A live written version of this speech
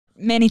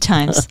Many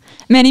times.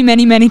 Many,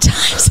 many, many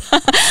times.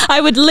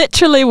 I would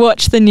literally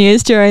watch the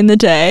news during the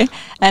day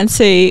and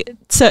see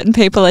certain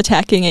people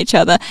attacking each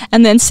other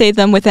and then see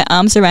them with their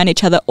arms around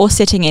each other or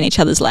sitting in each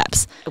other's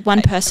laps.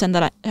 One person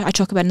that I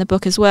talk about in the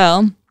book as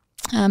well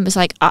was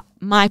like,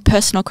 my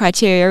personal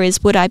criteria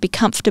is, would I be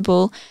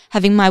comfortable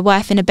having my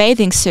wife in a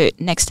bathing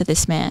suit next to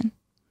this man?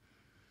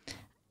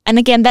 And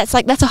again, that's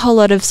a whole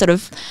lot of sort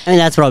of... I mean,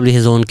 that's probably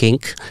his own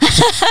kink.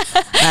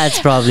 That's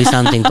probably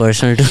something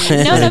personal to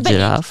a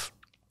giraffe.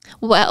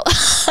 Well,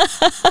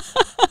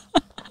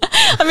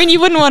 I mean, you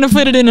wouldn't want to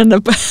put it in an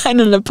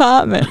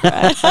apartment,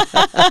 right?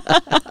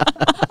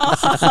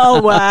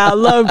 Oh, wow,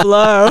 low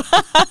blow.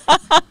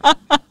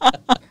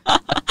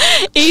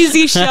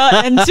 Easy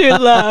shot and too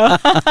low.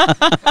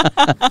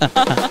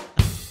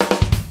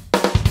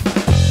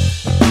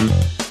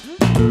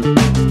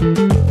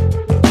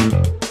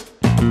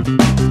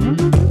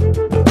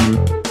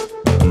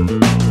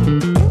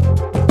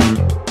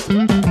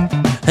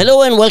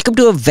 Hello and welcome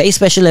to a very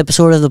special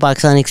episode of the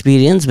Pakistan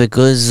Experience,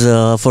 because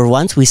for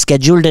once we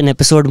scheduled an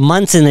episode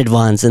months in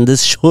advance, and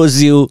this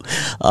shows you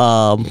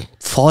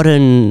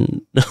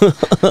foreign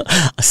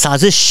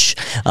sazish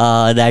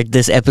that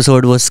this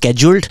episode was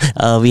scheduled.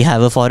 We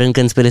have a foreign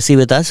conspiracy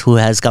with us who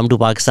has come to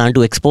Pakistan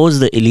to expose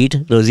the elite.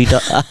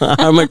 Rosita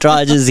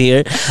Armytage is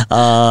here.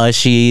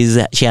 She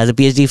has a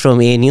PhD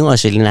from ANU,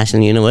 Australian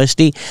National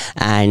University,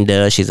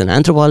 and she's an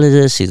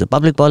anthropologist. She's a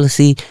public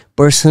policy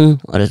person,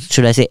 or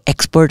should I say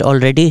expert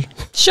already?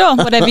 Sure,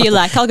 whatever you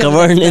like. I'll go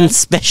governance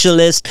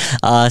specialist.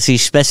 She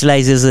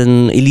specializes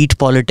in elite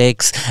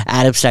politics,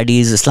 Arab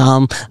studies,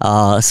 Islam.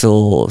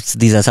 So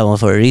these are some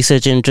of her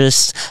research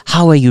interests.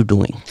 How are you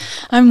doing?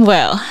 I'm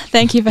well.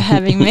 Thank you for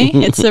having me.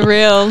 It's a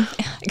real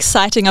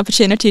exciting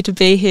opportunity to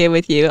be here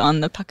with you on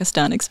the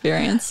Pakistan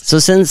Experience. So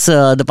since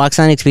the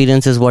Pakistan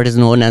Experience is what is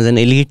known as an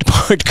elite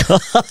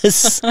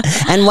podcast,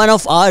 and one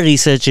of our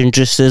research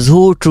interests is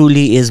who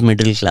truly is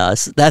middle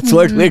class. That's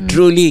what we're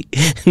truly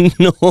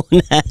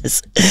known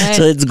as. Right.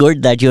 So it's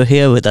good that you're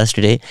here with us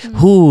today.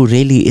 Who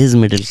really is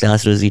middle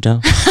class,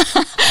 Rosita?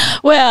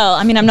 Well,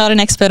 I mean, I'm not an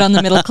expert on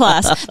the middle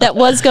class. That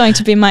was going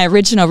to be my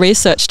original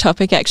research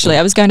topic, actually.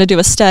 I was going to do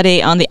a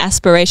study on the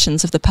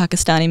aspirations of the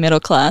Pakistani middle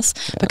class,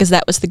 because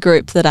that was the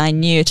group that I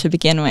knew to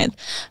begin with.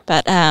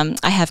 But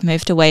I have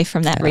moved away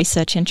from that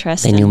research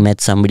interest. Then you met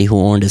somebody who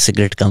owned a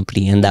cigarette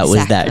company, and that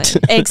was that.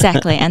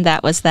 Exactly, and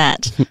that was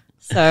that.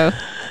 So,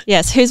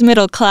 yes, who's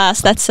middle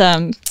class? That's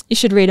you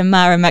should read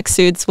Amara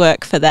Maqsood's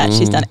work for that.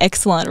 She's done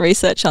excellent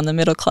research on the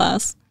middle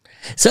class.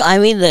 So, I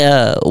mean,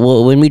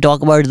 when we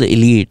talk about the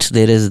elite,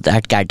 there is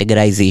that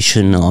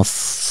categorization of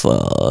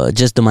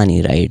just the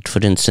money, right?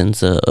 For instance,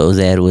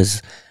 there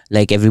was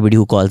like everybody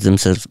who call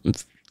themselves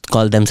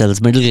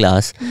middle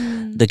class.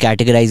 The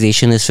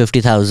categorization is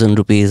 50,000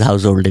 rupees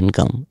household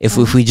income. If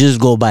we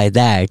just go by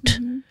that,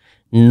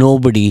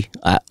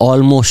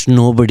 almost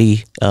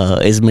nobody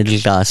is middle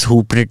class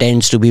who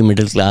pretends to be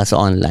middle class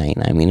online.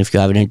 I mean, if you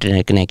have an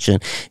internet connection,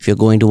 if you're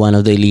going to one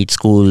of the elite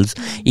schools,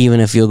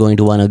 even if you're going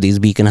to one of these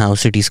Beacon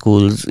House city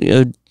schools,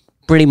 you're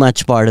pretty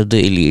much part of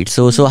the elite.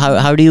 So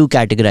how do you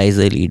categorize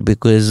the elite?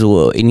 Because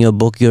in your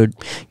book, you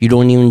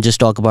don't even just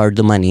talk about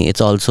the money.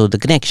 It's also the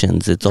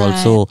connections. It's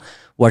also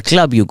what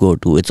club you go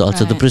to. It's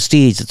also the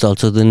prestige. It's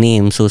also the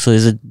name. So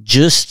is it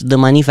just the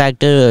money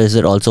factor, or is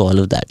it also all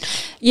of that?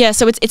 Yeah,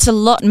 so it's a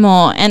lot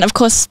more. And of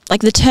course,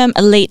 like the term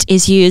elite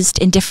is used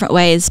in different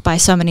ways by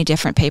so many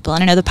different people.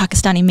 And I know the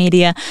Pakistani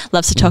media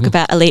loves to talk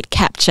about elite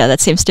capture. That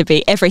seems to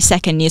be every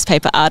second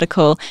newspaper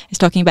article is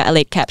talking about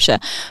elite capture.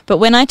 But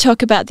when I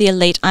talk about the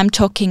elite, I'm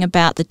talking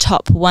about the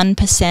top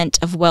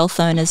 1% of wealth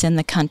owners in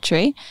the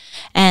country.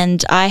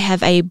 And I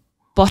have a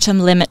bottom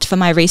limit for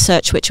my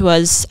research, which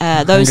was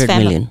those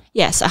families.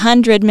 Yes,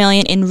 100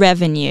 million in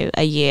revenue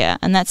a year,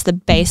 and that's the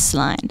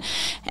baseline.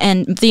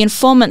 And the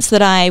informants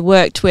that I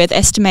worked with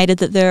estimated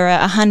that there are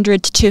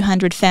 100 to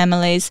 200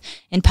 families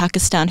in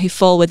Pakistan who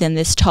fall within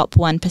this top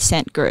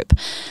 1% group.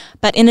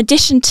 But in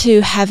addition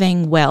to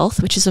having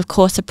wealth, which is of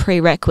course a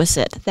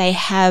prerequisite, they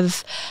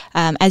have,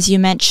 as you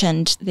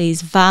mentioned,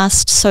 these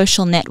vast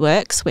social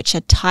networks which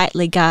are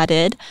tightly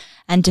guarded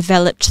and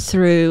developed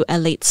through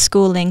elite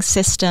schooling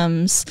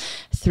systems,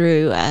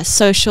 through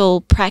social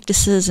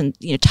practices and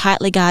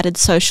tightly guarded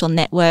social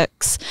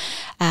networks,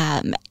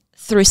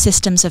 through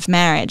systems of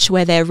marriage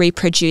where they're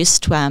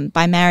reproduced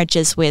by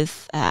marriages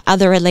with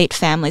other elite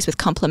families with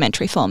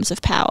complementary forms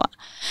of power.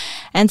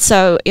 And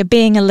so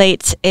being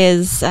elite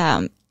is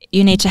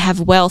you need to have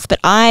wealth, but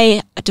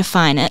I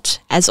define it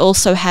as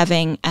also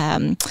having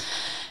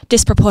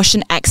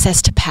disproportionate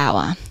access to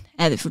power.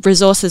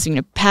 Resources,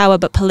 power,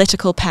 but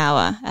political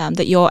power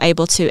that you're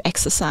able to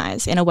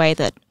exercise in a way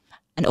that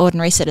an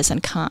ordinary citizen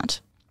can't.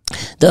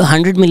 The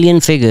 100 million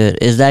figure,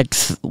 is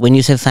that when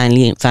you say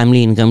family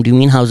income, do you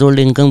mean household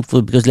income?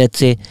 Because let's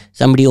say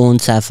somebody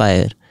owns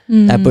Sapphire.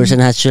 That person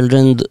has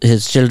children,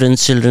 his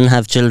children's children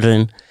have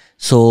children.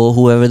 So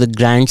whoever the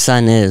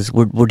grandson is,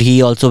 would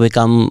he also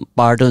become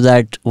part of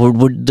that?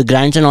 Would the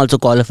grandson also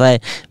qualify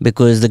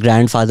because the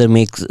grandfather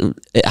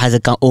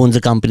owns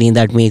a company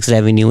that makes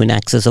revenue in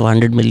excess of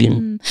 100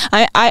 million?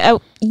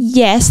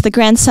 Yes, the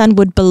grandson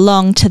would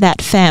belong to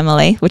that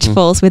family, which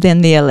falls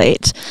within the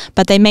elite,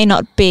 but they may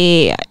not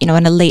be,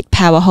 an elite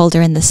power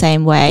holder in the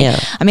same way. Yeah.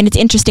 I mean, it's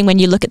interesting when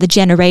you look at the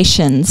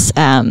generations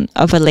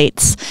of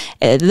elites,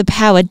 the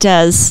power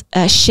does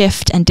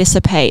shift and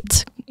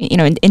dissipate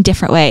in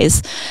different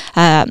ways.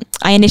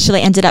 I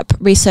initially ended up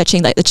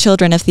researching the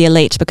children of the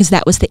elite because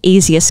that was the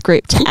easiest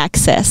group to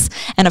access.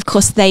 And of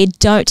course, they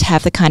don't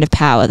have the kind of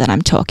power that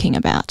I'm talking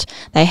about.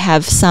 They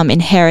have some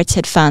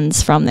inherited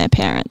funds from their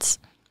parents.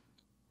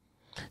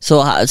 So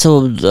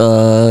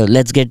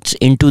let's get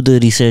into the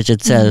research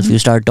itself. You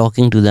start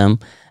talking to them,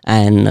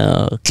 and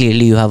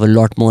clearly you have a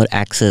lot more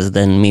access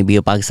than maybe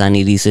a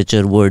Pakistani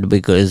researcher would,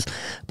 because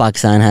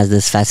Pakistan has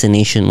this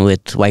fascination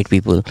with white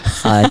people.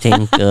 I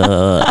think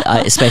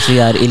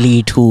especially our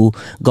elite who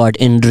got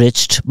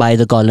enriched by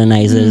the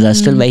colonizers are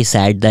still very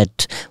sad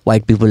that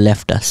white people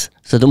left us.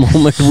 So the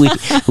moment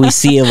we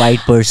see a white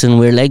person,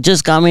 we're like,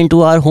 just come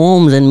into our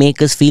homes and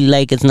make us feel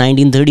like it's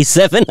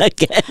 1937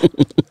 again.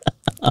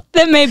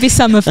 There may be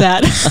some of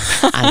that.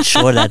 I'm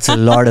sure that's a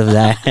lot of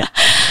that.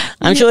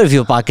 I'm sure if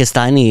you're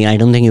Pakistani, I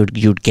don't think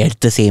you'd get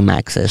the same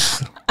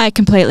access. I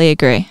completely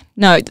agree.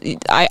 No,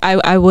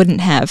 I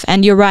wouldn't have.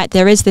 And you're right,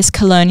 there is this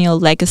colonial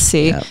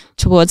legacy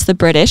towards the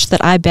British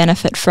that I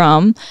benefit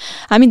from.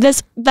 I mean,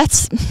 that's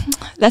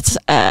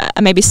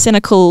a maybe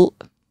cynical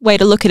way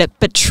to look at it,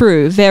 but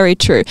true, very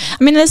true.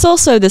 I mean, there's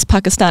also this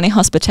Pakistani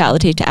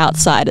hospitality to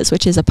outsiders,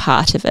 which is a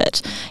part of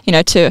it,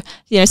 to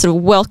sort of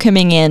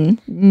welcoming in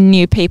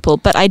new people.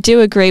 But I do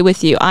agree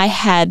with you. I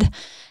had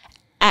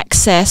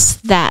access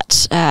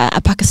that a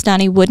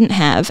Pakistani wouldn't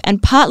have,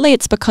 and partly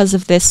it's because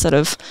of this sort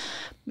of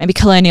maybe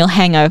colonial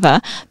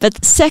hangover,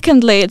 but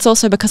secondly, it's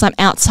also because I'm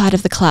outside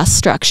of the class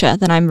structure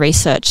that I'm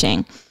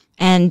researching.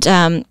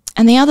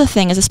 And the other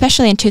thing is,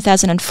 especially in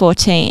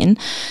 2014,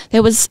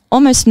 there was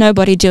almost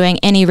nobody doing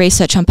any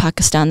research on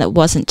Pakistan that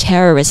wasn't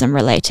terrorism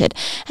related.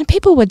 And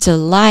people were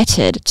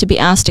delighted to be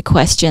asked a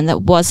question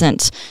that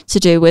wasn't to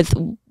do with,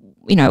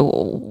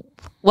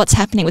 what's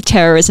happening with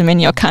terrorism in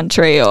your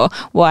country, or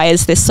why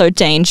is this so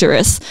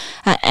dangerous?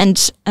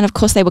 And of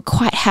course, they were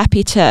quite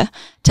happy to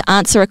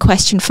answer a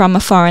question from a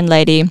foreign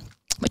lady,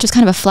 which was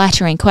kind of a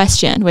flattering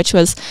question, which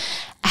was,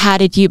 how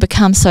did you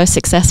become so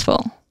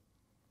successful?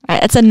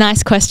 It's a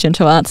nice question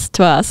to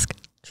ask.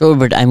 Sure,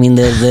 but I mean,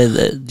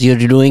 you're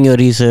doing your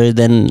research,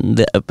 then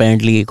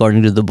apparently,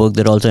 according to the book,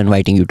 they're also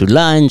inviting you to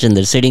lunch and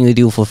they're sitting with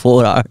you for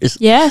 4 hours.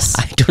 Yes.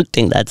 I don't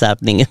think that's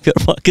happening if you're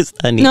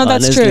Pakistani. No,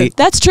 that's honestly. true.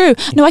 That's true.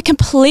 No, I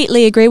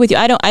completely agree with you.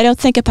 I don't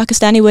think a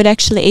Pakistani would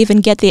actually even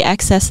get the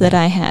access that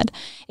I had.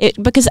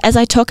 Because as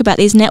I talk about,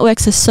 these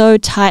networks are so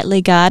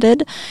tightly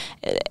guarded,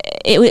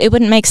 it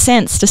wouldn't make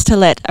sense just to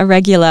let a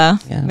regular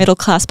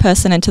middle-class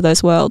person into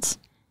those worlds.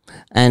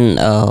 And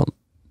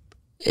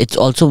it's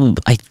also,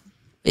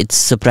 it's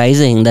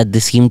surprising that they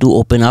seem to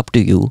open up to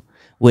you,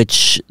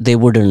 which they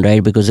wouldn't,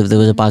 right? Because if there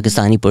was a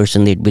Pakistani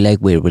person, they'd be like,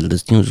 where will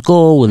this news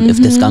go? Well, if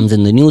this comes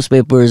in the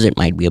newspapers, it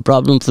might be a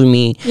problem for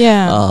me.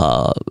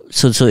 Yeah.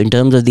 So in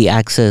terms of the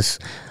access,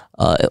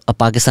 a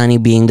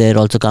Pakistani being there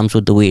also comes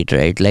with the weight,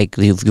 right? Like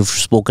you've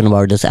spoken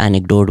about this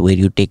anecdote where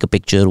you take a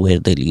picture where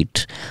the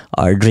elite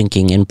are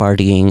drinking and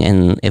partying,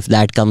 and if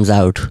that comes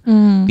out,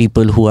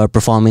 people who are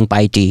performing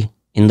piety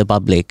in the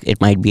public, it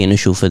might be an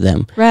issue for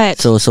them. Right.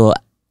 So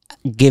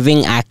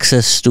giving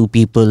access to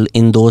people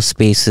in those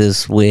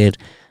spaces where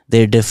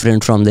they're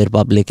different from their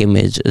public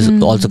image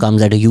also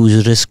comes at a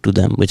huge risk to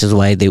them, which is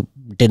why they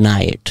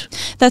deny it.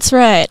 That's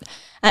right.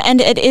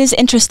 And it is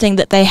interesting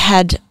that they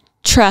had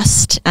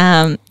trust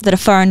that a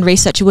foreign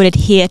researcher would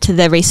adhere to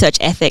the research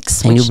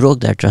ethics. And you broke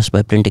that trust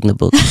by printing the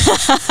book.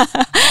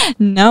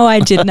 No,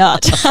 I did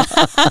not.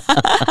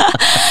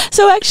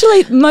 So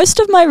actually, most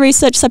of my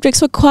research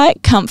subjects were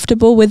quite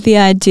comfortable with the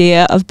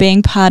idea of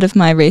being part of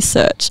my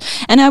research.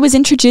 And I was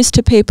introduced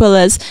to people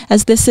as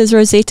this is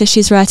Rosita,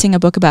 she's writing a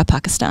book about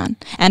Pakistan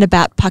and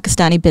about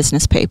Pakistani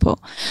business people.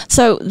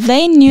 So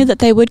they knew that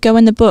they would go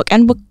in the book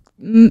and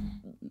were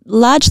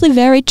largely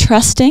very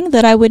trusting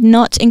that I would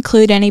not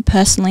include any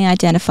personally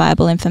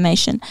identifiable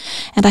information.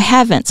 And I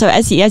haven't. So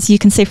as you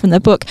can see from the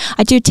book,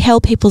 I do tell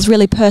people's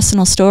really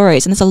personal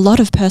stories, and there's a lot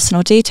of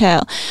personal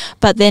detail,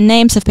 but their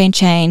names have been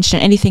changed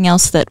and anything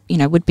else that,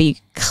 would be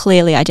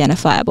clearly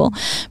identifiable.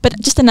 But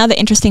just another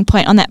interesting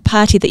point on that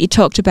party that you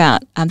talked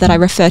about that I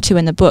refer to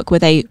in the book, where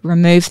they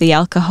remove the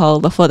alcohol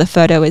before the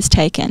photo is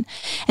taken.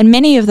 And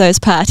many of those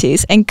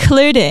parties,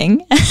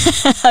 including,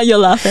 you're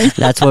laughing.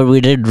 That's what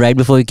we did right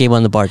before we came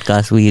on the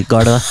podcast. We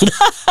got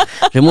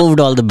removed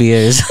all the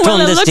beers from this table.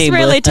 Well, it looks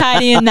really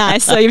tidy and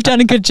nice, so you've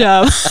done a good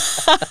job.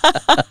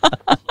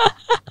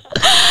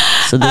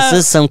 So this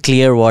is some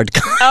clear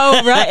vodka.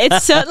 Oh, right.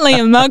 It's certainly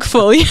a mug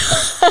full.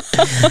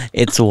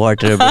 It's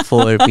water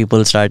before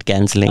people start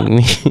cancelling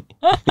me.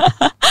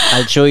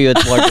 I'll show you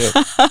it's water.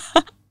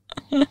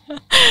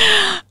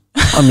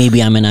 Or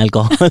maybe I'm an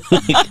alcoholic.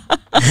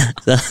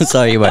 So,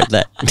 sorry about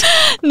that.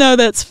 No,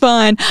 that's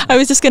fine. I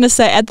was just going to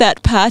say at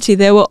that party,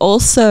 there were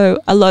also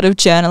a lot of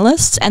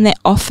journalists, and there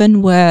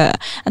often were.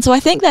 And so I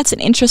think that's an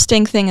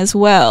interesting thing as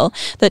well,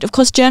 that of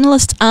course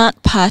journalists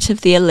aren't part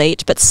of the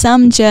elite, but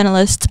some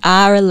journalists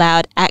are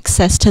allowed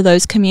access to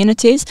those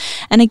communities.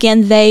 And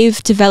again,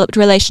 they've developed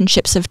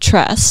relationships of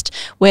trust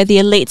where the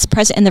elites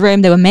present in the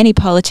room, there were many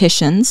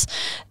politicians,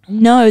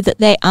 know that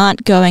they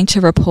aren't going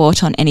to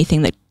report on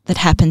anything that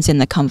happens in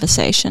the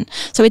conversation.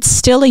 So it's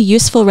still a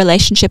useful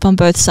relationship on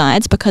both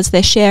sides because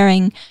they're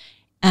sharing,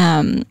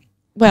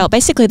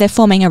 basically they're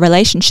forming a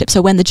relationship.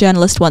 So when the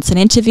journalist wants an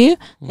interview,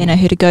 they know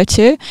who to go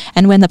to.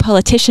 And when the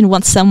politician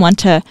wants someone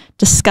to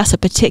discuss a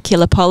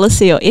particular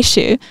policy or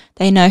issue,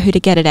 they know who to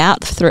get it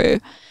out through.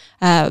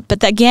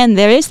 But again,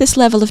 there is this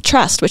level of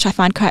trust, which I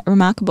find quite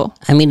remarkable.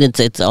 I mean,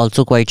 it's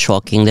also quite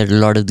shocking that a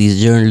lot of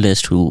these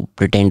journalists who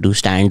pretend to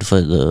stand for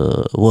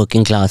the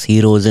working class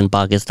heroes in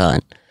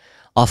Pakistan,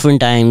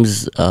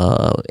 oftentimes,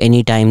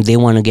 anytime they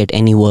want to get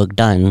any work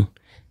done,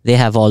 they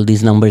have all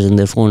these numbers in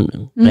their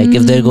phone. Like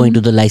if they're going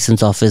to the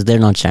license office, they're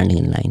not standing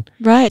in line.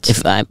 Right.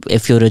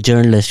 If you're a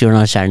journalist, you're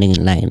not standing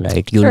in line,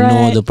 right? You'll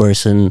know the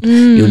person,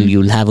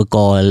 you'll have a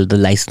call, the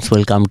license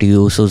will come to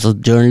you. So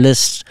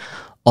journalists,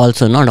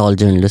 also not all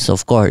journalists,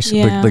 of course,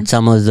 but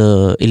some of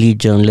the elite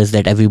journalists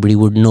that everybody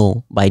would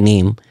know by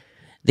name,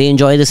 they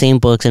enjoy the same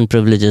perks and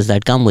privileges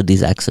that come with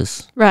these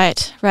access.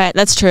 Right.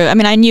 That's true. I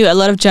mean, I knew a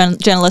lot of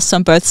journalists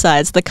on both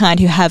sides, the kind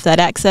who have that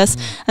access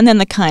and then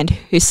the kind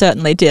who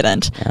certainly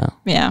didn't.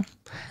 Yeah.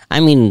 I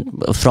mean,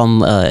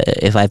 from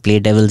if I play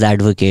devil's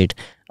advocate,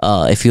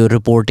 if you're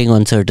reporting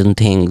on certain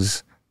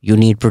things, you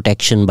need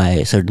protection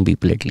by certain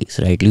people at least,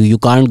 right? You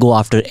can't go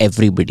after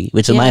everybody,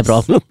 which is my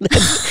problem.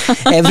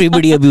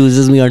 Everybody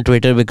abuses me on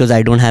Twitter because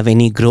I don't have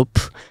any group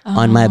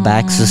on my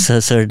back. So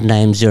certain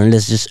times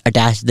journalists just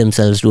attach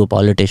themselves to a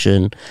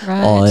politician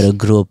or a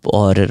group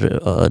or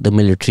the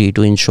military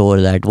to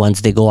ensure that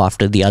once they go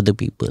after the other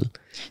people,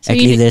 so at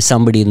least there's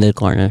somebody in their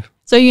corner.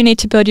 So you need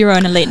to build your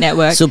own elite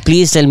network. So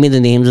please tell me the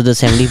names of the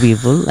 70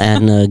 people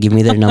and give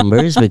me their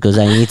numbers because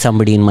I need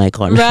somebody in my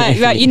corner.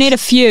 Right. You need a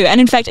few.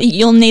 And in fact,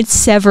 you'll need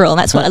several. And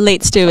that's what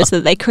elites do, is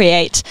that they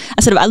create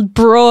a sort of a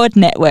broad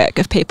network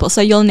of people.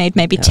 So you'll need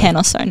maybe 10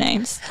 or so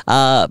names.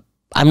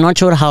 I'm not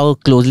sure how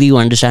closely you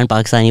understand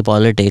Pakistani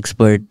politics,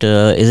 but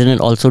isn't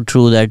it also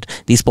true that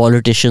these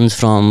politicians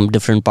from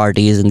different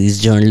parties and these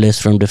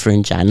journalists from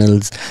different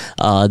channels,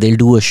 they'll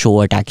do a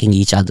show attacking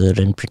each other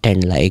and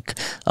pretend like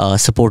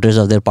supporters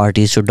of their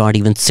parties should not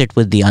even sit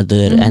with the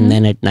other, and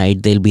then at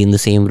night they'll be in the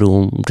same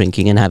room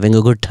drinking and having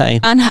a good time.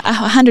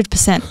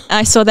 100%.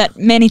 I saw that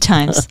many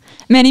times.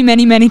 many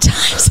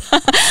times.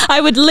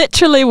 I would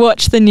literally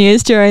watch the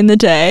news during the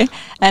day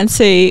and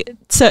see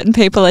certain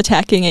people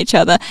attacking each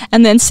other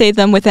and then see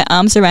them with their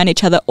arms around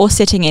each other or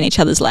sitting in each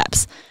other's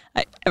laps.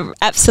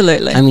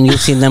 Absolutely. I mean, you've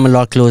seen them a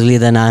lot closely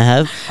than I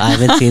have. I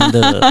haven't seen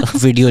the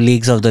video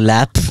leaks of the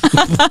lap.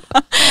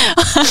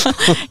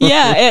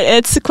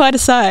 It's quite a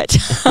sight.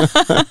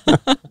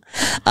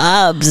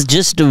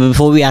 Just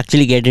before we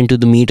actually get into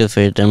the meat of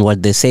it and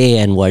what they say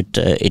and what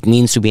it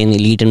means to be an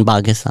elite in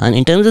Pakistan,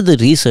 in terms of the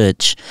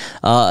research,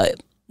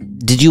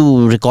 did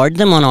you record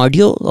them on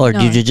audio or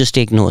did you just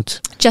take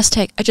notes?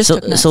 I just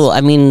took notes. So,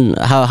 I mean,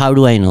 how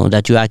do I know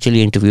that you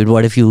actually interviewed?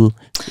 What if you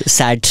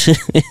sat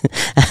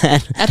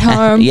at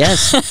home?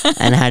 Yes,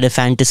 and had a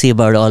fantasy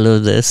about all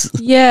of this?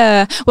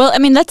 Yeah. Well, I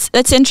mean,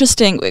 that's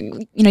interesting.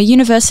 You know,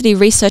 university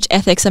research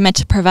ethics are meant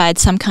to provide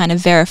some kind of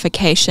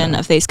verification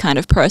of these kind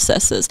of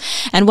processes.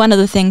 And one of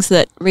the things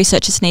that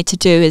researchers need to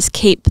do is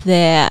keep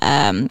their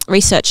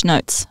research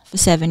notes for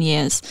 7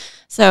 years.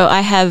 So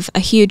I have a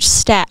huge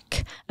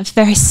stack of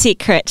very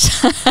secret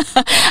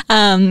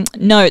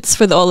notes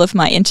with all of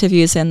my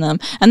interviews in them.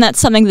 And that's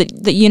something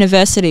that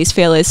universities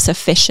feel is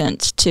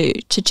sufficient to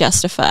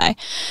justify.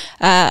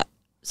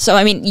 So,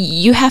 I mean,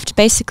 you have to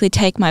basically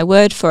take my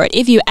word for it.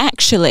 If you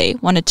actually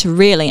wanted to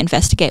really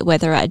investigate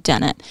whether I'd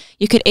done it,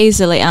 you could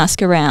easily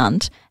ask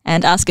around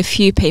and ask a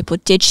few people,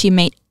 did she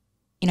meet,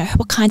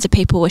 what kinds of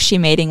people was she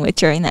meeting with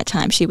during that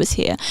time she was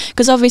here?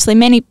 Because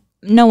obviously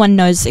no one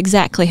knows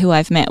exactly who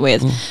I've met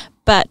with.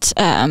 But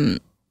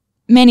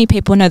many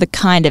people know the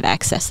kind of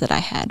access that I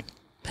had.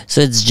 So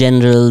it's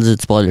generals,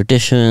 it's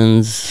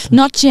politicians.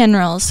 Not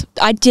generals.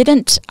 I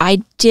didn't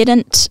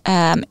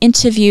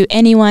interview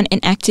anyone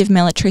in active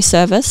military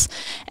service.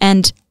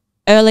 And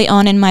early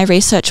on in my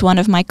research, one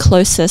of my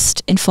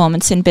closest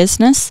informants in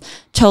business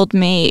told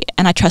me,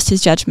 and I trust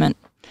his judgment,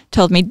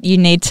 told me you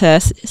need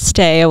to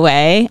stay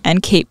away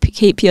and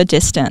keep your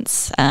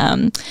distance.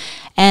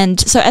 And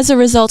so as a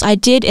result, I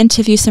did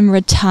interview some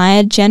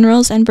retired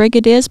generals and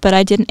brigadiers, but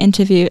I didn't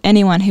interview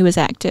anyone who was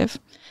active.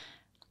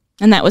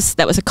 And that was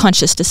a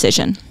conscious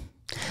decision.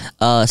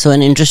 So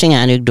an interesting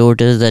anecdote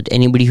is that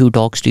anybody who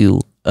talks to you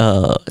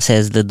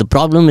says that the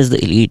problem is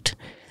the elite.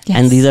 Yes.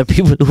 And these are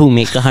people who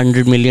make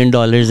 $100 million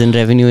in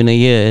revenue in a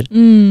year.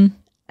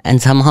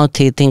 And somehow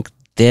they think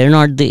they're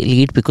not the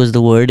elite because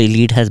the word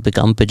elite has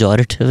become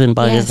pejorative in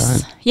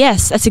Pakistan.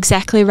 Yes, that's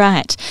exactly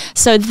right.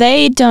 So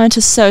they don't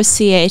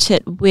associate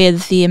it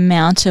with the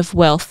amount of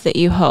wealth that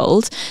you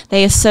hold.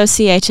 They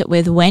associate it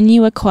with when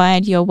you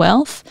acquired your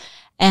wealth,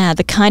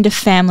 the kind of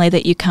family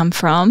that you come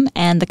from,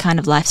 and the kind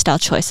of lifestyle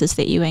choices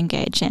that you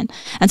engage in.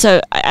 And so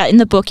in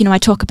the book, I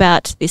talk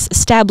about this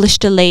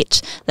established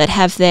elite that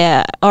have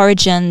their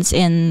origins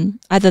in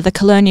either the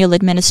colonial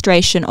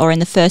administration or in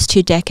the first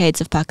 2 decades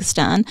of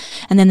Pakistan,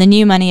 and then the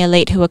new money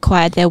elite who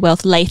acquired their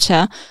wealth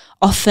later,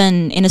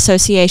 often in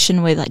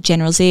association with like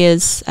General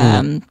Zia's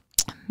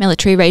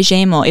military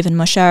regime or even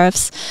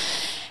Musharraf's.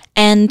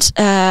 And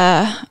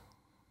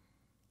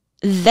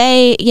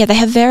they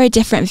have very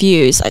different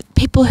views. Like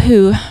people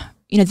who,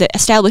 the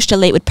established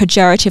elite would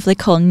pejoratively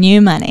call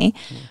new money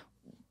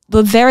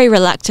were very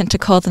reluctant to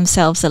call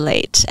themselves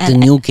elite. And, the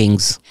new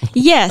kings.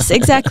 Yes,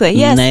 exactly.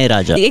 Yes, Nay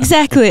Raja.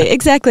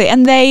 Exactly.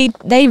 And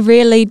they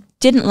really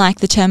didn't like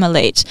the term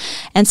elite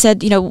and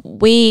said,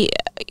 we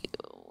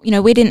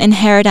didn't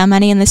inherit our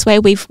money in this way.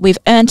 We've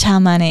earned our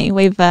money.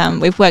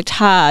 We've worked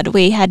hard.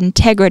 We had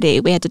integrity.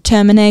 We had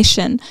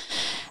determination,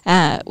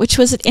 which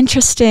was an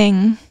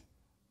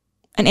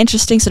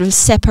interesting sort of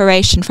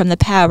separation from the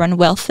power and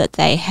wealth that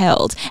they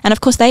held. And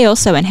of course, they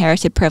also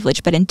inherited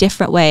privilege, but in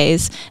different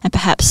ways and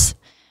perhaps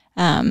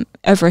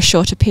over a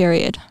shorter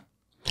period.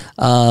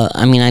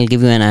 I'll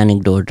give you an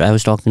anecdote. I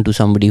was talking to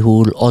somebody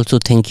who also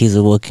think he's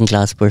a working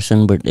class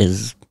person, but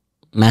is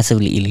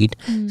massively elite.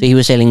 So he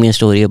was telling me a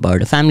story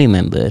about a family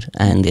member,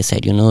 and they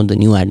said, the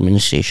new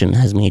administration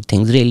has made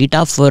things really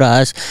tough for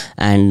us,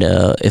 and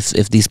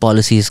if these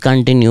policies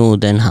continue,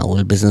 then how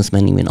will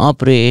businessmen even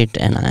operate?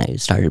 And I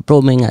started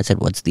probing. I said,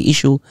 what's the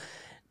issue?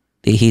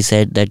 He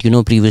said that,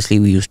 previously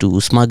we used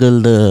to smuggle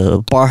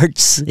the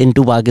parts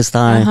into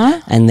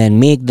Pakistan and then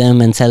make them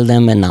and sell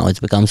them, and now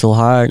it's become so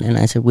hard. And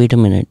I said, wait a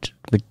minute,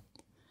 but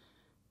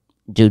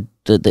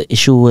the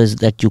issue was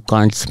that you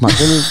can't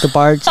smuggle the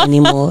parts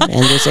anymore.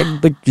 And they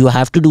said, but you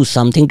have to do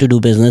something to do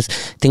business.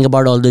 Think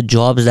about all the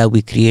jobs that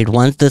we create.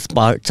 Once the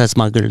parts are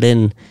smuggled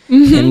in,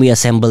 then we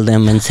assemble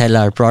them and sell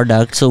our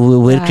product. So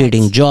we're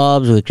creating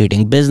jobs, we're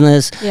creating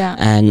business,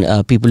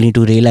 and people need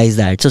to realize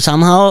that. So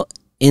somehow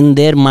in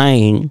their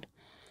mind,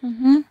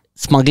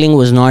 smuggling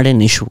was not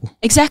an issue.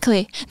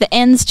 Exactly. The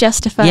ends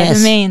justify the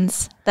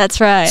means. That's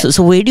right.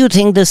 So where do you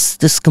think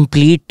this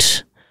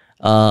complete...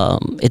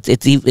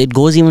 it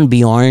goes even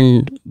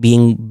beyond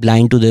being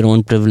blind to their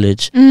own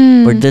privilege,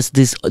 but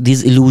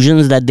these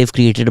illusions that they've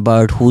created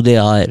about who they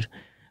are,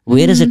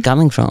 where is it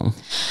coming from?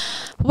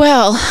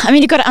 Well,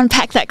 you've got to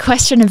unpack that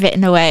question a bit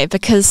in a way,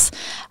 because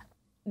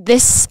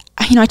this,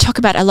 I talk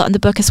about it a lot in the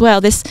book as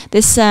well, this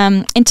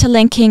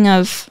interlinking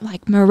of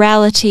like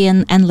morality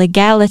and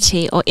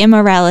legality, or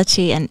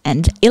immorality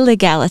and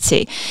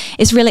illegality,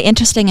 is really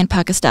interesting in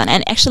Pakistan.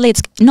 And actually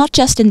it's not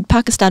just in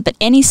Pakistan, but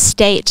any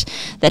state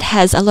that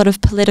has a lot of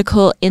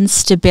political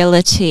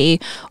instability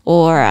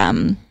or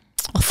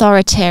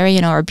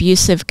authoritarian or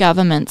abusive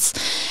governments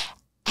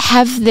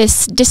have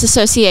this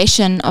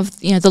disassociation of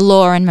the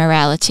law and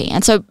morality.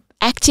 And so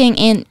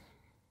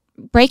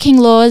breaking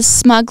laws,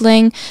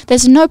 smuggling,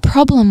 there's no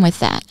problem with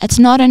that. It's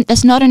not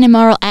an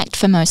immoral act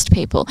for most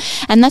people.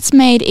 And that's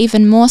made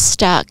even more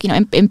stark,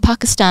 in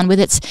Pakistan, with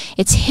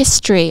its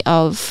history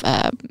of,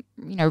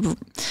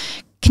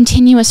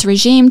 continuous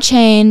regime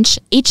change.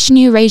 Each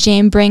new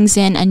regime brings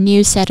in a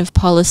new set of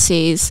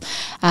policies,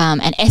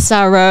 and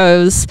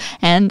SROs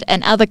and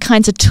other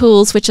kinds of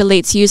tools which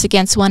elites use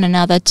against one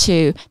another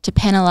to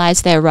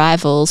penalize their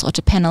rivals or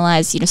to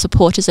penalize,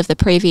 supporters of the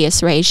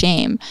previous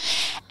regime.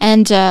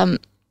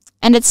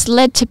 And it's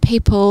led to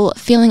people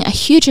feeling a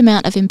huge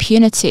amount of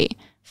impunity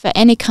for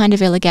any kind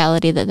of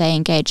illegality that they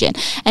engage in.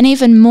 And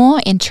even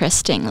more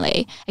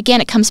interestingly, again,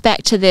 it comes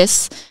back to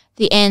this,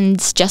 the end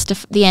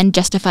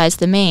justifies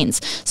the means.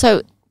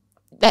 So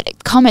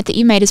that comment that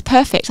you made is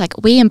perfect. Like,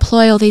 we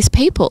employ all these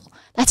people.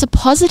 That's a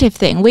positive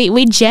thing.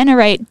 We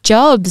generate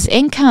jobs,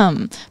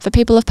 income for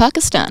people of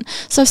Pakistan.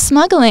 So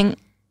smuggling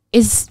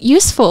is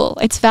useful.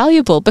 It's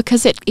valuable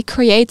because it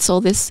creates all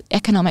this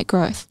economic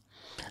growth.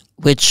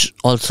 Which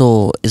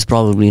also is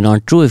probably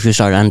not true if you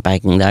start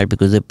unpacking that,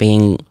 because they're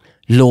paying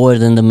lower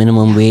than the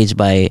minimum wage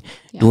by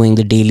doing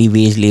the daily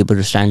wage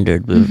labor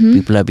standard.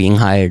 People are being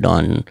hired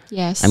on,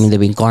 they're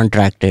being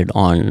contracted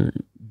on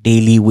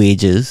daily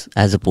wages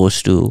as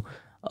opposed to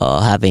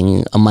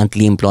having a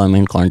monthly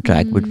employment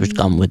contract, which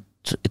come with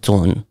its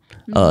own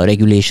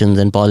regulations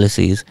and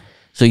policies.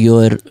 So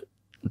you're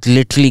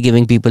literally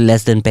giving people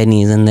less than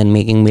pennies and then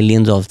making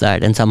millions of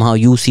that, and somehow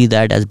you see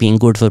that as being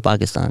good for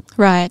Pakistan.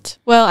 Right.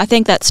 Well, I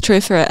think that's true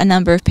for a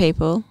number of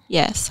people.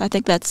 Yes, I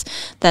think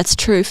that's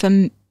true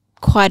for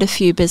quite a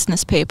few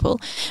business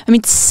people.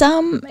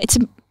 Some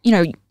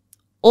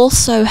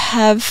also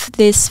have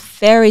this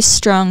very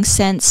strong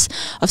sense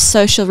of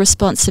social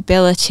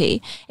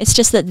responsibility. It's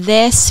just that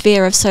their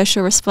sphere of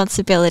social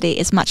responsibility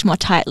is much more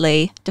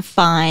tightly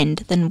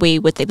defined than we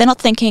would think. They're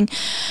not thinking,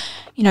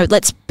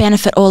 let's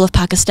benefit all of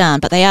Pakistan,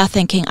 but they are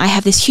thinking, I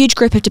have this huge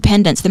group of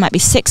dependents. There might be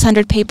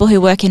 600 people who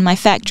work in my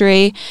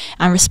factory.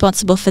 I'm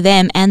responsible for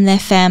them and their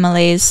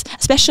families.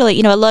 Especially,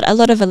 a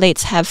lot of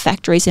elites have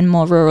factories in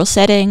more rural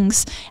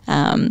settings,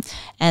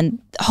 and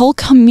whole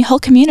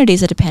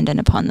communities are dependent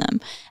upon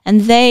them.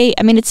 And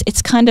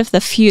it's kind of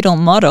the feudal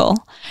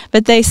model,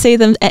 but they see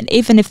them, and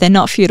even if they're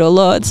not feudal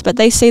lords, but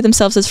they see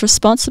themselves as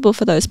responsible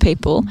for those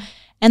people.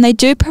 And they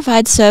do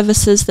provide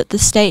services that the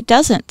state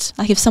doesn't.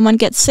 Like if someone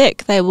gets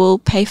sick, they will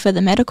pay for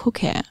the medical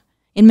care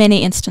in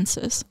many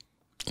instances.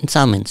 In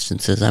some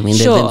instances. I mean,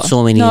 Sure, there have been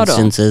so many not all.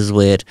 instances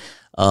where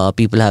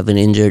people have been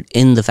injured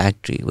in the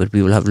factory, where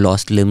people have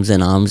lost limbs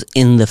and arms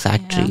in the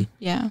factory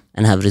Yeah.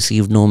 and have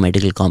received no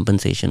medical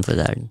compensation for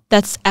that.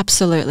 That's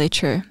absolutely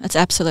true. That's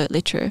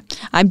absolutely true.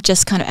 I'm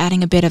just kind of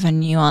adding a bit of a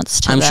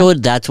nuance to I'm that. sure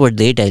that's what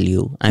they tell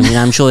you. I mean,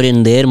 I'm sure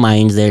in their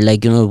minds, they're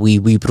like,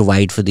 we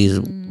provide for these.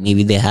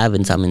 Maybe they have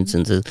in some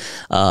instances.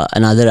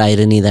 Another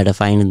irony that I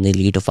find in the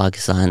elite of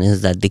Pakistan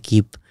is that they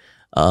keep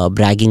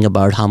bragging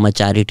about how much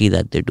charity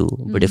that they do.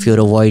 But if you're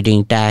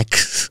avoiding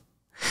tax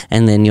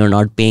and then you're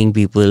not paying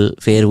people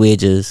fair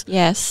wages,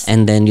 Yes.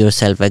 and then you're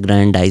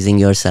self-aggrandizing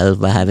yourself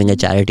by having a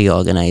charity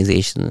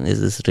organization, is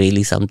this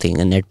really something,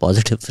 a net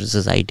positive for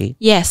society?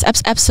 Yes,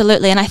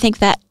 absolutely. And I think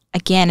that,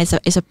 again,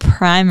 is a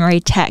primary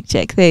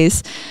tactic,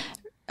 these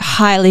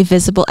highly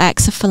visible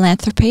acts of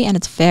philanthropy, and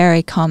it's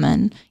very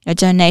common.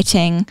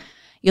 Donating,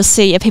 you'll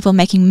see people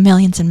making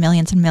millions and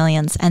millions and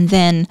millions, and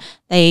then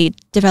they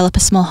develop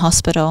a small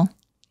hospital,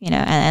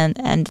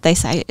 and they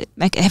say,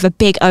 have a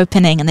big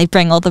opening, and they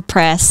bring all the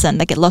press, and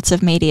they get lots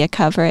of media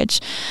coverage.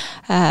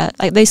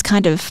 Like these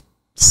kind of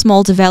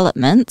small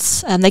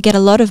developments, they get a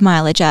lot of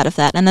mileage out of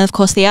that. And then, of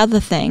course, the other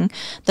thing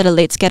that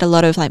elites get a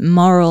lot of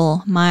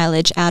moral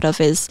mileage out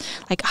of is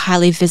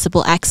highly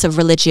visible acts of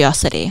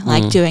religiosity,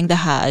 like doing the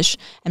Hajj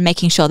and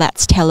making sure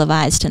that's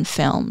televised and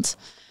filmed.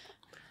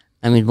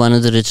 I mean, one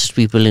of the richest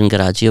people in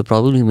Karachi, or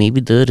probably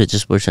maybe the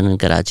richest person in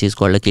Karachi, is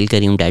called Akil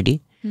Karim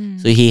Daddy.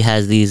 So he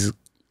has these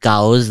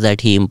cows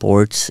that he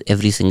imports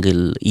every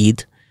single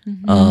Eid.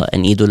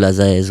 And Eid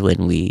ul-Azha is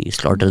when we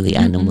slaughter the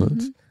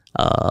animals.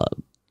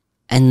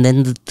 And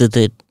then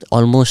the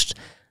almost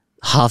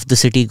half the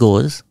city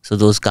goes. So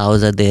those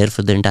cows are there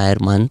for the entire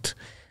month.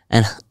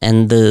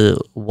 And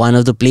the one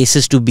of the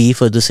places to be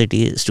for the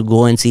city is to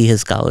go and see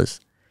his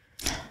cows.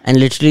 And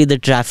literally the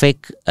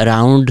traffic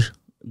around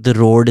the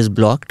road is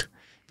blocked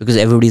because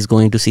everybody's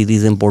going to see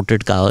these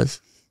imported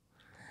cows.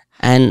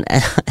 And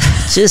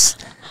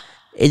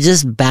it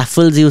just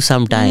baffles you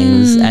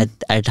sometimes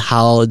at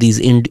how these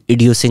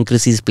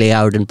idiosyncrasies play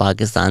out in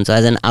Pakistan. So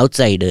as an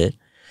outsider,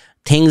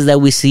 things that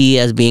we see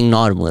as being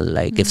normal,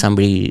 like if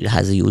somebody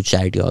has a huge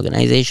charity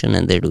organization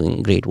and they're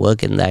doing great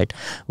work in that,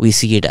 we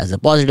see it as a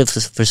positive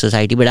for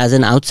society. But as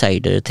an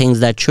outsider,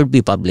 things that should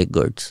be public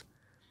goods,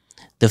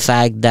 the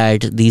fact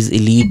that these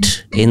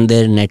elite in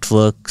their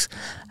networks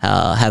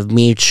have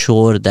made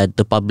sure that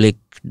the public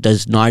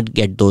does not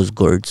get those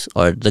goods,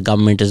 or the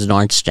government is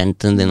not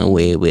strengthened in a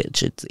way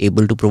which it's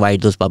able to provide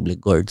those public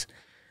goods,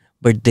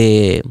 but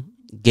they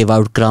give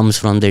out crumbs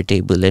from their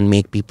table and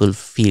make people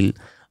feel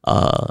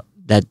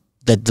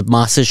that the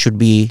masses should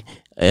be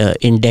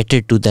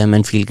indebted to them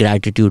and feel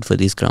gratitude for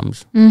these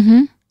crumbs.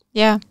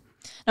 Yeah.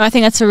 No, I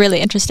think that's a really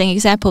interesting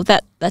example.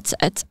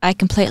 I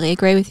completely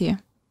agree with you.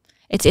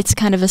 It's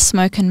kind of a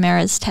smoke and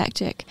mirrors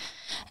tactic.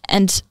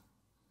 And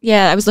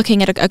yeah, I was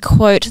looking at a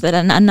quote that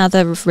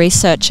another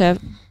researcher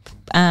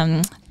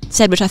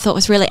said, which I thought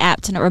was really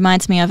apt, and it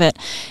reminds me of it.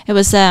 It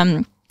was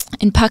in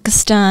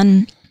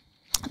Pakistan,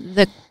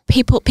 the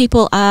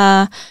people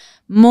are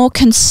more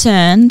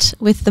concerned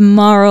with the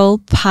moral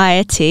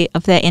piety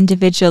of their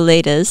individual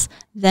leaders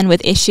than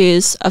with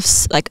issues of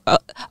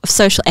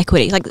social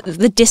equity. Like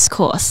the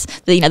discourse,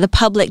 the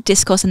public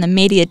discourse and the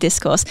media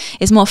discourse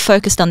is more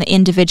focused on the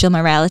individual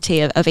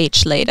morality of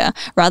each leader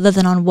rather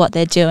than on what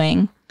they're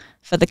doing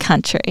for the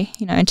country,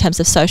 in terms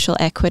of social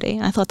equity.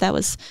 And I thought that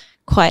was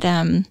quite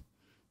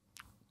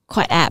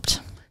apt.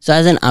 So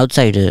as an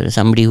outsider,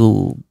 somebody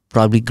who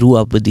probably grew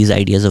up with these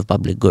ideas of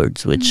public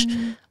goods, which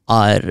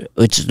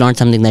is not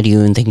something that you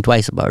even think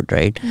twice about,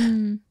 right?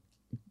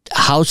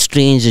 How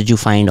strange did you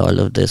find all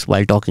of this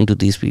while talking to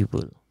these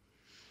people?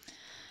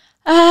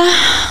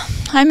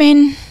 I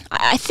mean,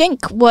 I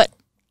think what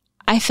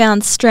I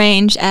found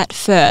strange at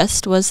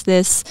first was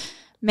this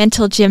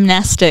mental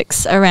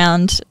gymnastics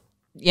around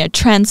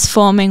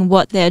transforming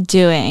what they're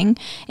doing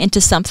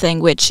into something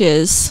which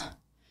is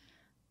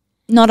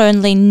not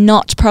only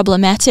not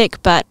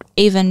problematic, but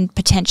even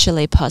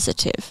potentially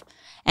positive.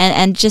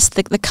 And just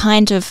the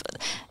kind of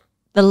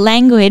the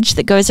language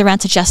that goes around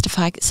to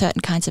justify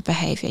certain kinds of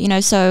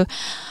behavior. So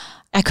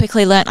I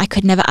quickly learned I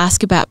could never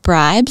ask about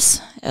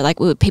bribes.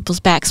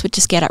 People's backs would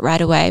just get up right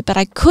away. But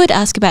I could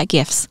ask about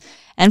gifts.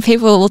 And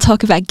people will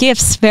talk about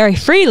gifts very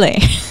freely.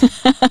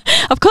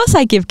 Of course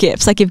I give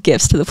gifts. I give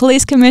gifts to the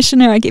police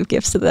commissioner. I give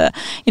gifts to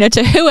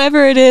to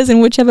whoever it is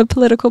in whichever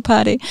political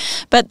party.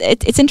 But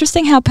it's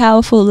interesting how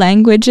powerful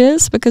language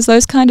is, because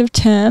those kind of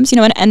terms,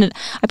 and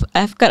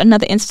I've got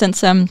another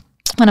instance.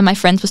 one of my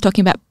friends was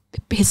talking about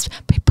his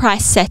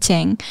price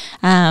setting,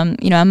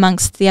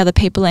 amongst the other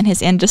people in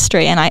his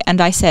industry,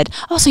 and I said,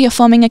 "Oh, so you're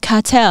forming a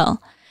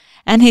cartel?"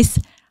 And he's,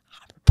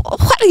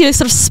 what,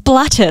 sort of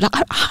spluttered.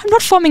 I'm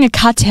not forming a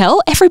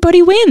cartel.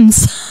 Everybody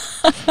wins.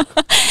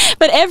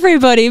 But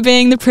everybody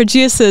being the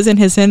producers in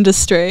his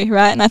industry,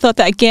 right? And I thought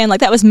that, again, like,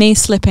 that was me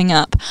slipping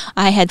up.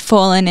 I had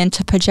fallen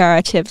into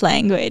pejorative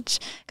language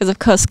because, of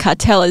course,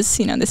 cartel is,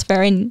 this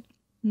very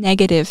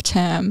negative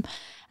term.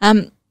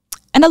 And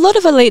a lot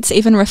of elites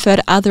even refer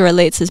to other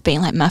elites as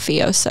being like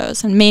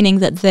mafiosos, and meaning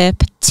that they're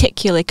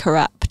particularly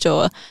corrupt,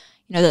 or,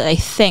 that they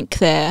think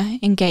they're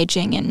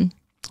engaging in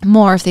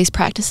more of these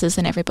practices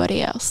than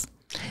everybody else.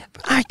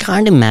 I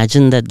can't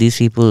imagine that these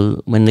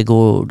people, when they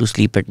go to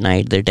sleep at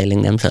night, they're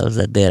telling themselves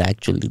that they're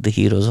actually the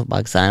heroes of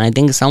Pakistan. I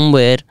think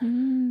somewhere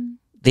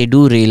they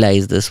do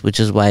realize this, which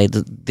is why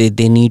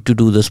they need to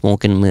do the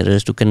smoke and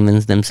mirrors to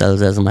convince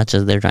themselves as much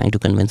as they're trying to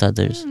convince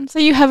others. So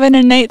you have an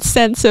innate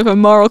sense of a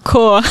moral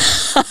core.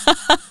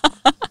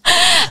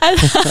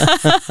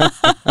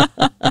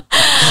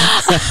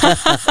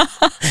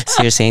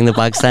 So you're saying the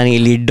Pakistani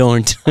elite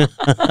don't?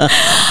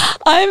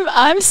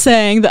 I'm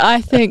saying that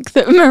I think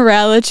that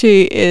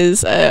morality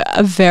is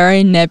a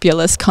very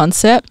nebulous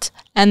concept,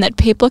 and that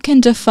people can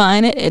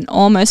define it in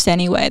almost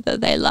any way that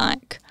they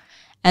like.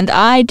 And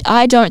I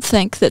don't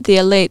think that the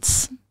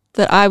elites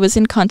that I was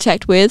in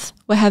contact with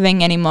were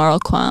having any moral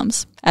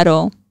qualms at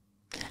all.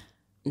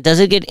 Does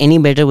it get any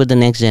better with the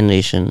next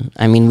generation?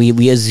 I mean,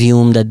 we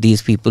assume that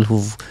these people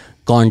who've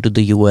gone to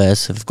the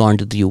US, have gone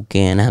to the UK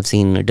and have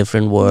seen a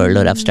different world,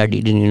 or have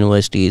studied in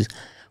universities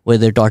where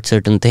they're taught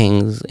certain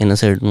things in a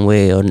certain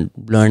way, or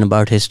learn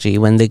about history,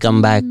 when they come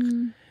back,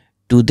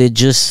 do they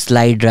just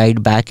slide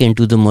right back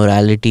into the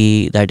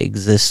morality that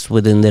exists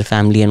within their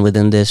family and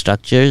within their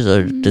structures,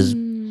 or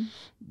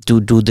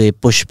do they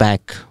push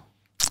back?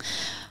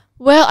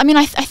 Well, I mean,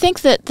 I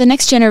think that the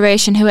next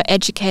generation who are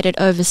educated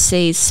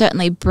overseas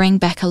certainly bring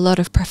back a lot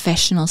of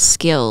professional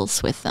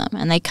skills with them,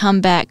 and they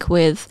come back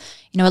with,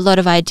 a lot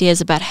of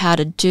ideas about how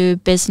to do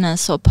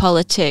business or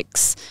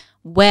politics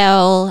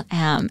well,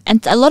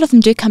 and a lot of them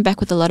do come back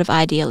with a lot of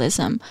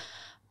idealism.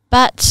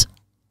 But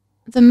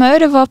the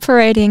mode of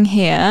operating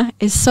here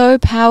is so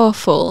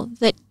powerful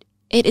that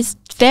it is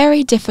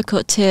very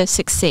difficult to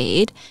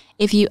succeed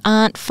if you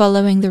aren't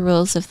following the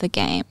rules of the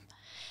game.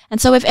 And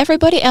so if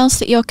everybody else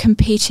that you're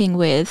competing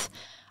with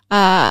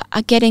are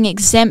getting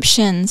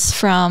exemptions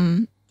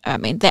from,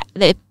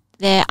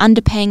 they're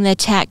underpaying their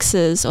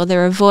taxes, or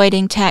they're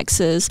avoiding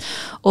taxes,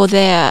 or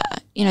they're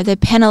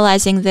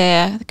penalizing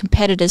their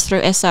competitors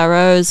through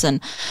SROs,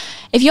 and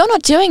if you're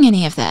not doing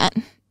any of that,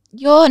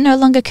 you're no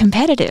longer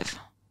competitive,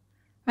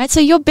 right? So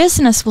your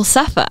business will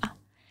suffer,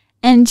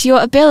 and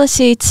your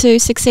ability to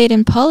succeed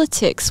in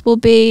politics will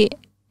be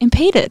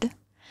impeded.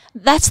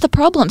 That's the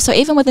problem. So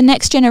even with the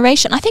next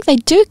generation, I think they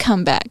do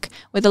come back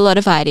with a lot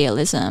of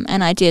idealism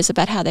and ideas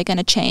about how they're going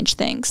to change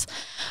things.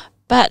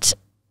 But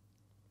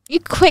you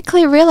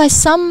quickly realize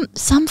some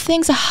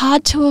things are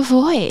hard to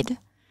avoid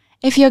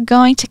if you're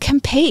going to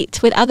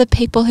compete with other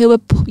people who are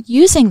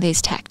using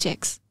these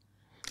tactics.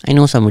 I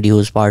know somebody who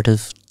was part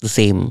of the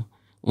same,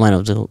 one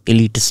of the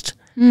elitist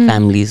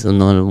families,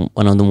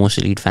 one of the most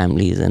elite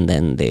families, and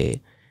then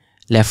they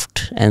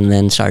left and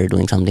then started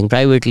doing something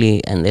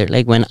privately. And they're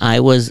like, when I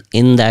was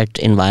in that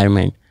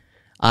environment,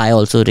 I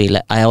also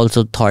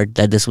thought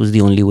that this was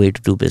the only way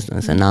to do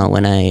business. And now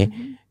when I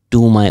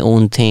do my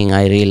own thing,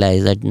 I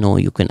realize that no,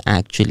 you can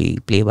actually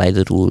play by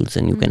the rules,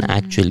 and you can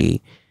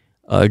actually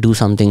do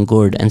something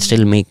good and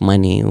still make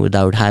money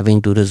without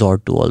having to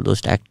resort to all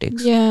those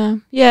tactics. Yeah.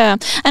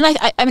 And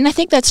I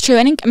think that's true.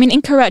 And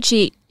in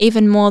Karachi,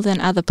 even more than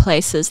other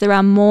places, there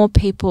are more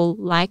people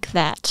like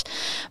that.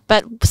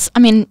 But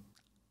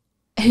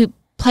who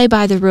play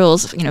by the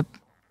rules,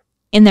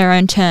 in their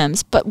own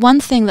terms. But one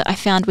thing that I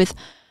found with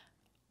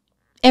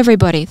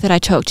everybody that I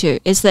talk to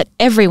is that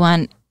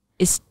everyone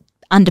is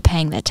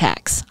underpaying their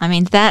tax. I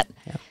mean, that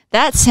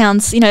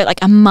sounds, like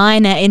a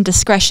minor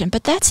indiscretion,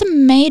 but that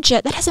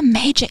has a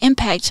major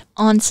impact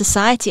on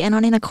society and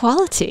on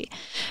inequality,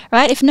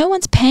 right? If no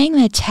one's paying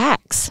their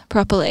tax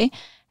properly,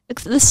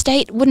 the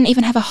state wouldn't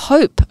even have a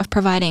hope of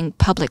providing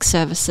public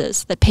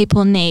services that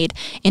people need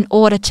in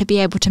order to be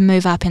able to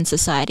move up in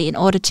society, in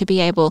order to be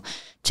able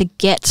to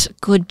get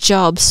good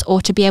jobs,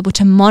 or to be able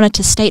to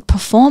monitor state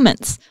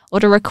performance, or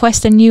to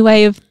request a new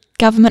way of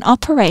government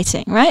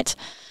operating, right?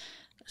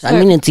 So,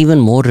 it's even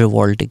more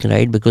revolting,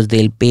 right? Because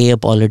they'll pay a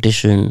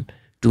politician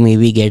to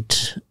maybe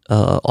get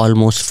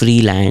almost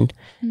free land,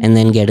 and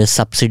then get a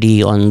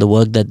subsidy on the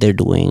work that they're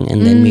doing,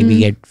 and then maybe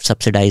get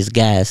subsidized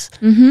gas,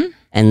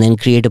 and then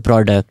create a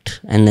product,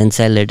 and then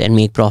sell it and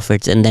make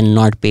profits, and then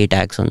not pay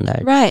tax on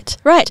that. Right.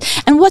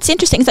 And what's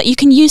interesting is that you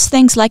can use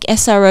things like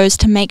SROs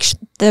to make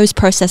those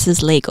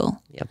processes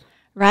legal. Yep.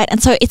 Right.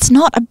 And so it's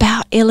not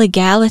about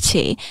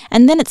illegality.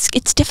 And then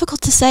it's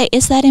difficult to say,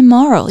 is that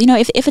immoral?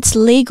 If it's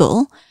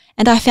legal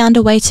and I found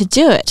a way to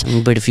do it.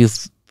 But if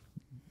you've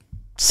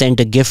sent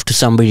a gift to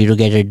somebody to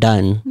get it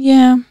done.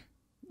 Yeah.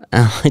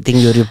 I think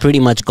you're pretty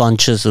much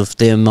conscious of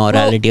the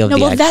morality of the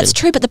action. Well, that's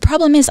true, but the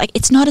problem is like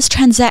it's not as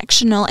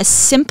transactional, as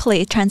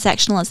simply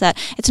transactional as that.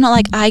 It's not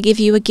like I give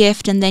you a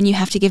gift and then you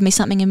have to give me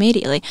something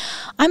immediately.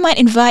 I might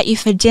invite you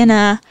for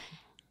dinner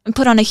and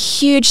put on a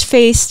huge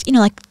feast,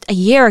 like a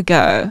year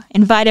ago,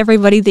 invite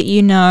everybody that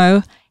you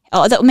know.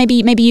 Or that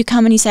maybe you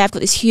come and you say, I've got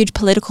this huge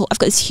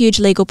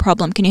legal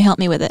problem. Can you help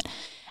me with it?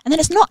 And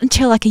then it's not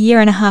until like a year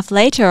and a half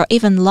later or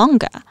even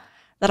longer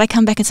that I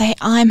come back and say, hey,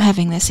 I'm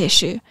having this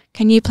issue.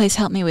 Can you please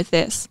help me with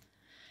this?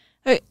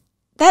 So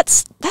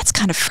that's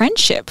kind of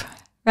friendship,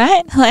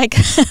 right? Like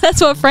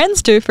that's what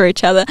friends do for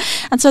each other.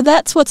 And so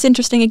that's what's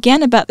interesting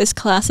again about this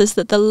class is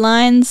that the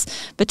lines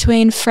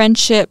between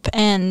friendship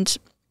and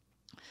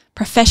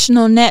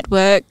professional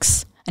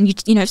networks and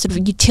sort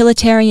of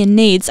utilitarian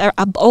needs are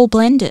all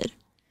blended.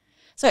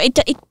 So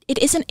it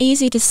isn't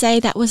easy to say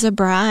that was a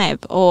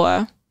bribe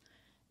or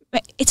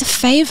it's a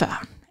favour.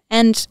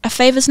 And a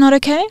favour's not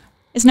okay?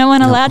 Is no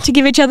one allowed to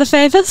give each other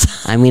favours?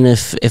 I mean,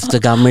 if the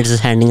government is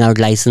handing out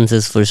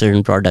licenses for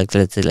certain products,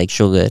 let's say like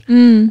sugar,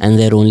 and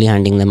they're only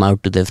handing them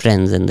out to their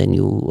friends and then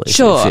you...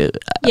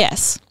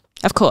 Yes,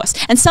 of course.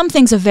 And some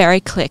things are very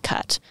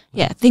clear-cut.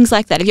 Yeah, things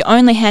like that. If you're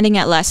only handing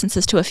out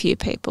licenses to a few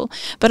people.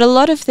 But a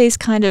lot of these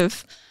kind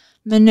of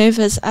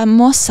manoeuvres are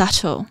more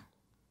subtle.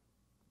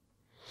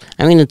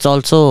 I mean, it's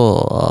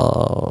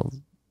also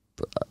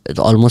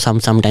almost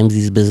sometimes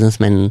these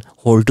businessmen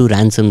hold to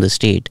ransom the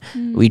state.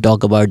 We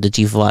talk about the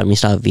chief of army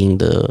staff being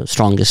the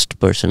strongest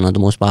person or the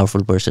most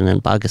powerful person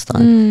in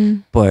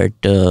Pakistan. But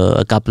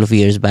a couple of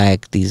years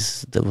back,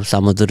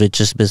 some of the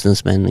richest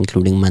businessmen,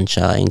 including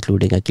Mansha,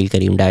 including Akil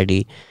Karim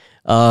Daddy,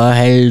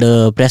 held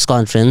a press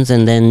conference,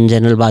 and then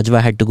General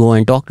Bajwa had to go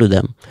and talk to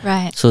them.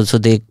 Right. So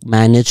they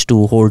managed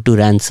to hold to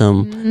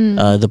ransom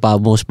the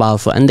most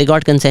powerful, and they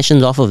got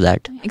concessions off of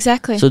that.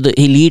 Exactly. So the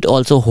elite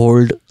also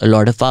hold a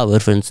lot of power.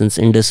 For instance,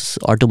 Indus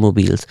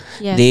Automobiles,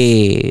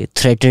 they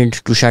threatened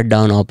to shut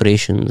down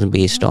operations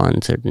based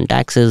on certain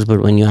taxes,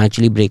 but when you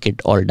actually break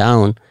it all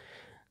down,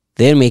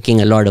 they're making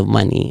a lot of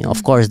money.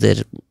 Of course,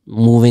 they're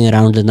moving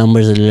around the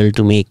numbers a little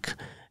to make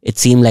it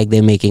seem like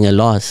they're making a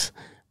loss.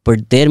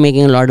 But they're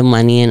making a lot of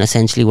money, and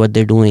essentially what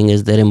they're doing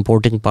is they're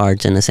importing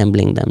parts and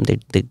assembling them.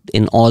 They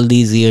in all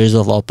these years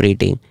of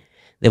operating,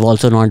 they've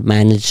also not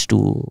managed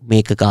to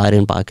make a car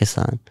in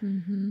Pakistan.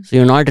 So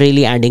you're not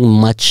really adding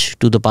much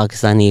to the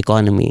Pakistani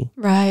economy.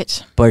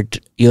 Right. But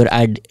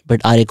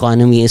our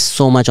economy is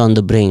so much on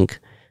the brink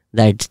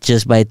that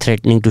just by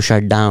threatening to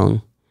shut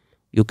down,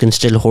 you can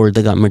still hold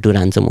the government to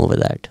ransom over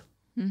that.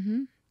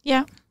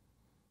 Yeah,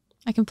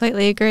 I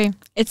completely agree.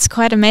 It's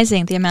quite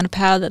amazing the amount of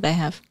power that they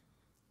have.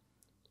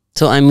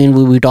 So, I mean,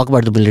 we talk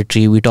about the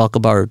military, we talk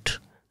about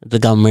the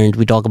government,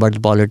 we talk about the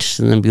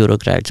politicians and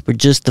bureaucrats, but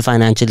just the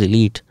financial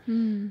elite.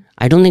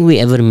 I don't think we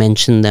ever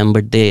mention them,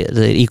 but they're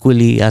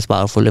equally as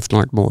powerful, if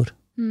not more.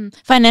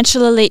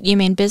 Financial elite, you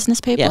mean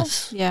business people?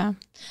 Yes. Yeah,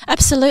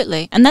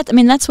 absolutely. And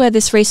that's where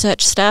this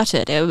research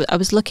started. I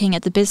was looking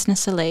at the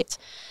business elite.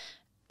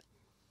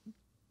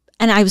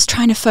 And I was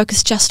trying to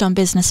focus just on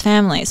business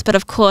families. But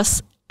of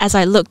course, as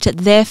I looked at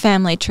their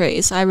family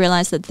trees, I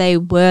realized that they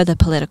were the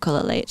political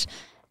elite.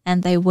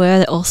 And they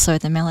were also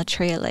the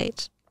military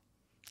elite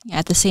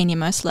at the senior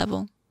most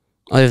level.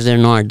 Or if they're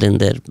not, then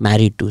they're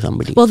married to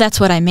somebody. Well, that's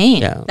what I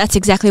mean. Yeah. That's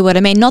exactly what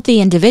I mean. Not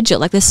the individual.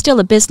 Like there's still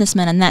a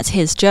businessman and that's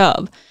his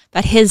job.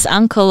 But his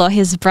uncle or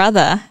his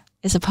brother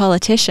is a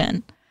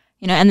politician.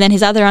 And then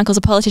his other uncle's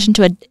a politician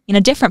to a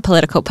different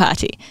political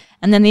party.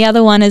 And then the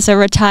other one is a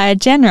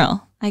retired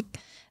general. Like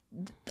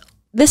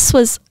this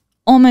was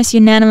almost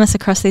unanimous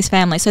across these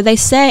families. So they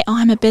say,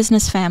 I'm a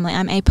business family,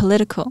 I'm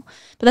apolitical.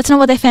 But that's not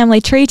what their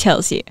family tree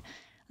tells you.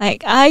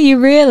 Like, are you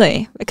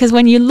really? Because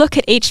when you look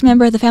at each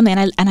member of the family,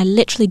 and I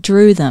literally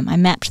drew them, I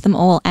mapped them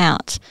all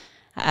out.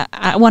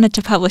 I wanted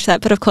to publish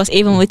that, but of course,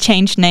 even with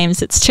changed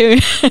names, it's too.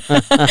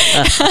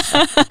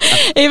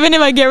 Even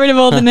if I get rid of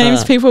all the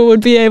names, people would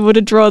be able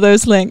to draw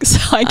those links.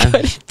 So I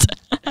couldn't.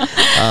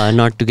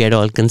 Not to get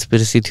all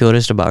conspiracy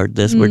theorist about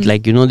this, but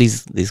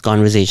these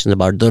conversations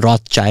about the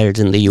Rothschilds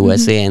in the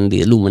USA and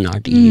the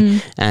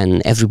Illuminati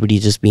and everybody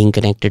just being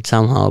connected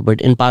somehow.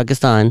 But in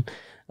Pakistan,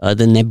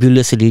 the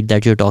nebulous elite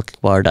that you're talking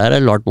about are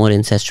a lot more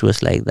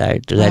incestuous like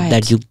that. Right.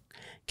 That you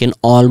can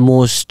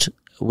almost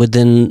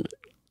within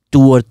 2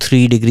 or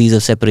 3 degrees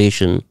of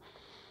separation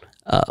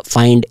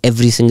find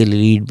every single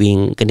elite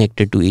being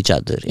connected to each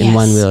other in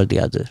one way or the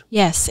other.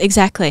 Yes,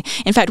 exactly.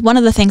 In fact, one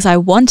of the things I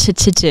wanted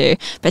to do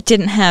but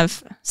didn't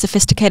have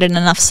sophisticated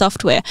enough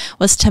software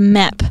was to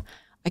map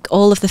like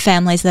all of the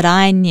families that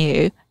I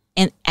knew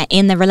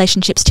in their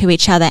relationships to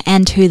each other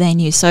and who they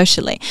knew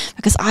socially.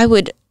 Because I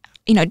would,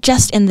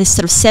 just in this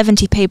sort of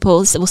 70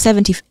 people,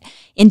 70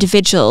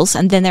 individuals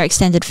and then their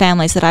extended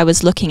families that I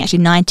was looking at,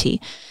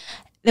 90,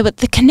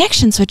 the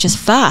connections were just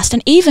vast,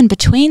 and even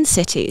between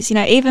cities,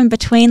 even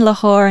between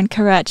Lahore and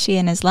Karachi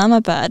and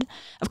Islamabad.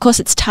 Of course,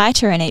 it's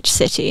tighter in each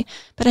city,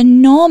 but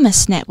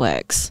enormous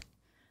networks,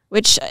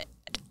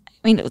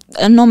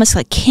 enormous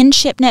like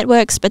kinship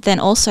networks, but then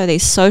also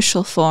these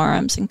social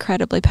forums,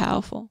 incredibly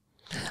powerful.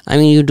 I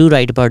mean, you do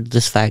write about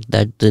this fact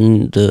that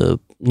the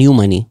new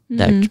money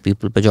that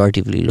people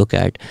pejoratively look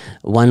at,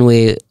 one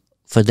way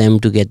for them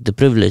to get the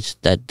privilege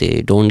that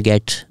they don't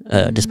get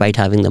despite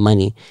having the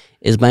money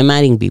is by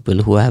marrying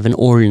people who have an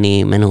old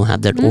name and who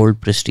have that old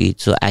prestige.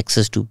 So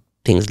access to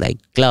things like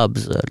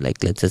clubs, or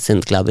like let's say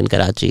Synth Club in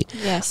Karachi.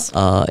 Yes.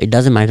 It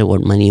doesn't matter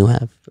what money you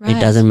have. Right. It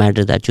doesn't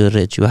matter that you're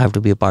rich. You have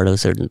to be a part of a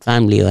certain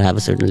family or have a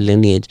certain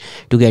lineage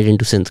to get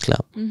into Synth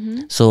Club.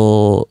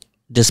 So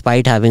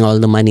despite having all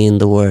the money in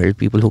the world,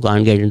 people who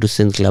can't get into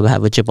Synth Club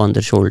have a chip on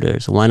their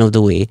shoulders. One of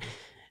the ways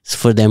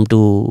for them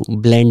to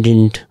blend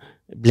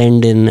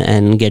in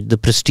and get the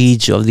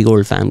prestige of the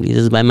old families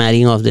is by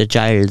marrying off their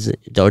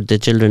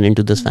children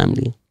into this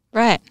family.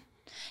 Right.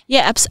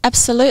 Yeah,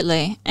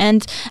 absolutely.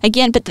 And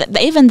again, but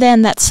even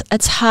then,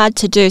 it's hard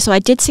to do. So I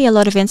did see a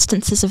lot of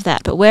instances of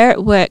that. But where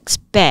it works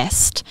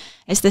best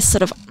is this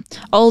sort of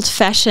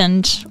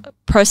old-fashioned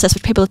process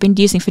which people have been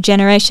using for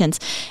generations,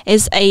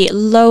 is a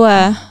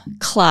lower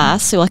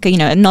class, so like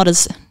not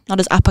as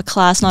upper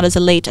class, not as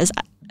elite as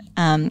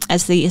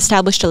the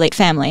established elite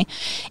family.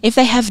 If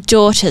they have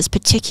daughters,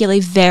 particularly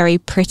very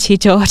pretty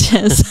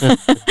daughters,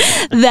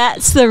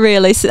 that's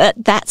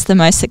the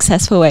most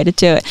successful way to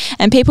do it.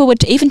 And people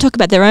would even talk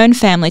about their own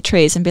family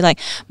trees and be like,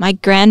 my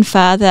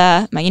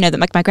grandfather, my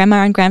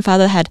grandma and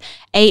grandfather had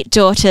 8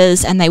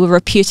 daughters and they were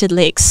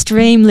reputedly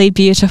extremely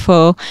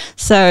beautiful.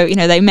 So,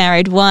 they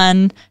married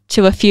one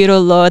to a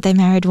feudal lord, they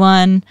married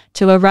one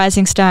to a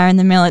rising star in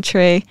the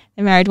military,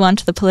 they married one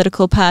to the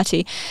political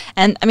party.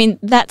 And I mean,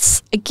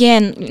 that's,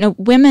 again,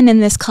 women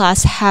in this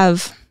class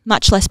have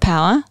much less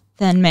power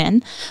than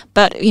men,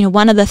 but,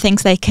 one of the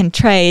things they can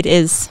trade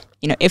is,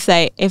 if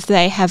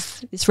they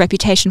have this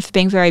reputation for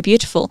being very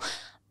beautiful,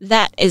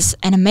 that is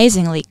an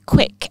amazingly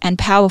quick and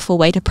powerful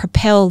way to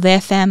propel their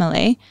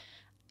family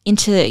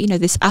into,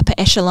 this upper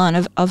echelon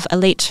of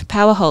elite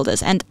power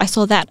holders. And I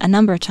saw that a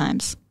number of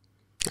times.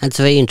 That's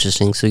very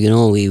interesting. So,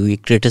 we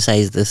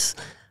criticize this,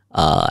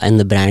 and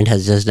the brand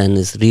has just done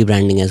this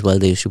rebranding as well.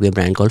 There used to be a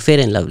brand called Fair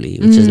and Lovely,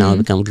 which has now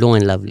become Glow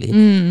and Lovely.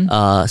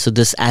 So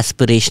this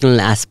aspirational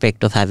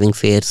aspect of having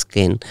fair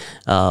skin,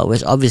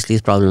 which obviously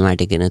is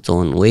problematic in its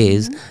own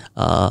ways,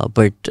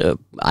 but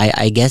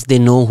I guess they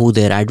know who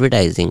they're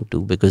advertising to,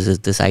 because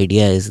this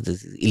idea is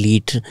this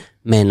elite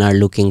men are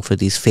looking for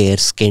these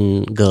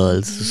fair-skinned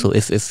girls. So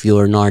if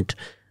you're not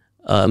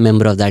a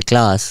member of that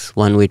class,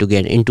 one way to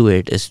get into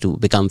it is to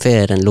become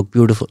fair and look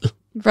beautiful.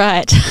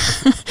 Right.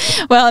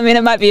 Well, I mean,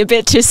 it might be a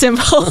bit too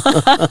simple,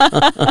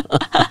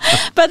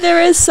 but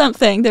there is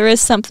something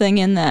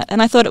in that.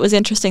 And I thought it was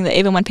interesting that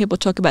even when people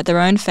talk about their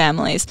own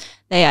families,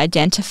 they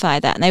identify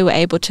that, and they were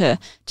able to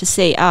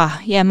see,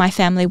 my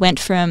family went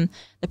from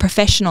the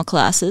professional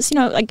classes,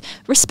 like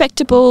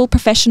respectable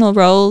professional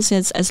roles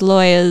as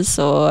lawyers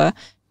or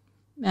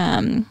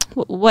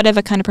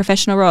whatever kind of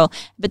professional role,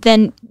 but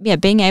then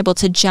being able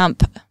to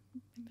jump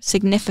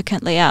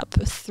significantly up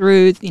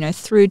through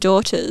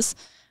daughters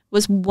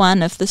was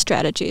one of the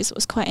strategies. It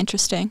was quite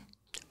interesting.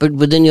 But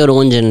within your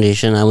own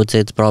generation, I would say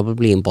it's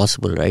probably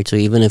impossible, right? So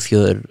even if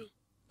you're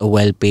a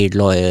well-paid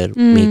lawyer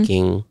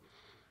making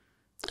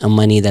a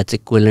money that's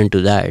equivalent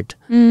to that,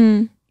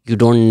 you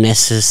don't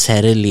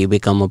necessarily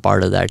become a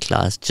part of that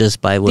class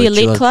just by virtue of...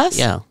 The elite class?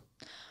 Yeah.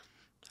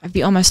 It'd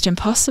be almost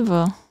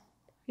impossible.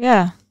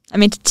 Yeah. I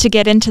mean, to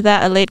get into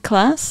that elite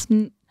class,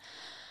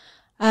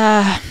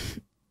 no,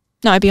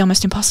 it'd be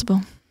almost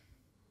impossible.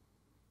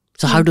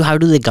 So how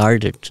do they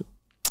guard it?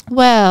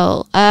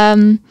 Well, I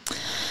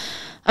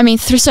mean,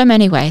 through so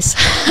many ways.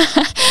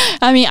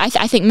 I mean,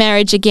 I think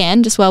marriage,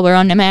 again, just while we're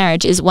on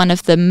marriage, is one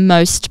of the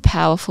most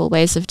powerful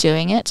ways of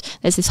doing it.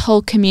 There's this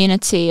whole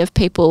community of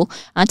people,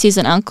 aunties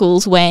and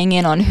uncles, weighing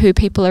in on who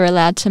people are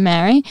allowed to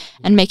marry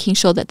and making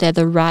sure that they're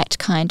the right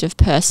kind of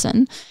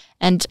person.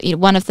 And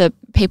one of the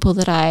people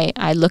that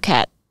I look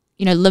at,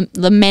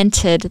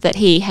 lamented that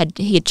he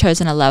had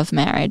chosen a love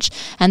marriage,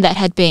 and that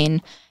had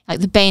been like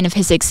the bane of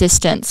his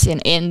existence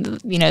in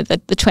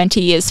the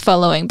 20 years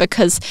following,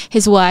 because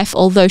his wife,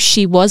 although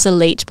she was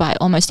elite by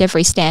almost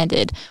every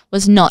standard,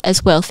 was not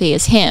as wealthy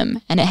as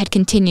him, and it had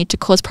continued to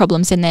cause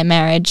problems in their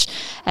marriage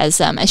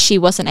as she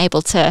wasn't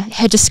able to,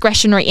 her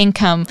discretionary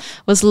income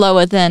was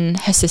lower than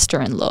her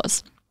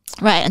sister-in-law's.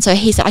 Right, and so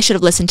he said, I should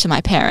have listened to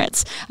my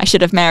parents. I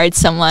should have married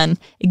someone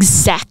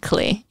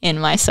exactly in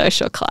my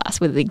social class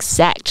with the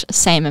exact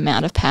same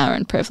amount of power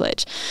and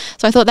privilege.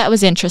 So I thought that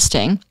was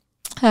interesting,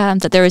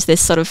 that there is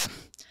this sort of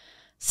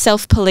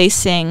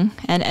self-policing,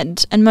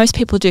 and most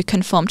people do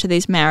conform to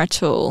these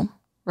marital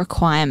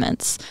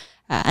requirements.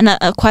 And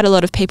quite a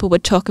lot of people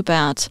would talk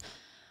about,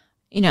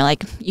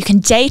 like you can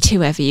date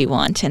whoever you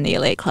want in the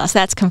elite class.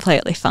 That's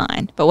completely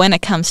fine. But when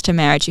it comes to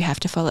marriage, you have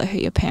to follow who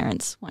your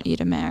parents want you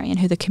to marry and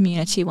who the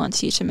community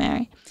wants you to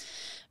marry.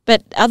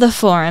 But other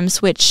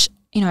forums which,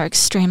 are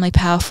extremely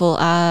powerful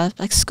are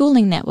like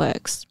schooling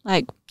networks,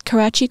 like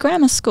Karachi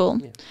Grammar School,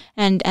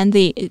 and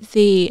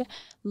the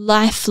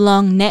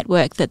lifelong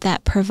network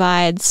that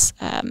provides,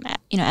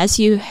 as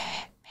you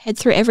head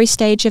through every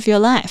stage of your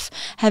life.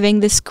 Having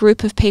this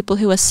group of people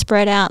who are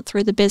spread out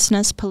through the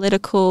business,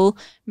 political,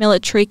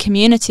 military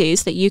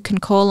communities that you can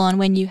call on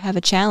when you have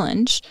a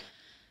challenge,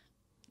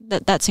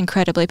 that's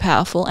incredibly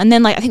powerful. And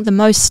then, like, I think the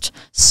most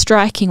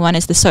striking one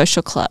is the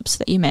social clubs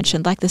that you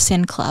mentioned, like the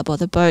Sin Club or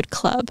the Boat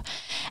Club.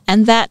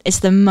 And that is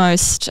the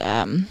most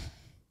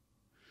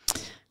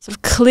sort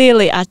of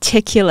clearly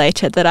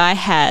articulated that I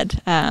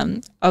had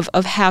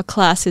of how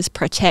class is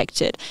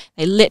protected.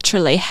 They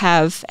literally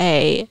have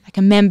a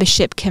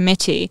membership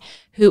committee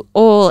who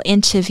all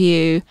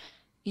interview,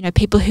 you know,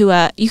 people who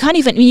are, you can't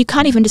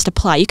even just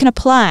apply. You can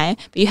apply,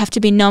 but you have to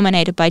be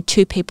nominated by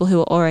 2 people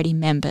who are already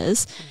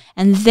members.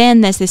 And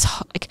then there's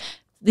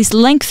these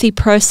lengthy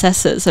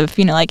processes of,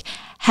 you know, like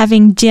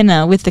having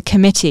dinner with the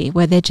committee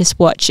where they're just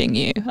watching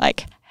you,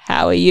 like,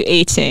 how are you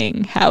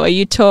eating? How are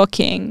you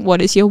talking?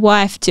 What is your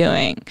wife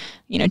doing?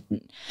 You know,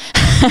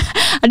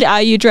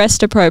 are you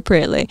dressed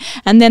appropriately?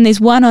 And then these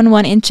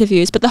one-on-one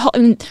interviews. But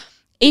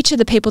each of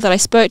the people that I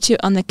spoke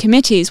to on the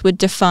committees would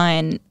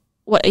define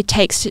what it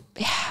takes to,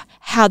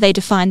 how they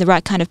define the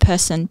right kind of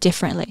person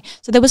differently.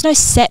 So there was no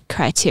set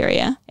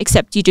criteria,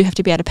 except you do have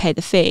to be able to pay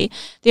the fee.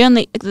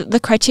 The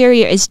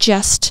criteria is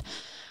just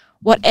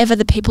whatever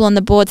the people on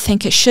the board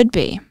think it should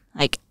be.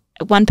 Like,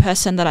 one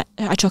person that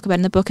I talk about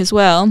in the book as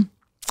well,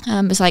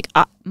 was like,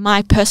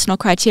 my personal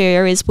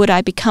criteria is, would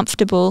I be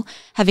comfortable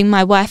having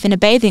my wife in a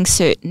bathing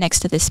suit next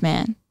to this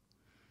man?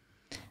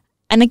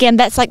 And again,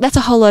 that's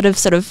a whole lot of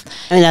sort of...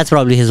 I mean, that's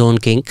probably his own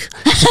kink.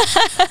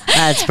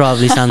 That's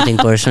probably something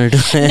personal to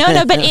him.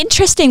 No, but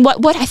interesting.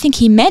 What I think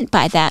he meant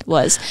by that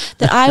was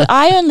that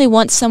I only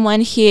want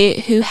someone here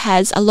who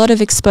has a lot of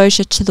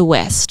exposure to the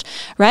West,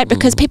 right?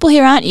 Because people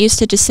here aren't used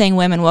to just seeing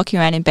women walking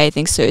around in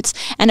bathing suits.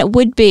 And it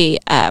would be...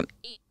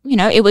 you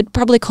know, it would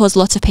probably cause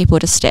lots of people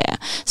to stare.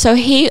 So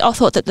he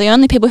thought that the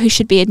only people who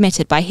should be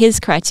admitted by his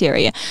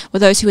criteria were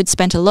those who had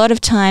spent a lot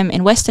of time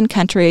in Western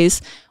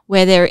countries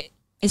where there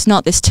is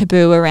not this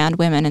taboo around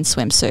women in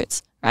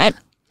swimsuits, right?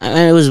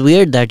 And it was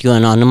weird that you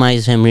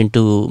anonymized him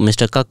into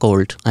Mr.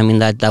 Cuckold. I mean,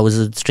 that was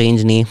a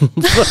strange name.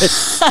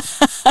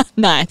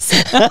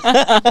 Nice. No,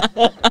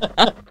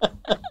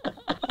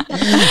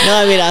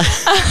 I mean...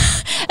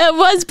 It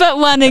was but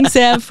one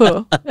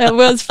example. It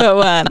was but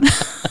one.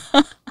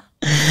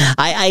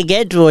 I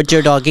get what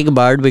you're talking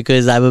about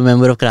because I'm a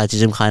member of Karachi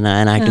Gymkhana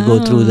and I had to go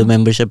through the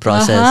membership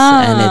process,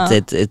 and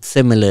it's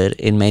similar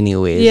in many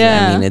ways.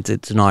 Yeah. I mean,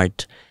 it's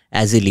not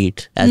as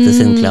elite as the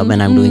Sindh Club,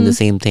 and I'm doing the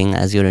same thing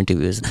as your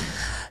interviews.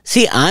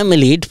 See, I'm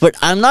elite, but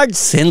I'm not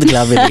Sindh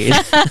Club elite.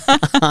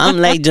 I'm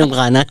like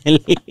Gymkhana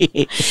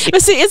elite.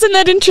 But see, isn't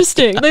that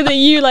interesting? That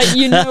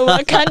you know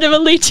what kind of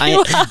elite you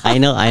are. I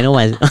know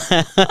my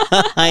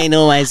I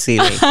know my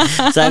ceiling.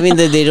 So I mean,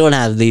 they don't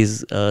have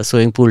these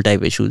swimming pool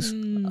type issues.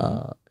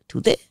 Do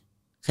they?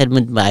 I've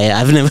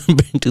never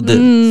been to the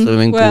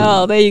swimming pool.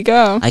 Well, there you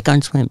go. I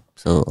can't swim,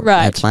 so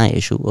right. That's my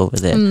issue over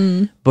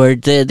there.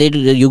 But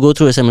you go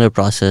through a similar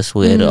process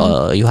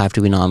where you have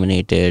to be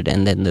nominated,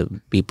 and then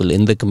the people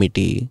in the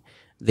committee,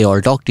 they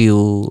all talk to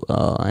you,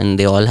 and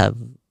they all have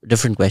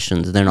different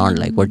questions. They're not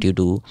like, what do you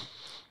do?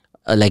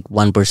 Like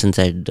one person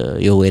said,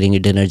 you're wearing a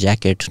dinner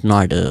jacket,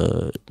 not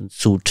a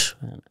suit.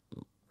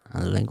 I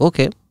was like,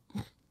 okay.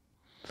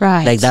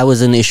 Right. Like that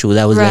was an issue.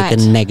 That was like a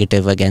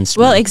negative against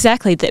me. Well,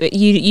 exactly.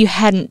 You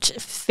hadn't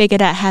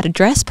figured out how to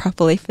dress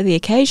properly for the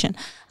occasion.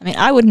 I mean,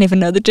 I wouldn't even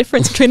know the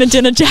difference between a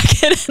dinner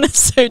jacket and a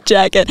suit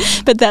jacket.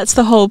 But that's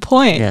the whole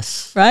point.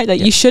 Yes. Right? That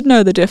you should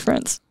know the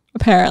difference,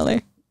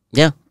 apparently.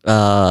 Yeah.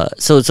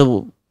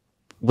 So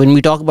when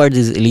we talk about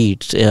these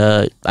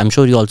elites, I'm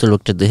sure you also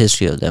looked at the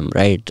history of them,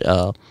 right?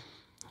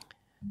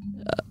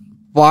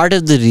 Part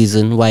of the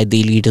reason why the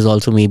elite is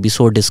also maybe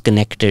so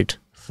disconnected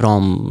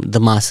from the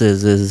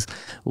masses is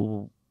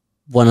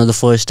one of the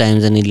first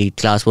times an elite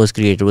class was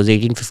created was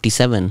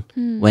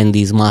 1857 when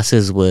these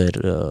masses were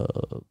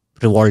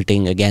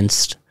revolting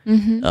against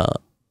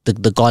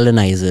the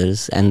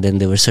colonizers, and then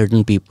there were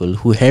certain people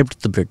who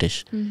helped the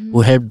British,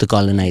 who helped the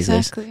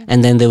colonizers,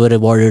 and then they were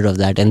rewarded of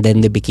that, and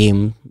then they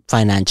became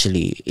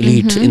financially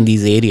elite in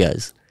these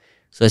areas.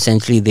 So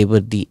essentially they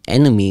were the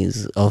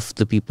enemies of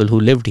the people who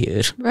lived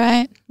here.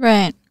 Right.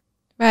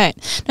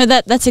 No,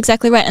 that's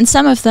exactly right. And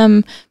some of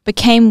them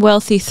became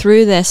wealthy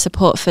through their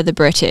support for the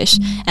British,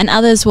 and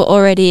others were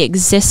already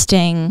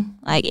existing,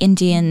 like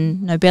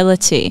Indian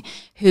nobility,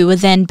 who were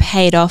then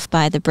paid off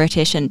by the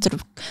British and sort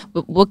of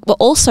were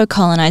also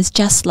colonized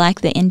just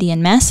like the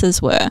Indian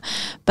masses were,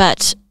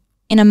 but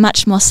in a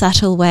much more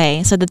subtle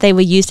way, so that they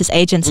were used as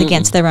agents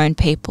against their own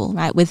people,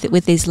 right?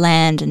 With these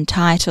land and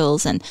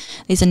titles and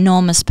these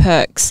enormous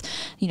perks,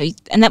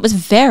 and that was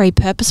very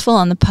purposeful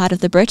on the part of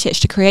the British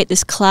to create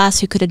this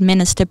class who could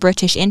administer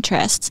British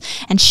interests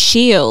and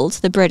shield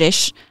the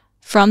British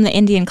from the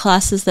Indian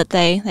classes that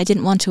they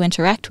didn't want to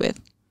interact with.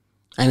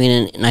 I mean,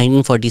 in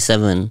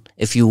 1947,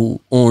 if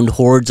you owned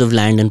hordes of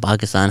land in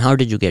Pakistan, how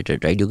did you get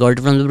it, right? You got it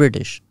from the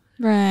British.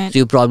 Right. So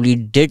you probably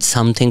did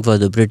something for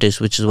the British,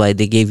 which is why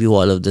they gave you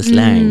all of this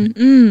land.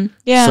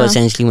 Yeah. So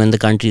essentially when the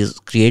country is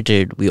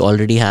created, we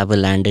already have a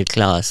landed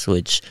class,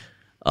 which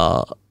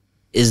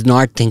is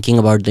not thinking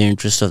about the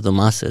interests of the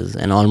masses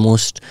and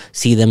almost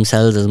see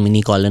themselves as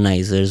mini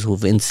colonizers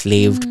who've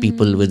enslaved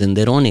people within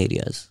their own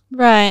areas.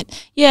 Right.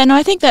 Yeah, no,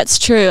 I think that's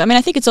true. I mean,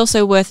 I think it's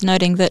also worth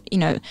noting that, you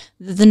know,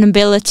 the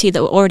nobility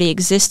that already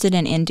existed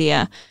in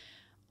India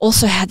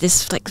also had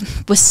this, like,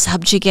 was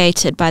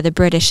subjugated by the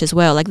British as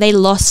well. Like, they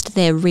lost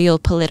their real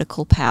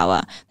political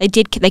power. They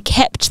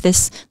kept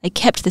this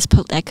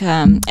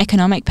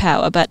economic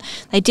power, but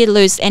they did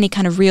lose any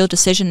kind of real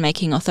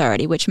decision-making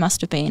authority, which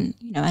must have been,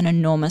 you know, an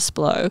enormous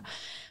blow.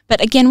 But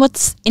again,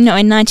 what's, you know,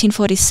 in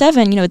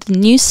 1947, you know, the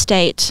new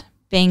state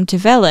being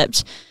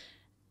developed,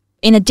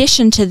 in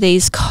addition to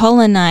these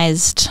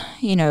colonized,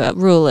 you know,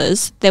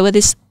 rulers, there were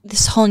this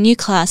whole new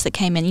class that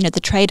came in, you know, the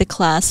trader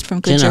class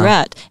from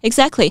Gujarat.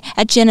 Exactly,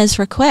 at Jinnah's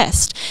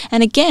request.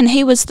 And again,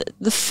 he was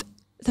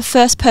the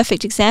first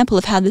perfect example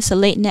of how this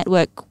elite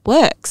network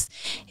works.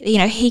 You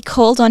know, he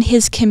called on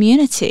his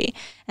community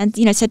and,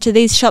 you know, said to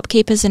these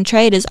shopkeepers and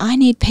traders, I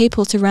need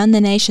people to run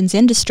the nation's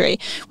industry.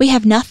 We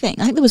have nothing.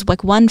 I think there was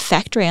like one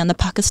factory on the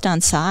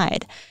Pakistan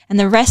side and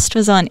the rest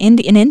was in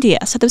India.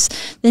 So there was,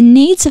 the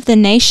needs of the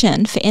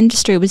nation for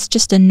industry was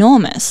just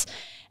enormous.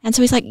 And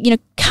so he's like, you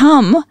know,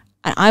 come,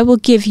 and I will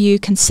give you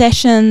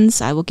concessions,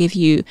 I will give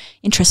you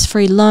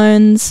interest-free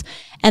loans.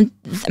 And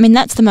I mean,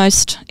 that's the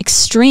most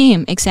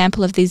extreme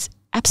example of these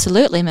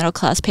absolutely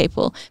middle-class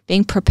people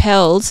being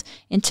propelled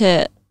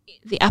into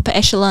the upper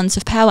echelons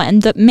of power,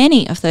 and that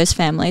many of those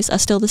families are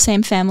still the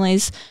same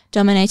families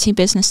dominating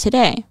business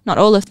today. Not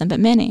all of them, but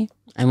many.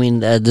 I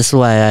mean, this is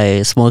why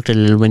I smoked a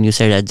little when you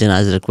said at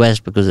Jinnah's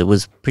request, because it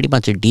was pretty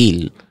much a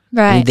deal.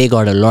 Right. I mean, they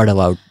got a lot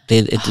about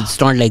it's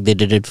not like they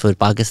did it for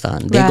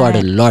Pakistan. They got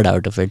a lot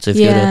out of it. So if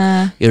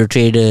you're a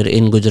trader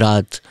in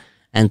Gujarat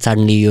and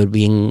suddenly you're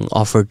being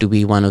offered to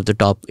be one of the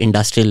top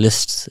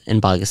industrialists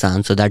in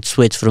Pakistan, so that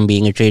switch from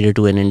being a trader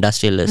to an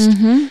industrialist,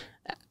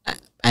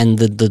 and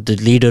the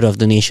leader of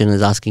the nation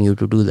is asking you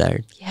to do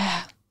that.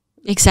 Yeah.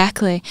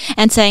 Exactly,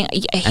 and saying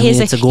here's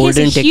a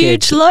golden ticket.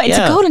 Huge loan. It's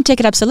a golden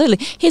ticket, absolutely.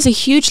 Here's a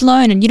huge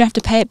loan, and you don't have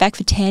to pay it back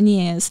for 10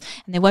 years,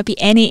 and there won't be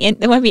any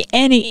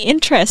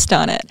interest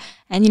on it.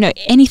 And you know,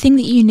 anything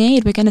that you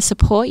need, we're going to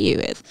support you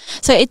with.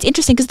 So it's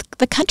interesting because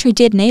the country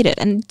did need it,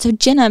 and so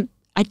Jinnah,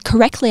 I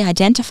correctly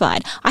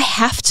identified, I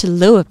have to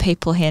lure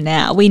people here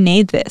now. We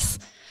need this,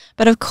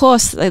 but of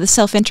course, like, the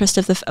self-interest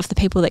of the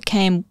people that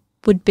came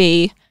would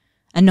be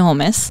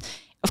enormous.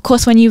 Of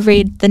course, when you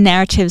read the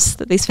narratives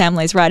that these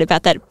families write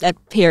about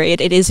that period,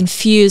 it is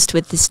infused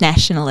with this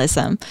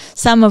nationalism,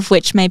 some of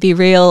which may be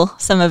real,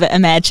 some of it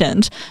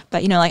imagined.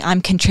 But, you know, like, I'm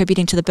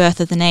contributing to the birth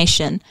of the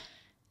nation.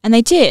 And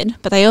they did,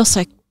 but they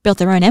also built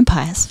their own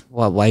empires.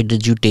 Why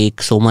did you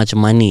take so much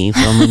money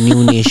from a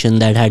new nation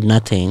that had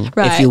nothing?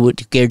 Right. If you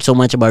cared so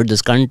much about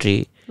this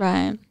country,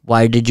 right?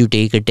 Why did you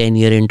take a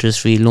 10-year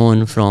interest-free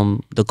loan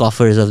from the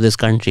coffers of this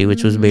country,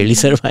 which was barely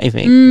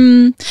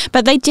surviving?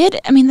 But they did,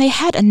 I mean, they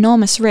had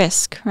enormous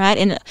risk, right?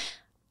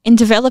 In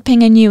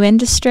developing a new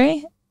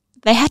industry,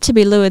 they had to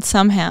be lured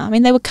somehow. I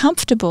mean, they were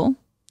comfortable.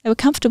 They were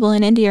comfortable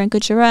in India and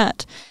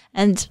Gujarat.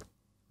 And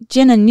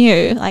Jinnah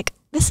knew, like,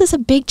 this is a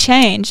big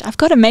change. I've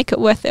got to make it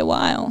worth their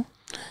while.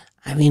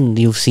 I mean,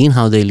 you've seen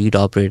how the elite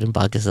operate in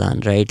Pakistan,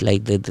 right?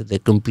 Like, they're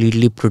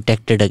completely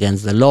protected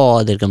against the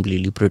law. They're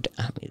completely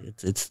I mean,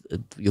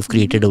 you've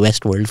created a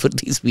West world for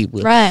these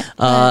people. Right.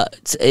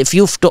 If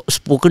you've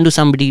spoken to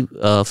somebody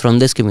from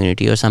this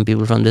community or some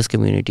people from this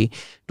community,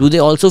 do they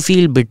also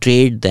feel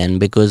betrayed then?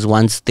 Because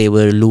once they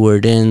were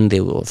lured in,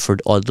 they were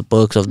offered all the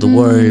perks of the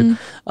world.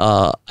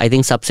 I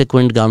think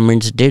subsequent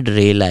governments did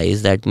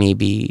realize that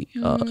maybe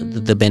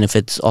the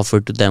benefits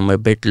offered to them were a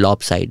bit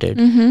lopsided.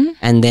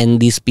 And then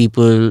these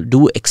people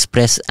do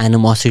express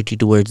animosity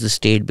towards the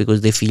state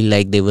because they feel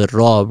like they were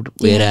robbed,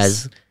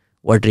 whereas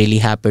what really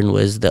happened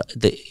was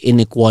the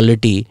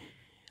inequality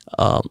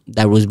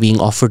that was being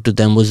offered to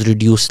them was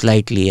reduced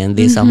slightly, and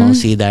they somehow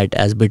see that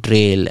as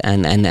betrayal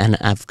and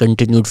have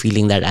continued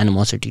feeling that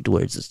animosity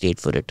towards the state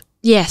for it.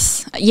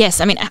 Yes,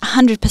 I mean,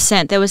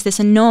 100%. There was this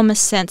enormous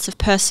sense of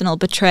personal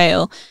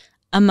betrayal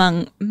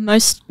among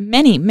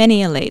many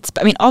elites.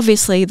 But I mean,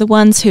 obviously, the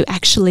ones who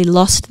actually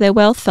lost their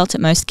wealth felt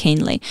it most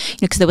keenly. You know,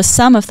 because there were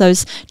some of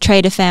those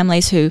trader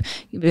families who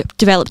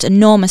developed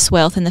enormous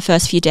wealth in the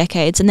first few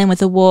decades, and then with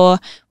the war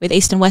with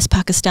East and West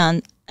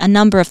Pakistan, a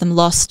number of them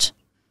lost,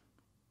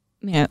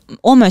 you know,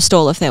 almost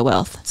all of their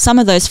wealth. Some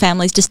of those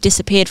families just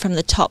disappeared from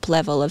the top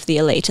level of the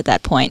elite at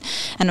that point.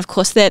 And of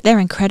course, they're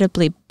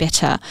incredibly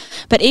bitter.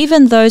 But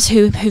even those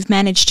who've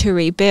managed to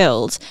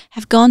rebuild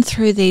have gone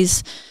through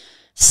these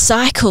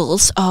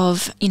cycles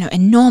of, you know,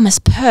 enormous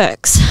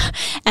perks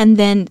and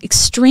then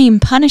extreme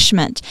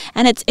punishment.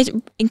 And it's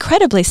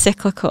incredibly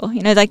cyclical,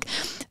 you know, like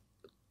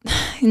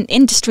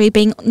industry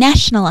being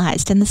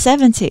nationalized in the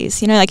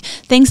 70s, you know, like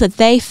things that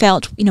they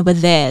felt, you know, were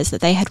theirs,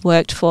 that they had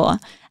worked for.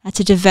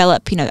 To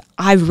develop, you know,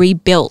 I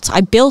built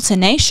a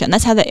nation.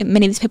 That's how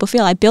many of these people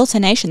feel. I built a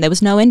nation. There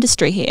was no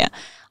industry here.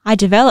 I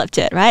developed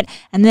it, right?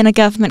 And then a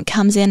government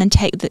comes in and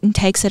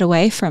takes it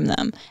away from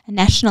them and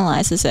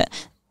nationalizes it.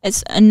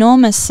 It's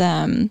enormous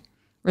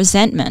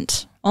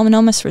resentment.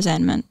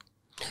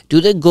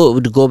 Do they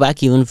go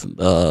back even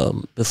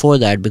before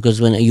that?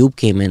 Because when Ayub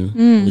came in,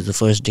 who was the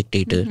first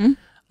dictator,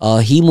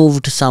 he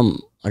moved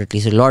some, or at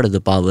least a lot of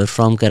the power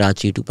from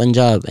Karachi to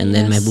Punjab, and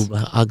then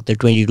Mehboob Haq, the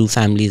 22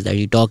 families that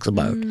he talks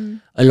about,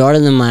 a lot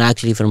of them are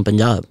actually from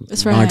Punjab,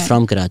 not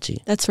from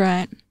Karachi. That's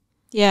right.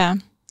 Yeah.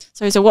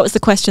 So what was the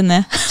question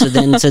there? So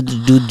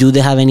do they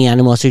have any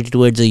animosity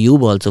towards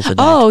Ayub also for that?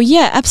 Oh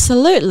yeah,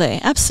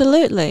 absolutely.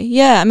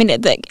 Yeah, I mean,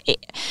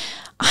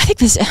 I think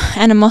there's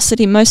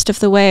animosity most of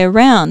the way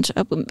around.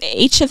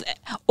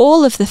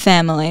 All of the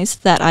families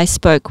that I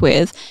spoke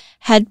with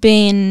had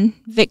been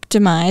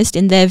victimized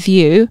in their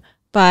view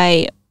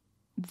by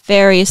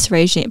various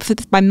regimes,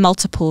 by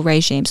multiple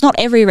regimes. Not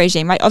every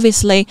regime, right?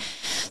 Obviously,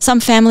 some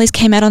families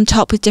came out on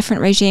top with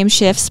different regime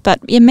shifts, but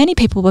yeah, many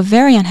people were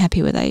very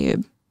unhappy with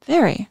Ayub.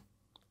 Very.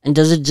 And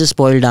does it just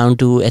boil down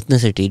to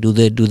ethnicity? Do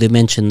they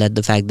mention that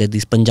the fact that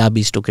these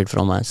Punjabis took it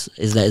from us?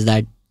 Is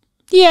that?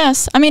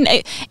 Yes, I mean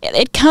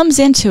it comes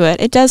into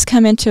it. It does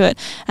come into it.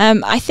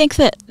 I think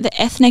that the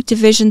ethnic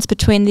divisions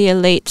between the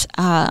elite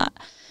are,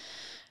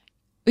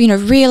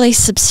 really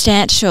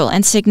substantial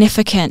and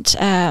significant.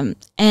 And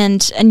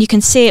you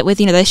can see it with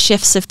those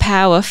shifts of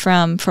power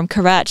from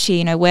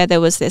Karachi. Where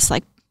there was this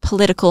like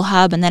political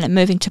hub, and then it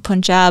moving to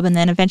Punjab, and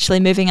then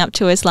eventually moving up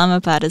to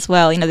Islamabad as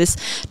well. This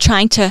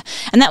trying to,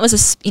 and that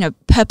was a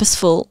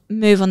purposeful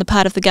move on the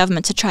part of the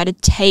government to try to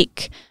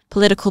take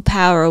political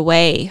power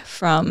away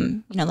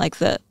from like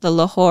the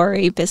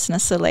Lahori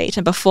business elite,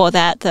 and before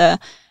that the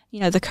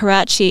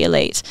Karachi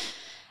elite.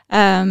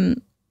 So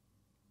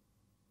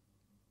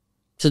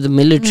the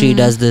military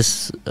does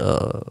this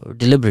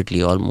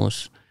deliberately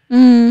almost.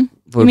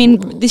 I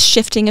mean, this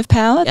shifting of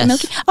power?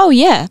 Yes. Oh,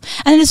 yeah.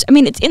 And it's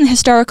in the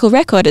historical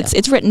record.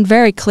 It's written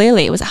very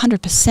clearly. It was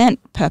 100%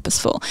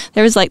 purposeful.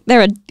 There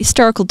are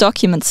historical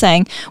documents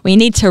saying we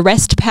need to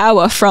wrest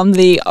power from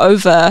the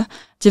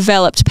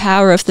overdeveloped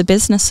power of the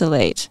business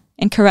elite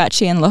in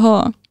Karachi and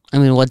Lahore. I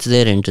mean, what's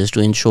their interest?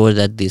 To ensure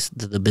that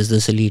the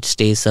business elite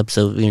stays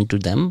subservient to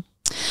them?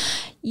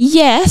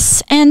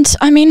 Yes, and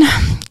I mean,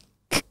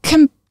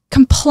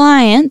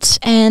 compliant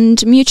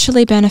and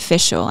mutually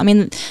beneficial. I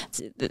mean,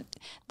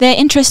 their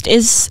interest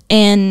is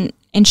in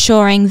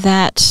ensuring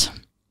that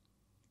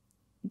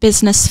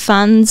business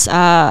funds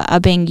are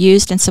being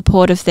used in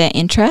support of their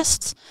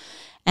interests,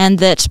 and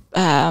that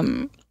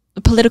the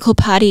political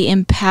party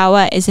in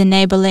power is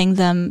enabling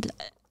them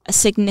a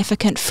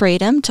significant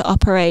freedom to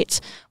operate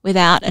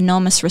without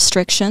enormous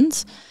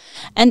restrictions.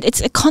 And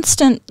it's a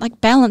constant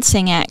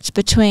balancing act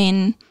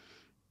between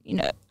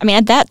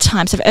at that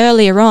time, sort of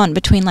earlier on,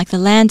 between the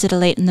landed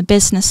elite and the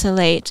business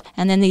elite,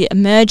 and then the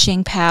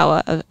emerging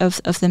power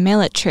of the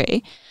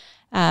military,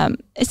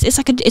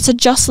 it's a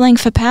jostling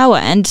for power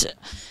and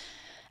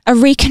a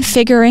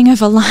reconfiguring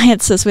of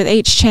alliances with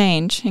each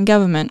change in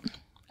government.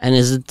 And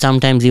is it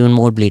sometimes even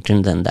more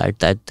blatant than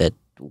that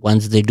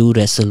once they do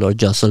wrestle or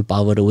jostle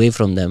power away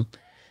from them,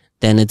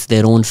 then it's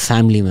their own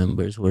family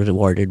members who are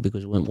rewarded?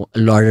 Because a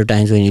lot of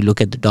times when you look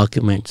at the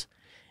documents,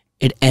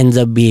 it ends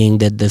up being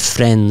that the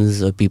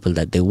friends or people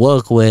that they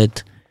work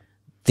with,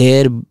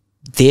 they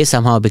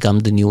somehow become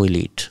the new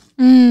elite.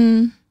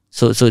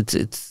 So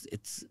it's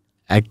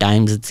at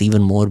times it's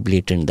even more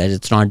blatant that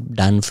it's not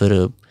done for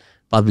a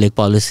public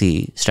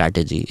policy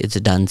strategy. It's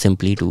done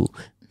simply to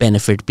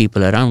benefit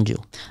people around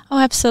you. Oh,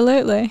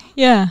 absolutely.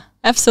 Yeah,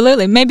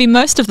 absolutely. Maybe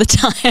most of the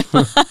time.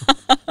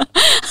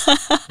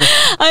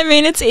 I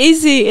mean, it's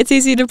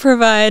easy to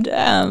provide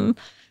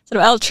sort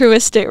of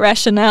altruistic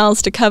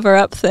rationales to cover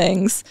up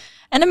things.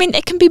 And I mean,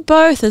 it can be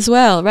both as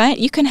well, right?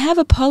 You can have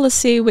a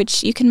policy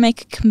which you can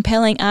make a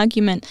compelling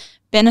argument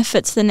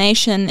benefits the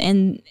nation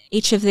in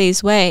each of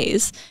these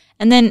ways,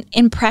 and then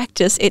in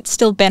practice it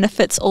still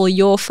benefits all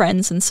your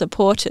friends and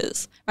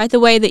supporters, right? The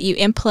way that you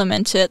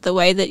implement it, the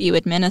way that you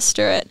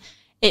administer it,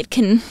 it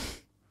can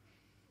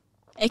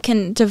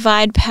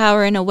divide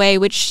power in a way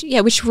which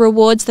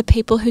rewards the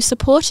people who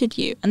supported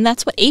you. And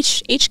that's what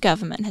each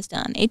government has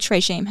done, each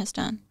regime has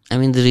done. I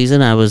mean, the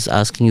reason I was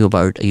asking you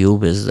about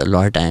Ayub is a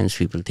lot of times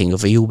people think of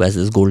Ayub as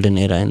this golden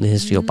era in the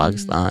history of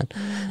Pakistan,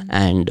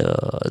 and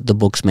the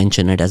books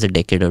mention it as a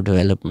decade of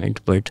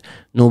development, but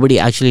nobody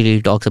actually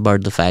really talks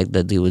about the fact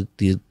that they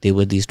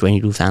were these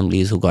 22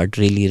 families who got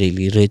really,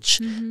 really rich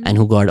and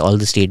who got all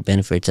the state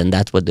benefits, and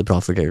that's what they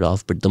profited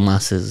off, but the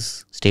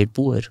masses stayed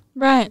poor.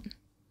 Right,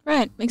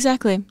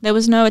 exactly. There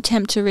was no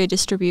attempt to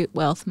redistribute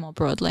wealth more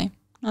broadly.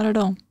 Not at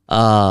all.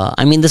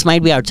 I mean, this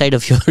might be outside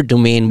of your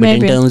domain, but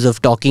maybe. In terms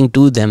of talking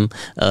to them,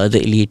 the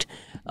elite,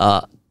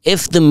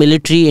 if the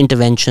military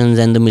interventions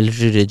and the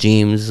military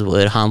regimes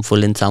were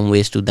harmful in some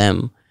ways to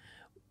them,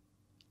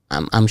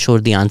 I'm sure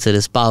the answer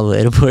is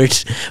power,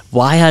 but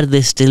why are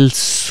they still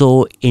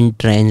so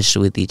entrenched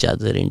with each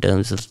other in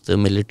terms of the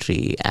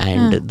military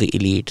and the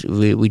elite?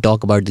 We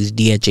talk about these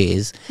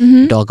DHAs,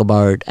 we talk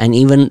about, and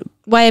even...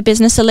 Why are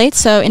business elites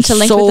so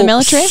interlinked with the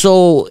military?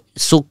 So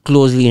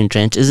closely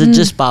entrenched. Is it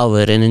just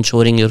power and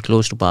ensuring you're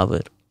close to power?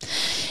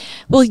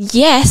 Well,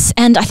 yes,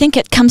 and I think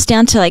it comes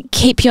down to like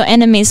keep your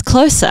enemies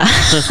closer.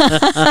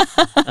 I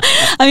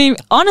mean,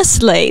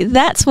 honestly,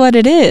 that's what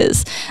it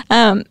is.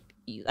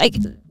 Like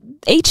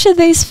each of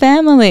these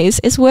families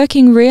is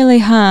working really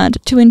hard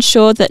to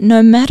ensure that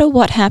no matter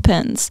what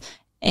happens,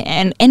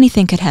 and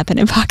anything could happen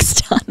in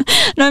Pakistan,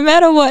 no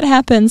matter what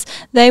happens,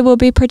 they will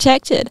be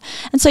protected.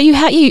 And so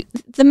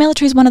the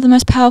military is one of the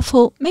most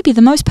powerful, maybe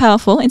the most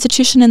powerful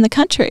institution in the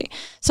country.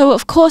 So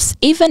of course,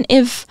 even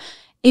if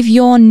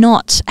you're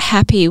not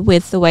happy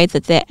with the way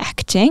that they're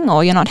acting,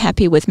 or you're not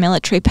happy with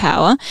military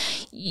power,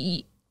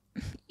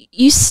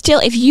 you still,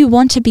 if you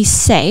want to be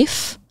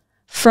safe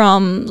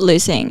from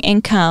losing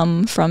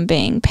income, from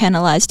being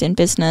penalized in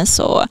business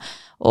or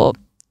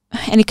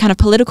any kind of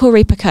political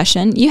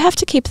repercussion, you have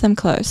to keep them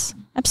close.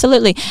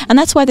 Absolutely. And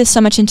that's why there's so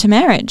much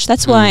intermarriage.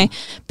 That's why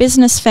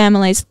business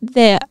families,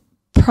 their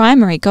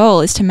primary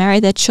goal is to marry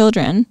their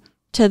children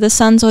to the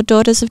sons or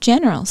daughters of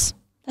generals.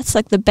 That's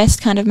like the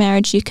best kind of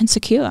marriage you can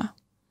secure.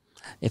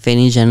 If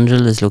any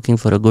general is looking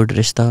for a good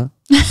rishta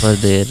for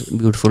their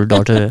beautiful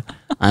daughter,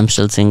 I'm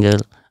still single.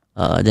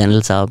 General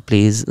Saab,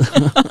 please.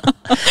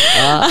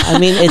 I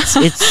mean,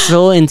 it's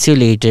so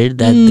insulated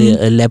that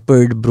the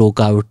leopard broke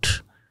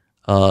out.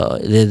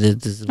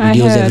 There's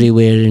videos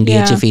everywhere in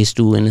DHA Phase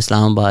 2 in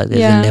Islamabad.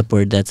 There's a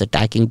leopard that's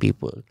attacking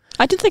people.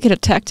 I didn't think it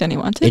attacked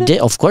anyone, did it? It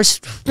did, of course.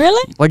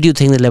 Really? What do you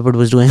think the leopard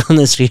was doing on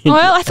the street?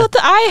 Well,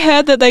 I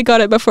heard that they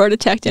got it before it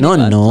attacked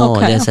anyone. No.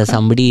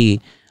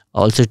 Somebody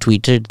also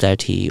tweeted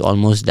that he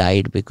almost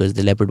died because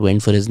the leopard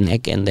went for his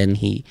neck and then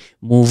he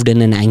moved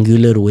in an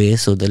angular way,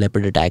 so the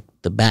leopard attacked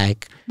the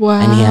back. Wow.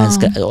 And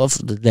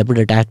the leopard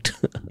attacked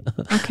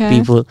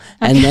people.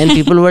 And then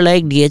people were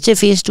like, DHA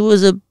Phase 2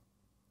 is a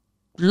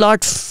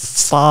lot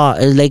far,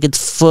 like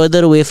it's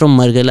further away from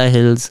Margala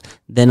Hills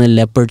than a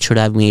leopard should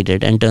have made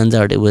it. And turns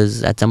out it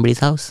was at somebody's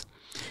house.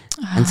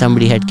 And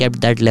somebody had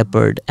kept that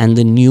leopard, and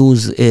the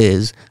news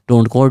is,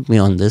 don't quote me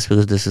on this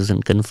because this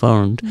isn't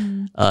confirmed,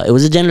 it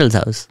was a general's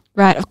house.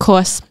 Right, of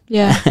course,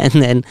 yeah. And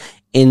then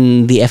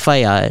in the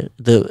FIR,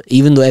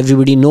 even though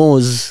everybody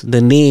knows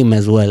the name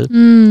as well,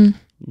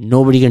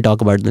 nobody can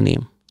talk about the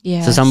name.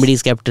 Yes. So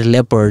somebody's kept a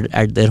leopard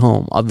at their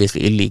home,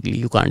 obviously illegally,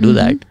 you can't do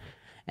that.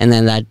 And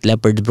then that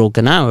leopard's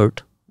broken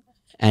out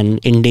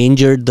and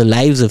endangered the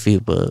lives of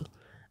people,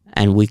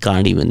 and we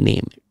can't even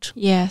name it.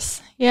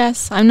 Yes,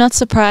 I'm not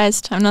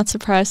surprised. I'm not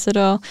surprised at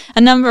all. I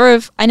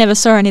never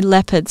saw any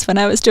leopards when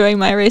I was doing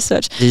my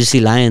research. Did you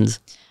see lions?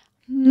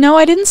 No,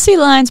 I didn't see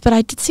lions, but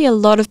I did see a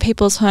lot of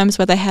people's homes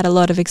where they had a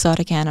lot of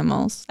exotic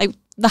animals. Like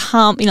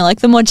like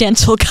the more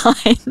gentle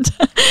kind.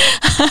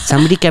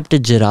 Somebody kept a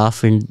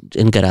giraffe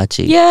in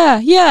Karachi.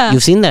 Yeah.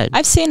 You've seen that?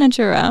 I've seen a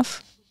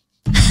giraffe.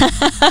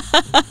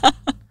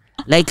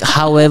 Like,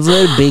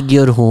 however big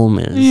your home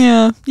is.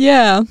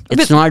 Yeah.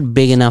 It's not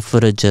big enough for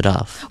a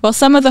giraffe. Well,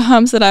 some of the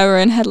homes that I were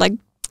in had like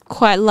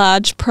quite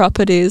large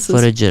properties.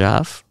 For a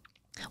giraffe?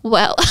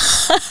 Well,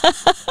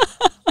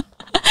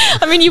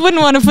 I mean, you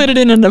wouldn't want to put it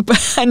in an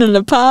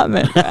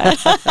apartment, right?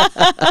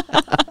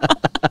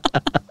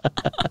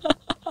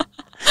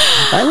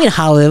 I mean,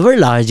 however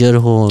large your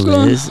home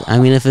is. I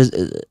mean, if a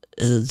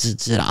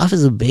giraffe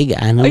is a big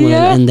animal,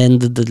 and then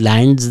the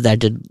lands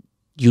that it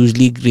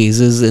usually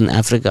grazes in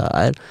Africa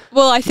are...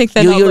 Well, I think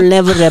that you'll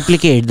never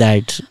replicate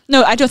that.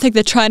 No, I don't think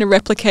they're trying to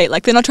replicate.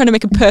 Like, they're not trying to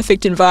make a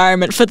perfect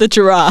environment for the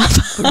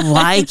giraffe.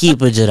 Why keep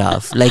a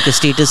giraffe? Like a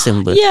status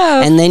symbol.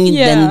 Yeah. And then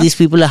these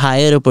people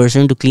hire a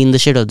person to clean the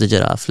shit of the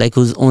giraffe. Like,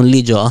 whose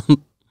only job...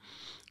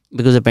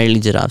 because apparently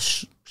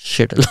giraffes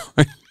shit a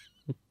lot.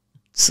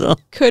 So...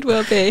 Could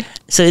well be.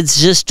 So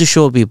it's just to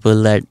show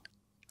people that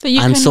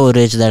I'm so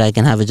rich that I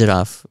can have a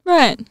giraffe.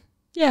 Right.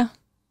 Yeah.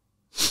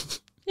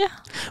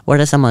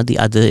 What are some of the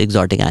other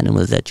exotic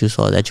animals that you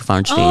saw that you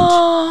found strange?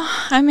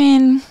 Oh, I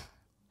mean,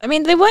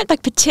 they weren't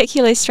like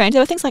particularly strange.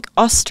 There were things like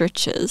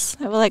ostriches.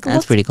 They were like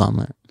that's pretty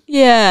common.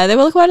 Yeah, there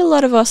were quite a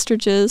lot of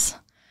ostriches.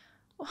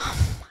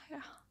 There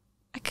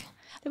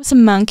were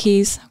some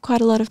monkeys.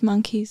 Quite a lot of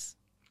monkeys.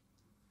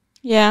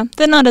 Yeah,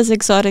 they're not as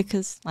exotic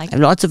as like.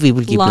 And lots of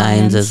people keep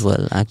lions as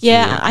well. Actually,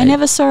 yeah, I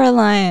never saw a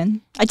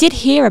lion. I did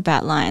hear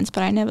about lions,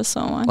 but I never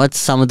saw one. What's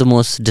some of the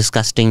most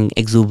disgusting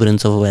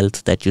exuberance of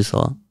wealth that you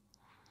saw?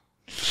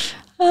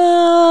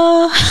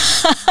 I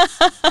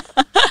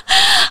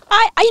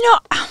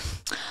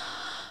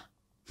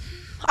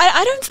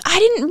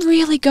didn't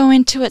really go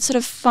into it sort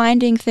of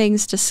finding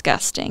things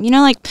disgusting. You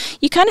know, like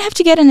you kind of have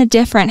to get in a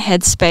different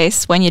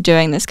headspace when you're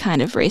doing this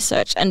kind of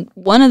research. And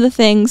one of the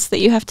things that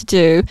you have to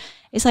do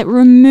is like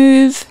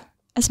remove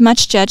as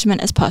much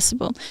judgment as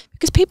possible,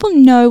 because people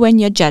know when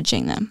you're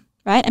judging them.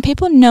 Right? And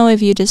people know if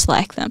you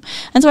dislike them.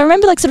 And so I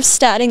remember like sort of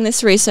starting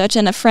this research,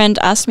 and a friend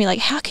asked me like,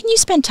 how can you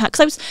spend time? Because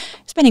I was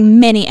spending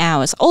many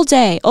hours, all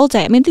day.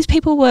 I mean, these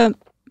people were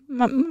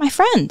my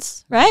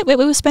friends, right? We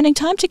were spending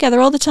time together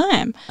all the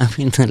time. I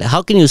mean,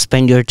 how can you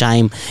spend your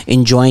time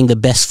enjoying the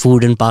best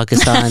food in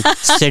Pakistan,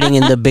 sitting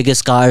in the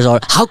biggest cars, or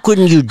how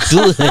couldn't you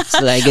do this?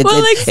 Like,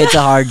 it's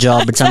a hard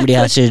job, but somebody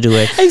has to do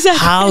it. Exactly.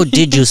 How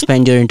did you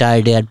spend your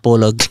entire day at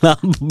Polo Club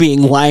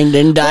being wined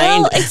and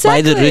dined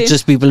by the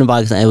richest people in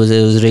Pakistan? It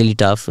was really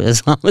tough.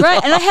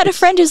 Right, and I had a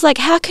friend who's like,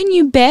 how can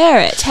you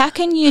bear it? How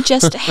can you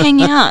just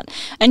hang out?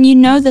 And you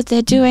know that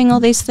they're doing all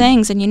these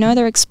things, and you know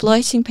they're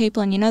exploiting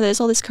people, and you know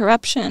there's all this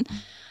corruption.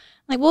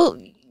 Like, well,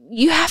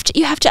 you have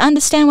to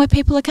understand where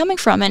people are coming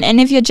from, and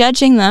if you're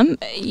judging them,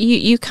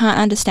 you can't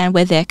understand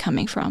where they're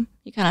coming from.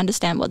 You can't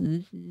understand what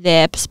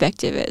their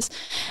perspective is,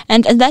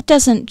 and that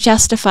doesn't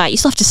justify. You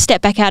still have to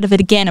step back out of it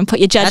again and put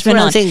your judgment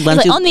on.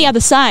 Like, on the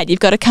other side, you've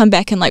got to come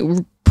back and like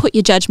put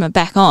your judgment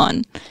back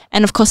on.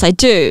 And of course I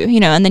do, you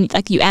know, and then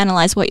like you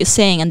analyze what you're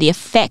seeing and the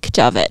effect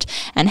of it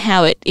and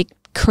how it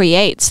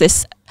creates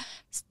this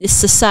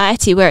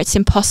society where it's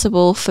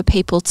impossible for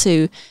people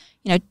to,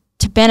 you know,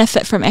 to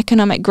benefit from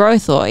economic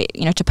growth, or,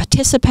 you know, to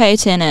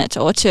participate in it,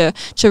 or to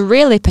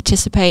really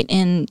participate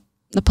in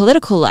the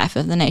political life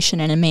of the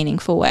nation in a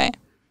meaningful way.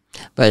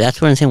 But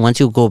that's what I'm saying. Once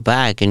you go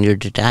back and you're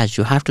detached,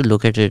 you have to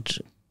look at it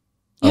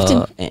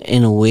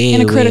in a way,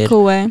 in a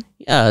critical way.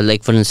 Yeah,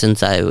 like for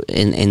instance,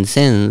 in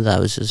Sindh, I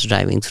was just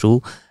driving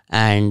through,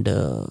 and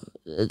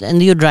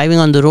you're driving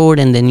on the road,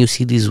 and then you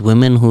see these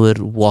women who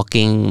are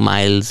walking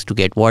miles to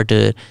get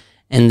water,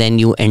 and then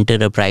you enter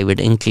a private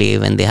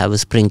enclave, and they have a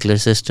sprinkler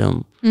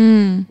system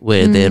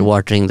where they're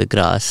watering the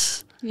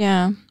grass.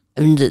 Yeah,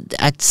 I mean,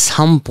 at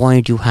some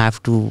point you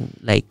have to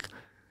like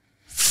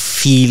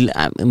feel.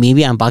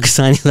 Maybe I'm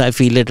Pakistani, so I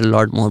feel it a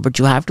lot more. But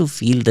you have to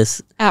feel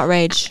this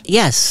outrage.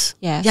 Yes.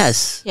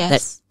 Yes.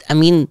 Yes.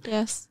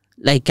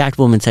 Like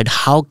Catwoman said,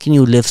 how can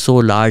you live so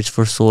large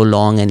for so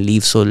long and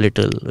leave so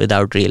little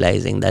without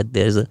realizing that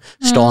there's a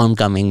storm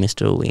coming,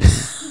 Mr. Wayne?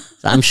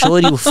 So I'm sure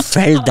you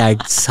felt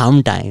that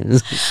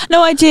sometimes.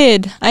 No, I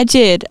did.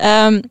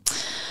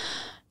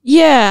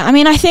 Yeah, I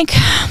mean, I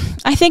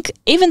think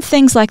even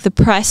things like the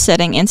price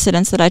setting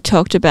incidents that I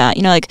talked about,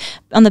 you know, like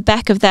on the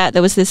back of that,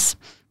 there was this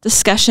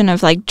discussion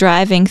of like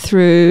driving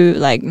through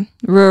like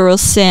rural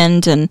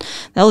Sindh and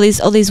all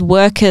these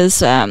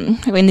workers in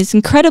these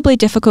incredibly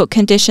difficult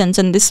conditions,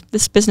 and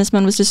this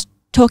businessman was just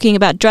talking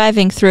about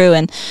driving through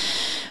and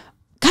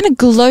kind of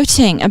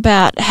gloating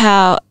about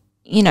how,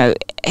 you know,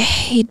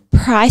 he'd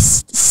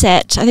price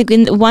set, I think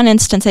in one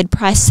instance they'd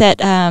price set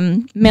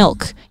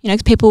milk, you know,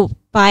 'cause people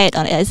buy it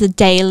as a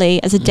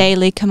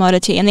daily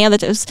commodity, and the other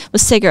was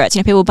cigarettes, you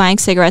know, people buying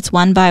cigarettes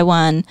one by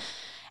one,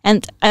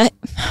 and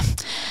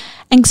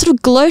sort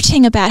of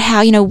gloating about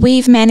how, you know,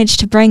 we've managed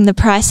to bring the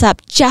price up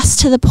just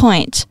to the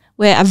point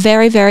where a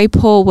very, very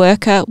poor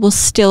worker will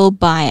still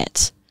buy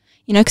it,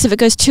 you know, because if it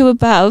goes too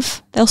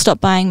above, they'll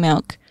stop buying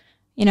milk.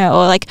 You know,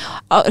 or like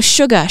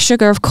sugar.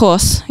 Sugar, of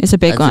course, is a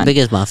big one. That's the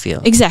biggest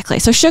mafia. Exactly.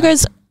 So sugar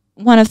is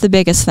one of the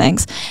biggest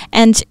things.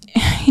 And,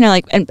 you know,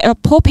 like, and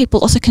poor people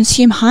also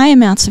consume high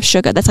amounts of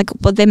sugar. That's like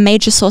their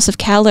major source of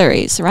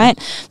calories, right?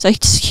 So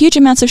it's huge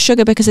amounts of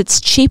sugar because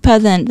it's cheaper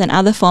than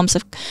other forms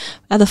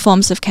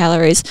of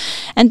calories.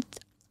 And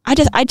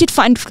I did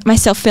find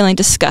myself feeling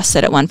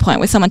disgusted at one point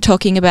with someone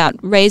talking about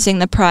raising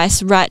the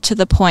price right to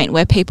the point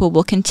where people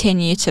will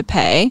continue to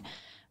pay,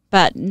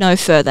 but no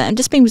further. And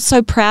just being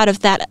so proud of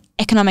that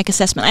economic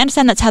assessment. I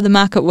understand that's how the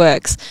market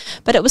works,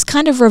 but it was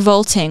kind of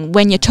revolting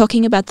when you're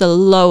talking about the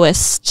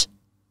lowest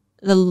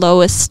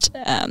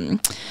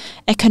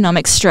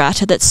economic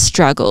strata that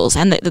struggles,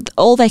 and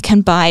all they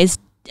can buy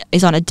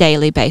is on a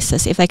daily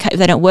basis. If they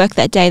don't work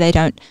that day, they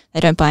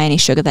don't buy any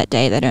sugar that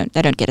day. They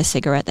don't get a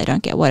cigarette. They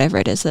don't get whatever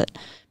it is that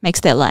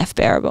makes their life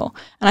bearable.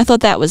 And I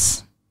thought that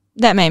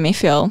made me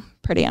feel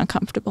pretty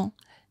uncomfortable.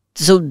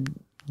 So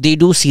they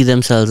do see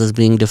themselves as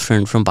being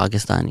different from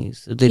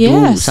Pakistanis. They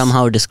do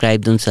somehow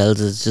describe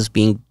themselves as just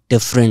being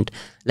different,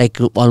 like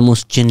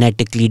almost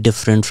genetically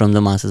different from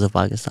the masses of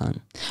Pakistan.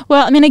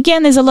 Well, I mean,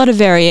 again, there's a lot of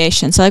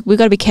variation. So like, we've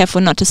got to be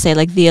careful not to say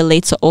like the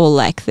elites are all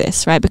like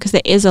this, right? Because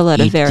there is a lot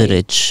of variation. The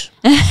rich.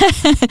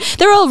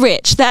 They're all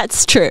rich.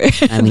 That's true.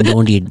 I mean,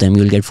 don't eat them.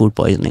 You'll get food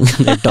poisoning.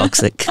 They're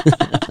toxic.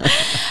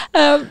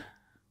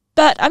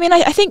 But I mean,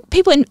 I think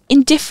people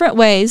in different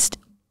ways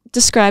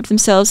describe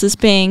themselves as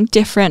being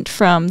different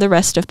from the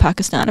rest of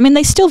Pakistan. I mean,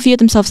 they still view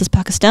themselves as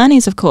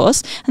Pakistanis, of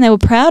course, and they were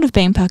proud of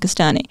being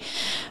Pakistani.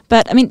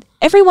 But, I mean,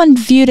 everyone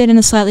viewed it in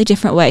a slightly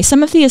different way.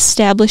 Some of the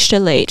established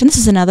elite, and this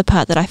is another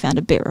part that I found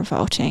a bit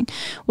revolting,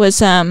 was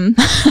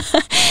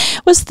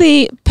was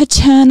the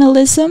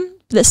paternalism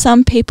that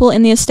some people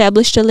in the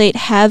established elite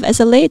have as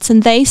elites.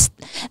 And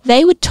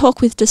they would talk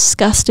with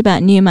disgust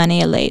about new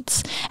money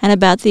elites and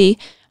about the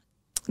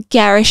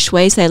garish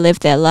ways they live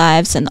their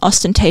lives and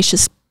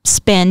ostentatious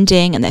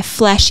spending and their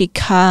flashy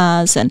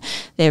cars and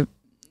their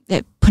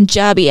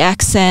Punjabi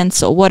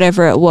accents or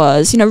whatever it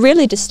was, you know,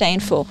 really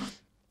disdainful.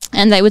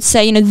 And they would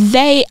say, you know,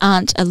 they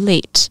aren't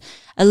elite.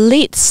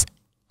 Elites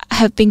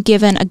have been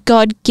given a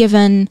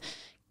God-given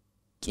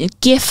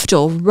gift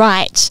or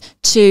right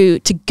to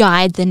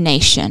guide the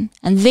nation.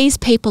 And these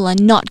people are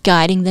not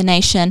guiding the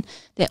nation.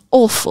 they're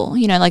awful,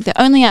 you know, like they're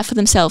only out for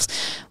themselves.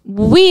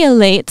 We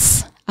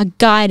elites are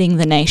guiding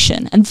the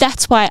nation, and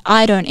that's why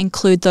I don't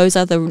include those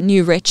other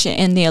new rich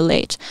in the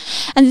elite.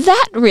 And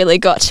that really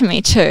got to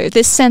me too,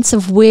 this sense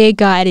of we're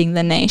guiding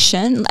the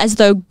nation as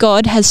though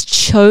God has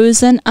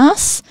chosen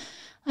us.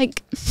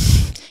 Like,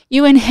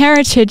 you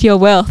inherited your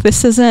wealth.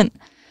 This isn't,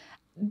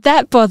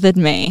 that bothered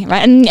me,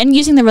 right? And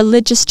using the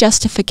religious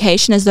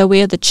justification as though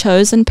we are the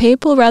chosen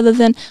people, rather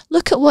than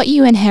look at what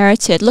you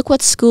inherited. Look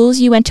what schools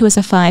you went to as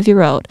a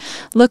 5-year-old.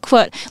 Look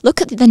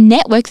at the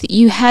network that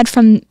you had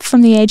from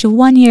the age of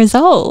 1 year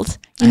old.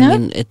 You know? I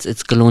mean,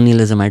 it's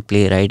colonialism at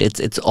play, right?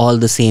 It's all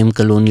the same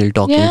colonial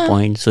talking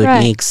points. So it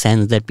makes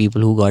sense that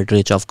people who got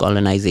rich off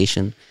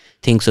colonization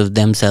thinks of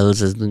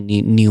themselves as the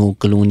new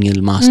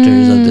colonial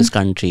masters of this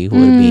country who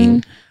are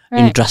being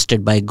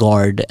entrusted by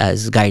God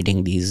as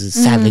guiding these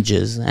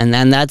savages. And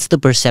that's the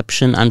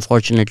perception,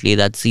 unfortunately,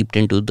 that seeped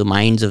into the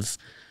minds of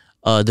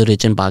the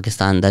rich in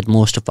Pakistan, that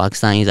most of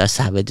Pakistanis are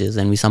savages,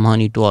 and we somehow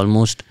need to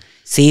almost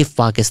save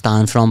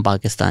Pakistan from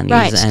Pakistanis.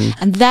 Right.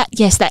 And that,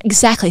 yes, that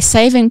exactly,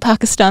 saving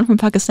Pakistan from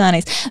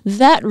Pakistanis,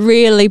 that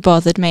really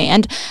bothered me.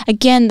 And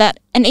again, that,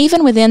 and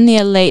even within the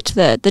elite,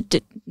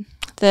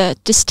 the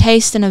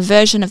distaste and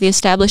aversion of the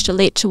established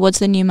elite towards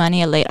the new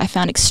money elite, I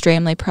found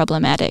extremely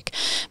problematic,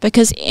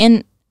 because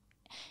in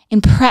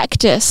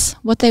practice,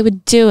 what they were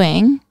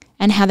doing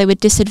and how they were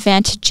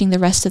disadvantaging the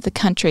rest of the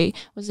country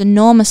was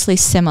enormously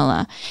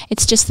similar.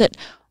 It's just that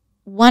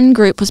one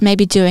group was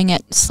maybe doing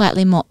it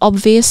slightly more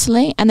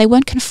obviously, and they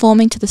weren't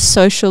conforming to the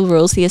social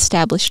rules the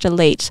established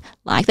elite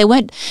like. They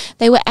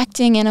were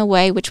acting in a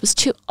way which was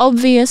too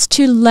obvious,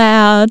 too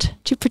loud,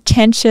 too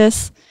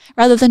pretentious,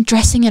 rather than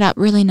dressing it up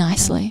really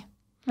nicely.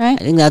 Right?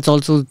 I think that's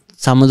also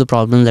some of the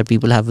problems that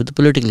people have with the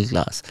political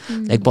class.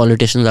 Like,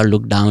 politicians are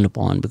looked down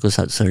upon because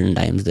at certain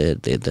times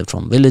they're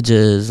from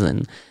villages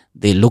and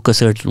they look a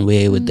certain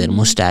way with their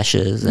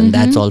mustaches, and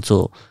that's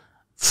also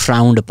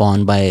frowned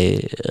upon by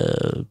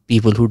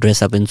people who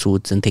dress up in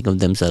suits and think of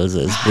themselves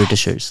as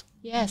Britishers.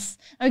 Yes,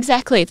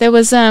 exactly. There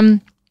was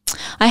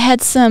I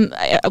had some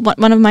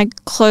one of my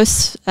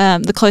close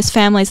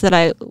families that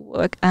I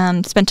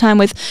spent time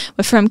with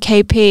were from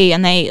KP,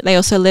 and they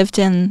also lived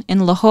in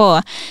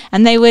Lahore,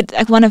 and they would,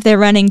 like, one of their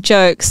running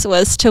jokes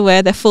was to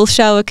wear their full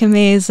shower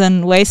kameez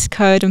and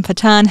waistcoat and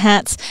Pathan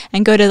hats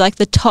and go to like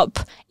the top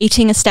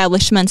eating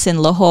establishments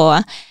in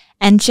Lahore,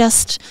 and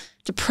just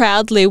to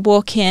proudly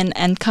walk in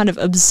and kind of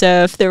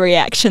observe the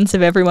reactions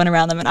of everyone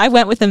around them. And I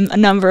went with them a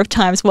number of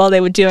times while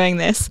they were doing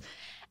this.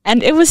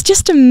 And it was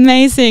just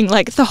amazing.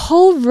 Like, the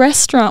whole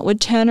restaurant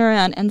would turn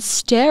around and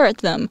stare at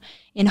them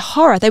in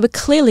horror. They were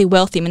clearly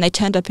wealthy. I mean, they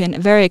turned up in a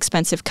very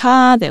expensive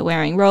car. They're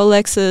wearing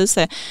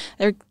Rolexes.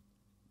 They're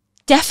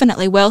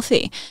definitely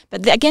wealthy.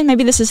 But again,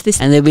 maybe this is this...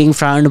 And they're being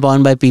frowned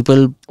upon by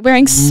people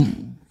wearing...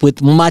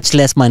 with much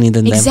less money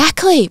than them.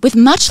 Exactly, with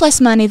much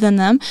less money than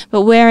them,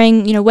 but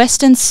wearing, you know,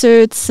 Western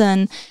suits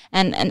and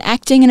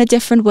acting in a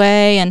different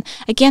way. And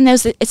again,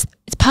 it's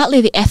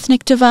partly the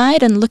ethnic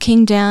divide and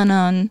looking down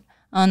on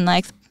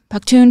like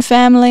Pakhtun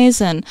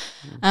families, and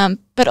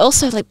but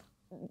also like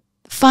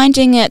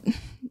finding it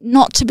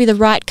not to be the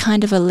right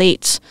kind of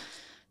elite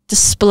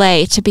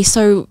display, to be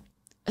so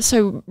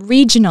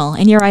regional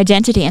in your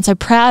identity and so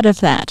proud of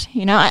that.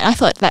 You know, I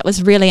thought that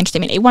was really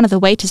interesting. I mean, one of the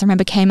waiters, I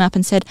remember, came up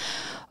and said,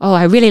 "Oh,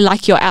 I really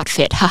like your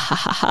outfit." Ha ha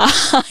ha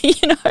ha.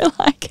 You know,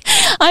 like,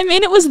 I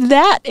mean, it was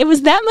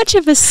that much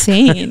of a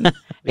scene.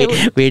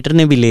 Waiter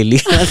ne bhi le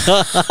liya.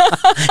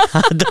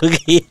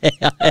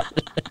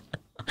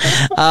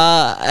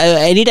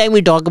 Anytime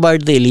we talk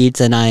about the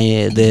elites, and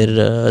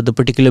they're the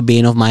particular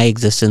bane of my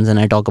existence, and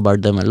I talk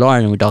about them a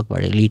lot, and we talk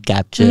about elite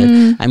capture.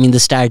 I mean, the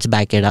stats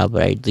back it up,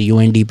 right? The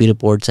UNDP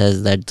report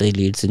says that the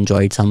elites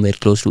enjoyed somewhere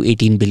close to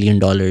 $18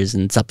 billion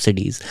in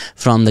subsidies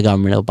from the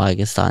government of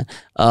Pakistan.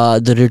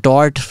 The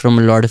retort from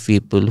a lot of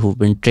people who've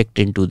been tricked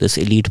into this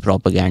elite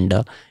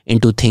propaganda,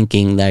 into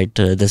thinking that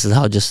this is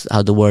how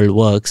the world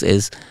works,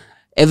 is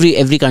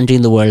every country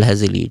in the world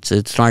has elites.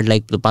 It's not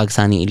like the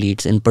Pakistani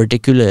elites in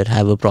particular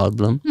have a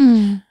problem.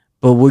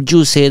 But would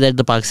you say that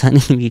the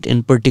Pakistani elite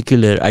in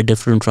particular are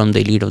different from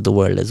the elite of the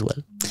world as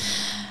well?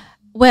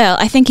 Well,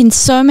 I think in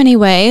so many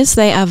ways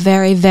they are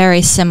very,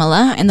 very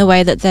similar in the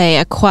way that they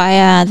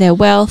acquire their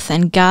wealth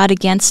and guard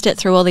against it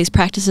through all these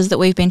practices that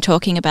we've been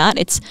talking about.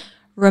 It's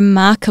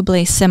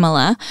remarkably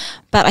similar,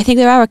 but I think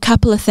there are a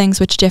couple of things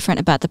which are different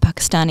about the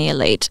Pakistani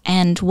elite,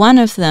 and one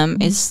of them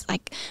is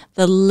like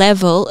the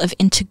level of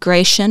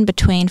integration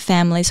between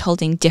families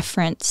holding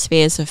different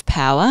spheres of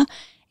power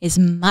is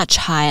much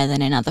higher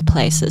than in other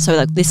places. So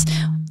like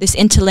this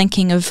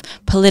interlinking of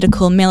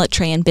political,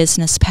 military and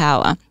business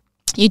power,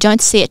 you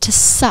don't see it to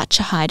such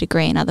a high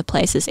degree in other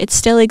places. It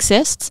still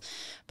exists,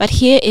 but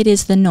here it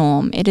is the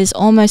norm. It is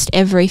almost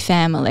every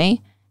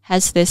family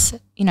has this,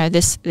 you know,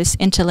 this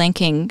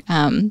interlinking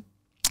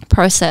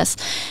process,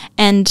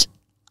 and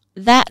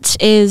that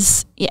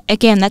is,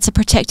 again, that's a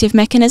protective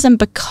mechanism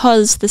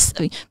because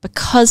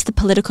the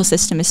political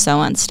system is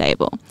so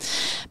unstable.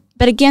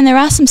 But again, there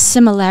are some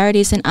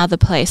similarities in other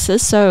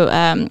places. So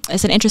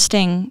there's an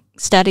interesting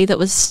study that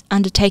was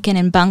undertaken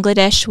in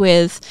Bangladesh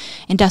with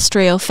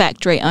industrial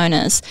factory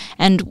owners.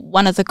 And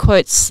one of the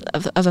quotes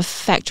of a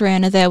factory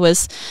owner there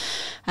was,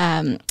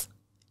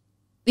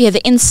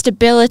 the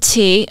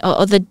instability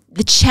or the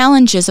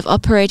challenges of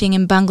operating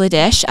in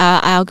Bangladesh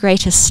are our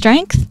greatest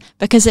strength,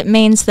 because it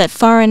means that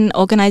foreign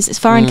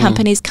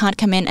companies can't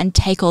come in and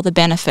take all the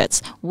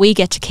benefits. We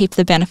get to keep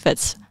the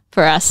benefits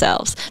for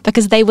ourselves,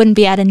 because they wouldn't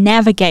be able to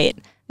navigate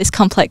this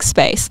complex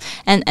space.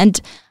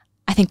 And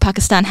I think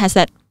Pakistan has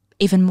that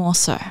even more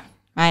so,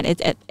 right?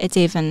 It's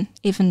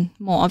even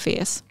more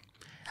obvious.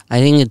 I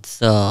think it's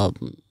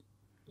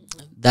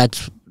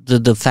that's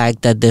the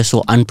fact that they're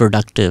so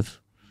unproductive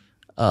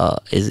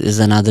is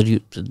another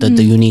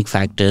the unique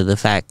factor. The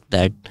fact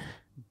that,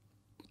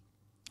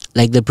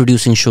 like, they're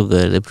producing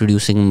sugar, they're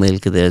producing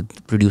milk, they're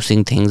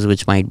producing things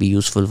which might be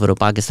useful for a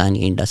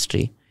Pakistani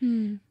industry,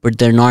 but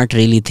they're not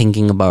really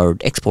thinking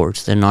about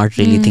exports. They're not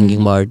really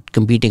thinking about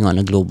competing on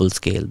a global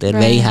scale. They're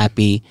very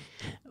happy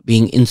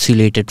being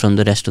insulated from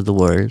the rest of the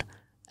world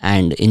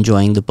and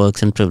enjoying the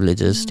perks and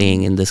privileges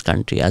staying in this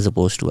country, as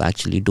opposed to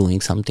actually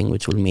doing something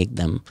which will make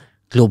them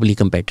globally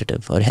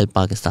competitive or help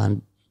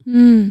Pakistan.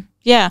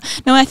 Yeah,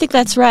 no, I think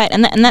that's right.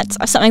 And that's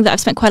something that I've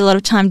spent quite a lot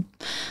of time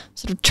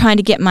sort of trying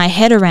to get my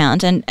head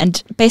around,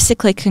 and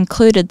basically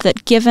concluded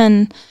that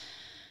given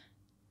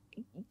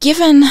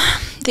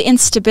the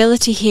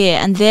instability here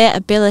and their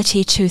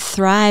ability to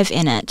thrive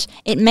in it,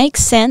 it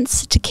makes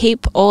sense to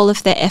keep all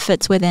of their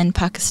efforts within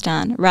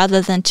Pakistan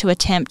rather than to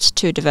attempt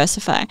to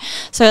diversify.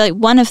 So, like,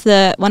 one of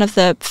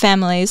the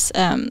families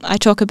I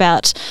talk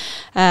about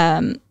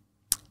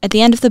at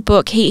the end of the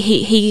book,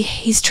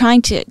 he's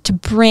trying to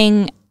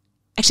bring.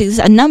 Actually, there's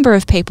a number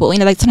of people,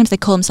 like sometimes they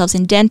call themselves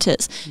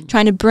indenters,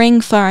 trying to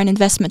bring foreign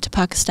investment to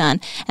Pakistan,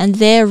 and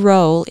their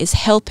role is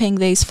helping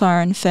these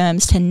foreign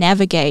firms to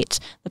navigate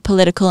the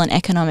political and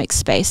economic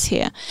space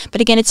here.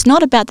 But again, it's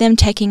not about them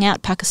taking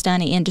out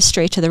Pakistani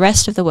industry to the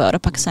rest of the world or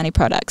Pakistani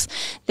products.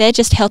 They're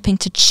just helping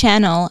to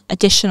channel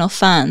additional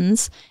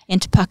funds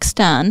into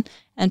Pakistan,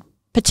 and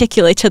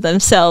particularly to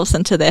themselves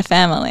and to their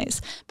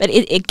families. But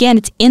again,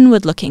 it's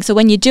inward looking. So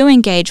when you do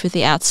engage with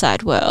the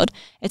outside world,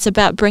 it's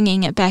about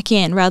bringing it back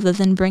in rather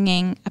than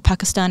bringing a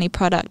Pakistani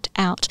product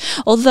out.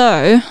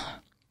 Although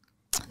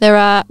there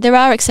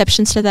are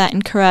exceptions to that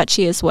in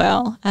Karachi as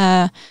well.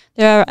 There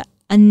are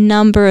a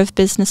number of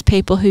business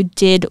people who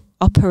did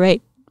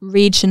operate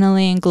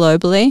regionally and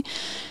globally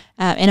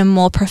in a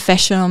more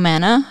professional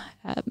manner,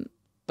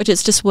 which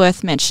is just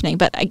worth mentioning.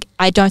 But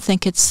I don't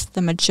think it's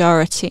the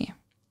majority.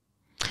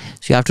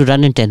 So you have to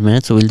run in 10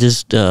 minutes. So we'll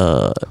just...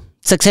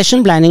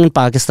 Succession planning in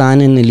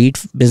Pakistan in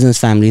elite business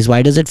families,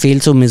 why does it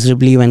fail so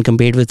miserably when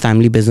compared with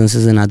family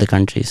businesses in other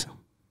countries?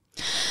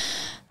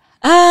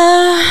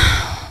 Well,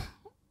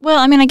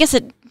 I mean, I guess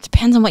it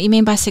depends on what you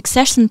mean by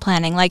succession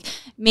planning, like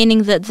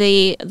meaning that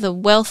the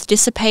wealth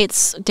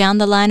dissipates down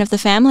the line of the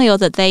family, or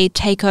that they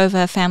take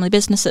over family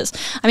businesses.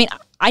 I mean,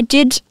 I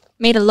did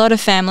meet a lot of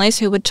families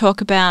who would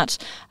talk about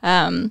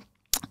the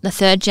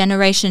third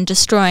generation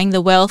destroying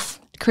the wealth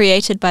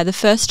created by the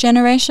first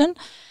generation.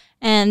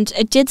 And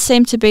it did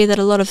seem to be that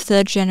a lot of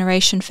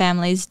third-generation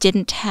families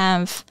didn't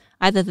have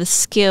either the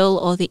skill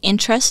or the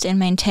interest in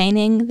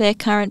maintaining their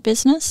current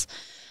business.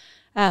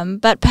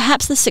 But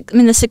perhaps the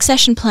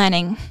succession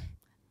planning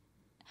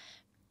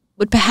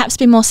would perhaps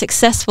be more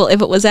successful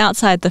if it was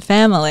outside the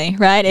family,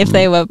 right? If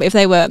they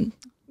were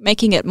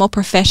making it more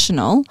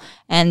professional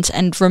and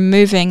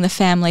removing the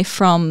family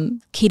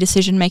from key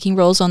decision-making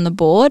roles on the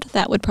board,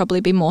 that would probably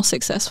be more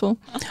successful.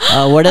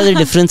 What are the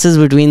differences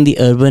between the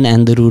urban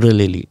and the rural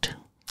elite?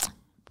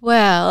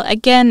 Well,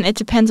 again, it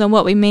depends on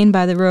what we mean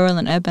by the rural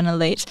and urban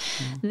elite.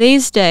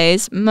 These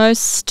days, many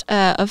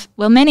of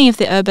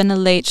the urban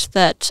elite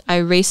that I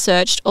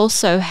researched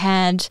also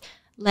had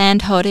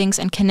land holdings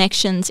and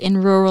connections in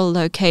rural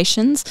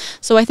locations.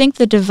 So I think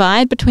the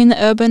divide between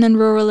the urban and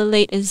rural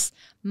elite is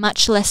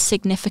much less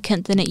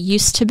significant than it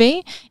used to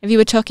be. If you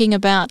were talking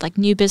about like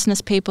new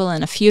business people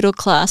and a feudal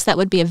class, that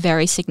would be a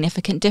very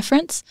significant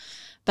difference.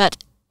 But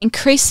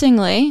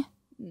increasingly,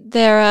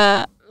 there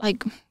are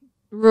like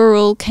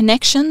rural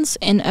connections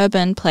in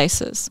urban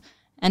places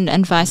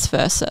and vice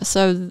versa.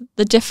 So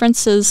the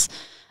differences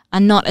are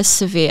not as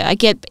severe.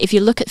 If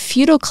you look at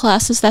feudal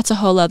classes, that's a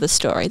whole other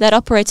story. That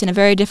operates in a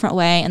very different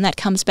way, and that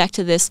comes back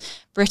to this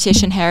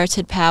British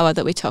inherited power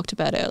that we talked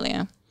about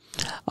earlier.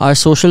 Our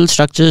social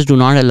structures do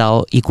not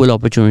allow equal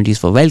opportunities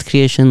for wealth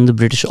creation. The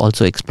British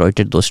also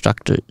exploited those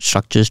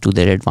structures to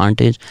their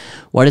advantage.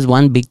 What is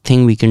one big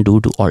thing we can do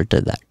to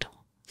alter that?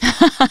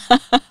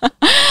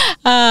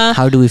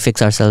 How do we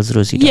fix ourselves,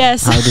 Rosita?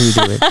 Yes. How do we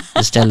do it?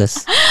 Just tell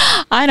us.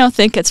 I don't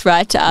think it's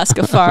right to ask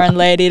a foreign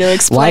lady to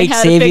explain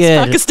how to fix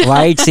Pakistan.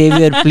 White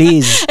savior,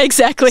 please.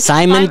 Exactly.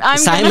 Simon,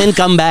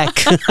 come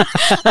back.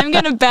 I'm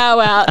going to bow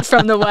out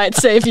from the white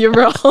savior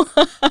role.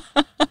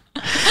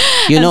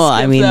 You know,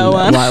 I mean,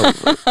 wow,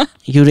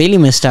 you really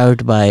missed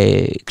out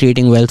by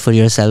creating wealth for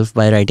yourself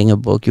by writing a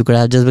book. You could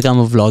have just become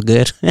a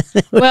vlogger.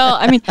 Well,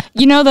 I mean,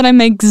 you know that I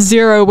make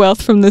zero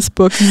wealth from this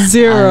book.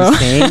 Zero. I'm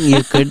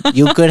saying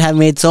you could have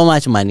made so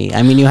much money.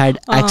 I mean, you had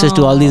access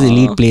to all these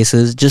elite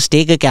places. Just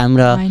take a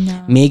camera,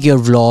 make your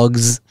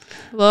vlogs.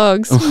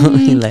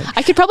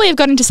 I could probably have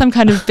got into some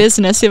kind of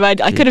business if I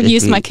could have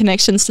used my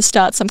connections to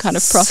start some kind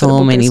of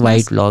profitable business. So many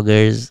white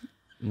vloggers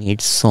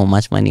made so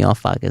much money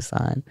off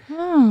Pakistan.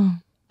 Oh.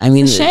 I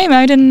mean, shame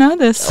I didn't know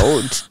this.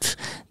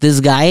 This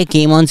guy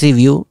came on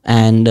CVU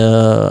and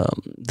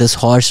this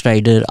horse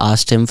rider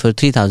asked him for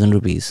 3,000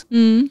 rupees,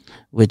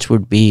 which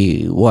would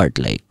be what,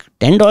 like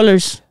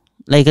 $10,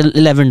 like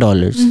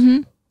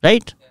 $11,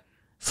 right?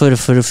 For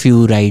a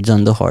few rides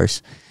on the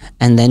horse.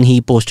 And then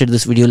he posted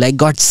this video like,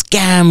 got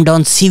scammed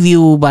on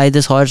CVU by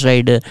this horse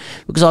rider,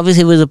 because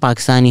obviously if it was a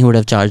Pakistani, he would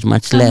have charged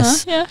much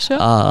less. Yeah,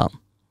 sure.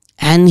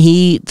 And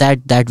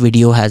that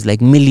video has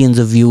like millions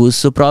of views.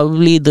 So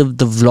probably the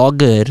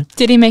vlogger.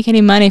 Did he make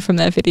any money from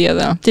that video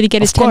though? Did he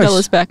get his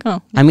 $10 back?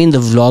 Oh. I mean, the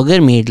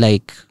vlogger made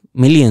like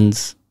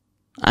millions,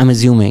 I'm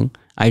assuming.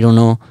 I don't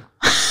know.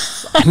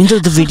 I mean,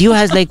 the video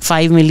has like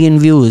 5 million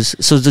views.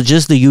 So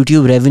just the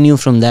YouTube revenue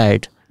from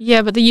that.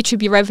 Yeah, but the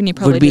YouTube revenue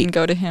probably didn't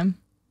go to him.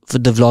 For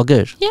the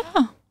vlogger?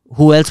 Yeah.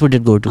 Who else would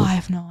it go to? I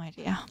have no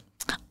idea.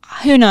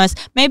 Who knows?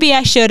 Maybe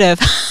I should have.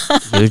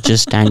 You're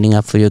just standing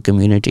up for your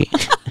community.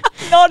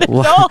 Not at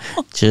all.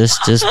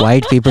 Just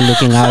white people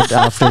looking out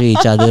after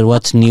each other.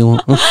 What's new?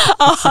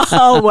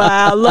 Oh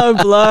wow, low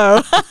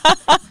blow.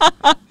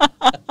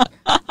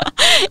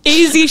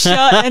 Easy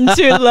shot and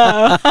too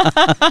low.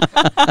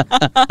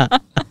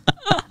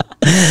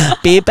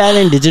 PayPal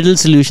and digital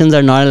solutions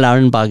are not allowed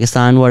in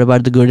Pakistan. What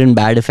about the good and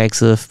bad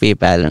effects of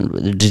PayPal and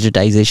the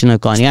digitization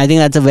economy? I think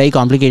that's a very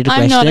complicated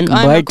question.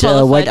 But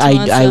what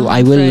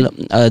I will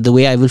the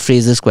way I will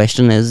phrase this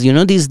question is, you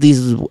know,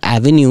 these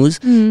avenues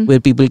where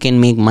people can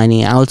make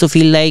money. I also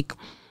feel like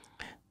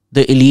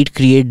the elite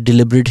create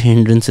deliberate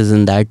hindrances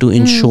in that to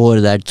ensure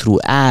that through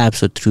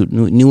apps or through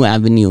new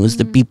avenues,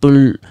 the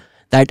people,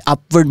 that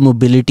upward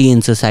mobility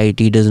in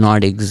society does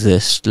not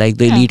exist. Like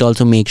the elite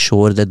also make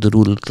sure that the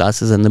rural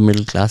classes and the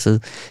middle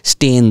classes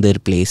stay in their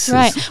places.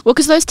 Right. Well,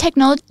 because those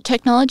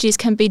technologies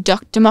can be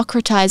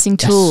democratizing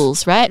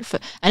tools, right?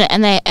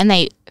 And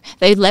they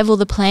level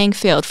the playing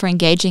field for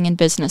engaging in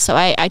business. So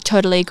I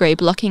totally agree.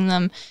 Blocking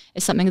them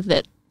is something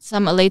that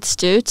some elites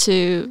do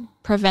to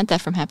prevent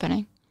that from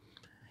happening.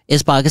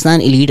 Is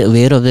Pakistan elite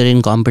aware of their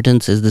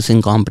incompetence? Is this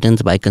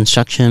incompetence by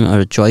construction or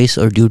a choice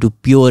or due to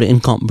pure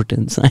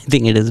incompetence? I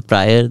think it is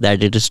prior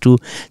that it is true,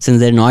 since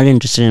they're not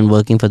interested in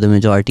working for the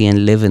majority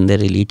and live in their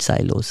elite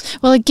silos.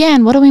 Well,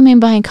 again, what do we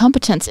mean by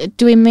incompetence?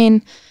 Do we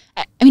mean,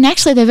 I mean,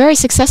 actually, they're very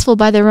successful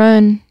by their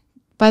own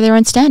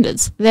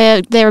standards.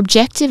 Their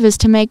objective is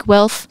to make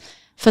wealth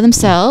for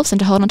themselves and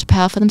to hold on to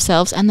power for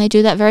themselves, and they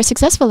do that very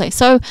successfully.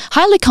 So,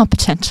 highly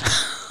competent.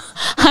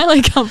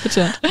 Highly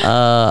competent.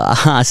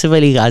 Asif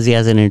Ali Ghazi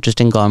has an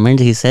interesting comment.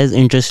 He says,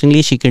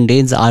 interestingly, she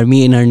contains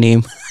army in her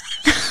name.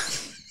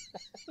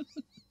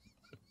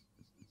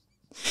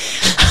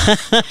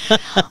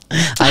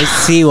 I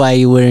see why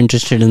you were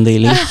interested in the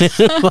elite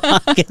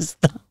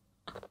Pakistan.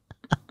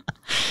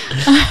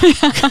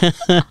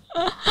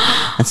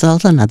 That's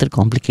also another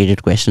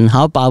complicated question.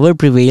 How power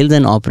prevails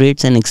and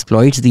operates and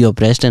exploits the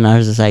oppressed in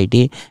our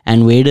society,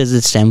 and where does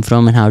it stem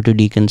from and how to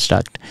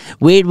deconstruct?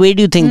 Where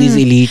do you think these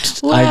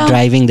elites are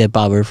driving their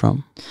power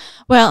from?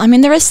 Well, I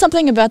mean, there is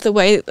something about the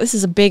way, this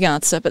is a big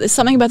answer, but there's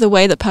something about the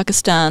way that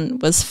Pakistan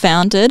was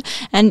founded.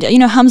 And, you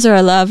know, Hamza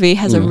Alavi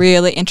has a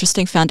really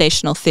interesting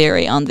foundational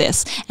theory on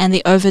this and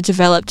the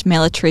overdeveloped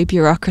military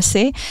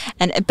bureaucracy.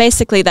 And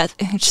basically, to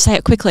say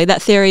it quickly,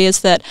 that theory is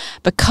that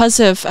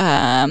because of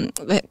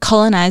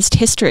colonized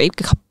history,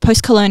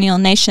 post-colonial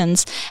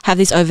nations have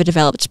these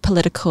overdeveloped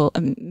political,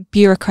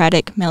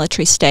 bureaucratic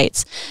military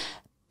states,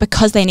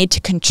 because they need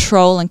to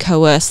control and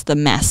coerce the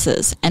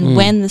masses. And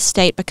when the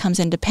state becomes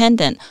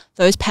independent,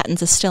 those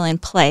patterns are still in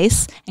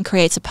place and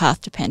creates a path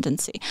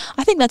dependency.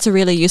 I think that's a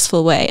really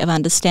useful way of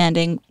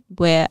understanding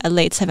where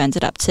elites have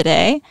ended up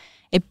today.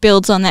 It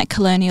builds on that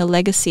colonial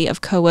legacy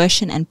of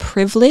coercion and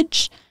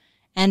privilege,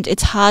 and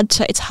it's hard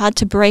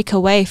to break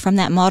away from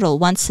that model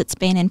once it's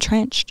been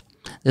entrenched.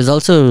 There's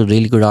also a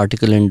really good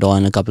article in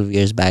Dawn a couple of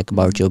years back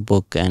about your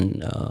book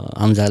and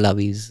Hamza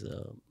Alavi's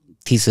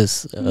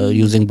thesis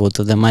using both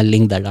of them. I'll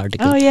link that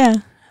article. Oh, yeah.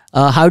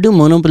 How do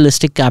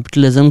monopolistic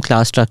capitalism,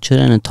 class structure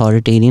and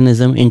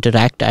authoritarianism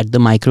interact at the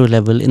micro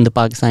level in the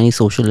Pakistani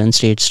social and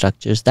state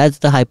structures? That's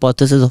the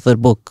hypothesis of her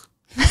book.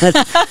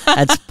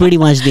 That's pretty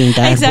much the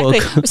entire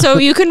book. So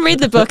you can read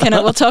the book and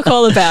we'll talk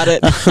all about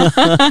it.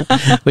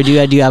 But do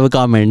you have a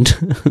comment?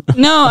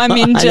 No, I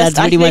mean, just that's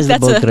pretty much the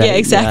book, right? Yeah,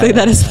 exactly.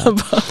 That is the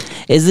book.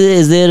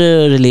 Is there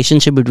a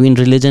relationship between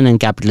religion and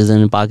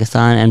capitalism in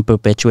Pakistan and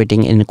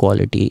perpetuating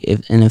inequality?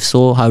 If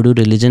so, how do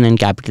religion and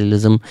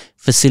capitalism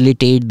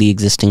facilitate the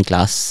existing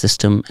class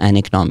system and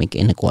economic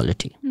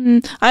inequality?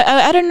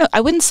 I don't know. I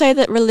wouldn't say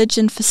that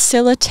religion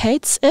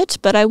facilitates it,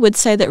 but I would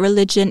say that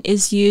religion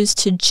is used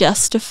to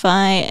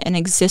justify an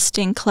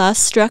existing class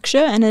structure,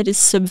 and it is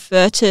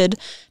subverted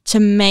to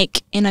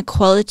make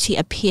inequality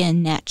appear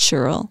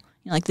natural.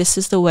 Like, this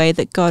is the way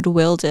that God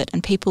willed it,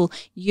 and people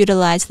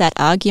utilize that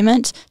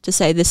argument to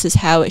say this is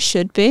how it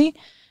should be.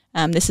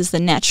 This is the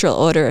natural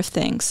order of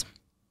things.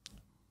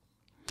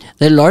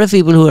 There are a lot of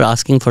people who are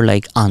asking for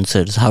like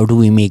answers. How do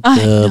we make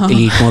the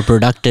elite more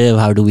productive?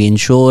 How do we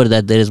ensure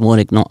that there is more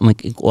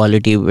economic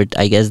equality? But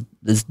I guess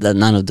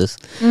none of this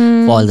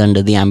falls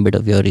under the ambit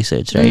of your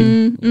research,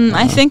 right?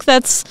 I think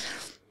that's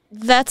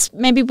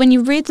maybe when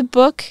you read the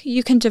book,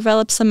 you can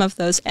develop some of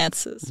those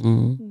answers.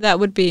 That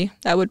would be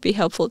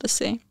helpful to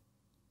see.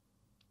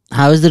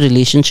 How is the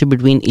relationship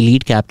between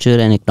elite capture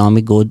and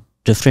economic growth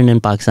different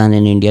in Pakistan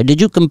and India? Did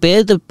you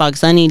compare the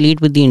Pakistani elite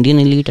with the Indian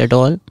elite at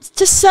all?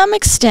 To some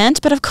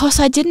extent, but of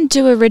course I didn't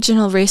do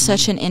original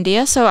research in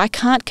India, so I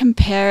can't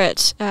compare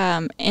it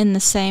in the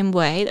same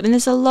way. I mean,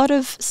 there's a lot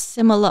of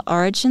similar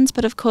origins,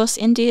 but of course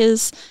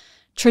India's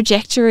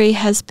trajectory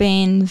has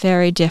been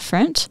very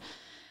different.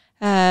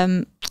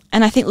 And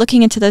I think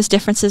looking into those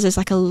differences is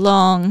like a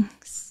long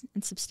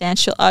and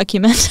substantial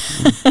argument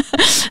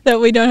that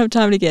we don't have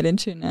time to get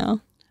into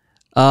now.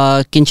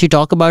 Can she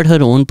talk about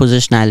her own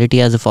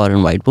positionality as a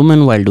foreign white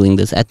woman while doing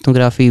this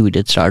ethnography? We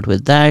did start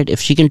with that.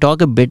 If she can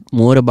talk a bit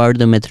more about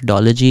the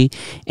methodology,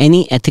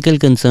 any ethical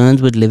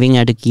concerns with living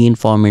at a key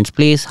informant's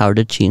place, how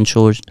did she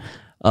ensure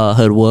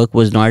her work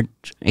was not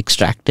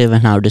extractive,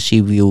 and how does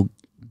she view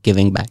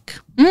giving back?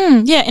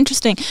 Yeah,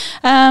 interesting.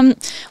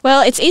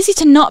 Well, it's easy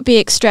to not be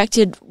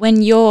extracted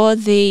when you're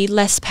the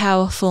less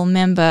powerful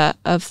member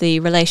of the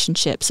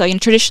relationship. So,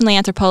 traditionally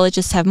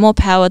anthropologists have more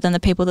power than the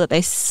people that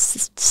they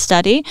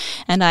study,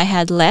 and I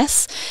had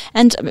less.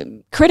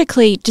 And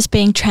critically, just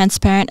being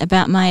transparent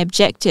about my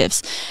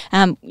objectives.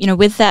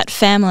 With that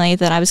family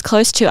that I was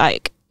close to,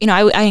 I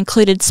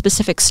included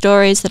specific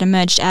stories that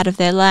emerged out of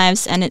their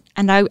lives, and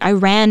I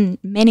ran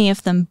many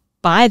of them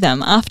by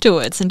them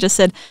afterwards and just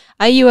said,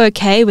 are you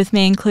okay with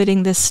me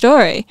including this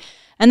story?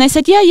 And they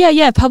said,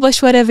 yeah,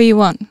 publish whatever you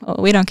want.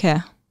 We don't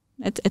care.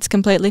 It's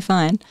completely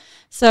fine.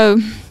 So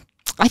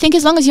I think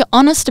as long as you're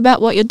honest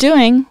about what you're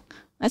doing,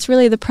 that's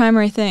really the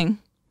primary thing.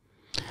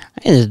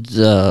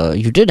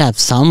 You did have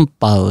some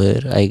power,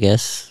 I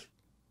guess.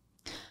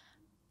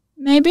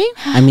 Maybe.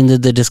 I mean,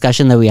 the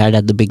discussion that we had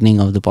at the beginning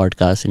of the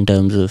podcast in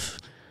terms of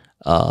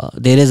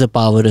there is a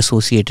power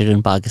associated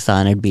in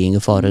Pakistan at being a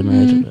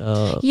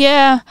foreigner.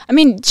 Yeah, I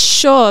mean,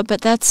 sure,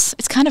 but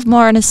it's kind of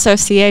more an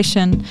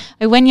association.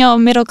 When you're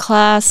middle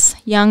class,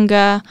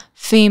 younger,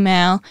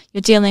 female,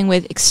 you're dealing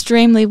with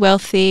extremely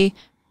wealthy,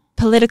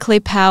 politically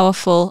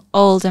powerful,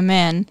 older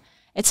men.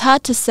 It's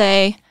hard to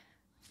say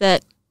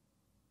that,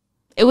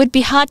 it would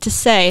be hard to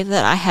say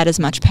that I had as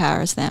much power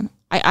as them.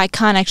 I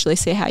can't actually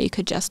see how you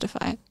could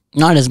justify it.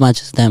 Not as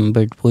much as them,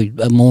 but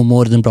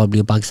more than probably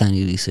a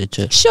Pakistani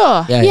researcher.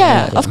 Sure.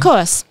 Yeah, of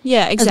course.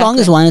 Yeah, exactly. As long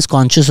as one is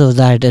conscious of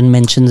that and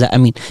mentions that. I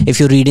mean, if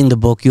you're reading the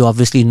book, you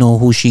obviously know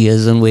who she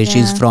is and where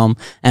she's from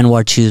and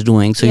what she's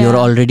doing. So you're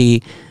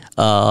already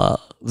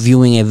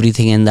viewing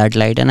everything in that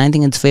light. And I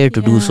think it's fair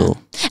to do so.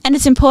 And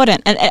it's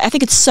important. And I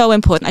think it's so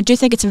important. I do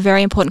think it's a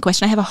very important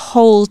question. I have a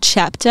whole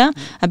chapter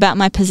about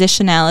my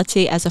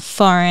positionality as a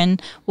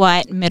foreign,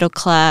 white, middle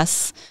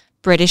class,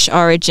 British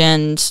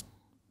origined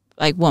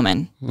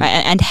woman,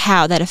 right? And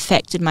how that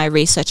affected my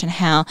research and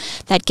how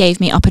that gave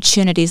me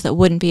opportunities that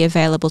wouldn't be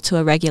available to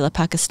a regular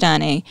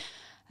Pakistani,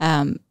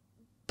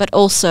 but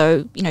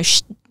also,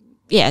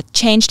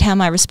 changed how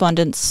my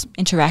respondents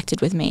interacted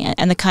with me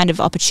and the kind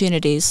of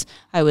opportunities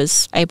I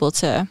was able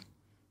to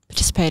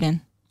participate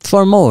in.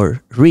 For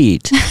more,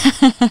 read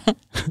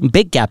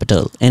Big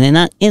Capital in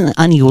an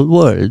Unequal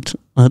World.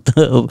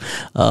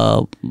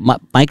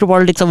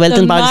 Micropolitics of Wealth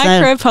in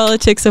Pakistan.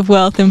 Micropolitics of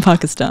Wealth in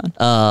Pakistan.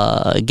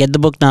 Get the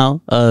book now.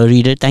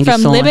 Read it. Thank you so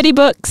much. From Liberty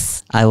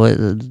Books.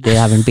 They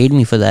haven't paid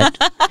me for that.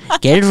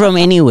 Get it from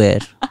anywhere.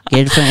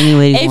 Get it from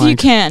anywhere you want. If you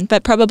can,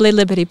 but probably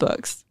Liberty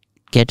Books.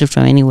 Get it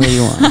from anywhere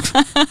you want.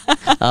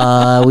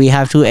 We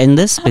have to end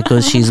this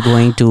because she's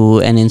going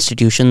to an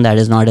institution that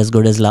is not as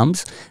good as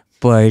LUMS.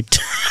 But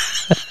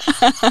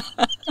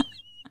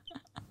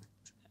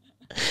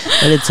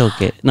it's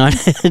okay.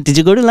 Did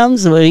you go to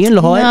LUMS? Were you in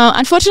Lahore? No,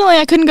 unfortunately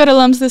I couldn't go to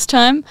LUMS this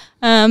time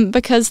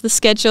because the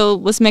schedule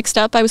was mixed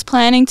up. I was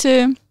planning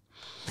to.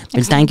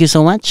 Well, thank you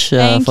so much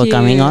for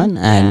coming on,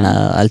 and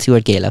I'll see you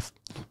at KLF.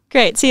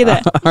 Great, see you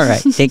there. All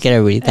right, take care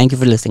everybody. Thank you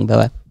for listening.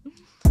 Bye-bye.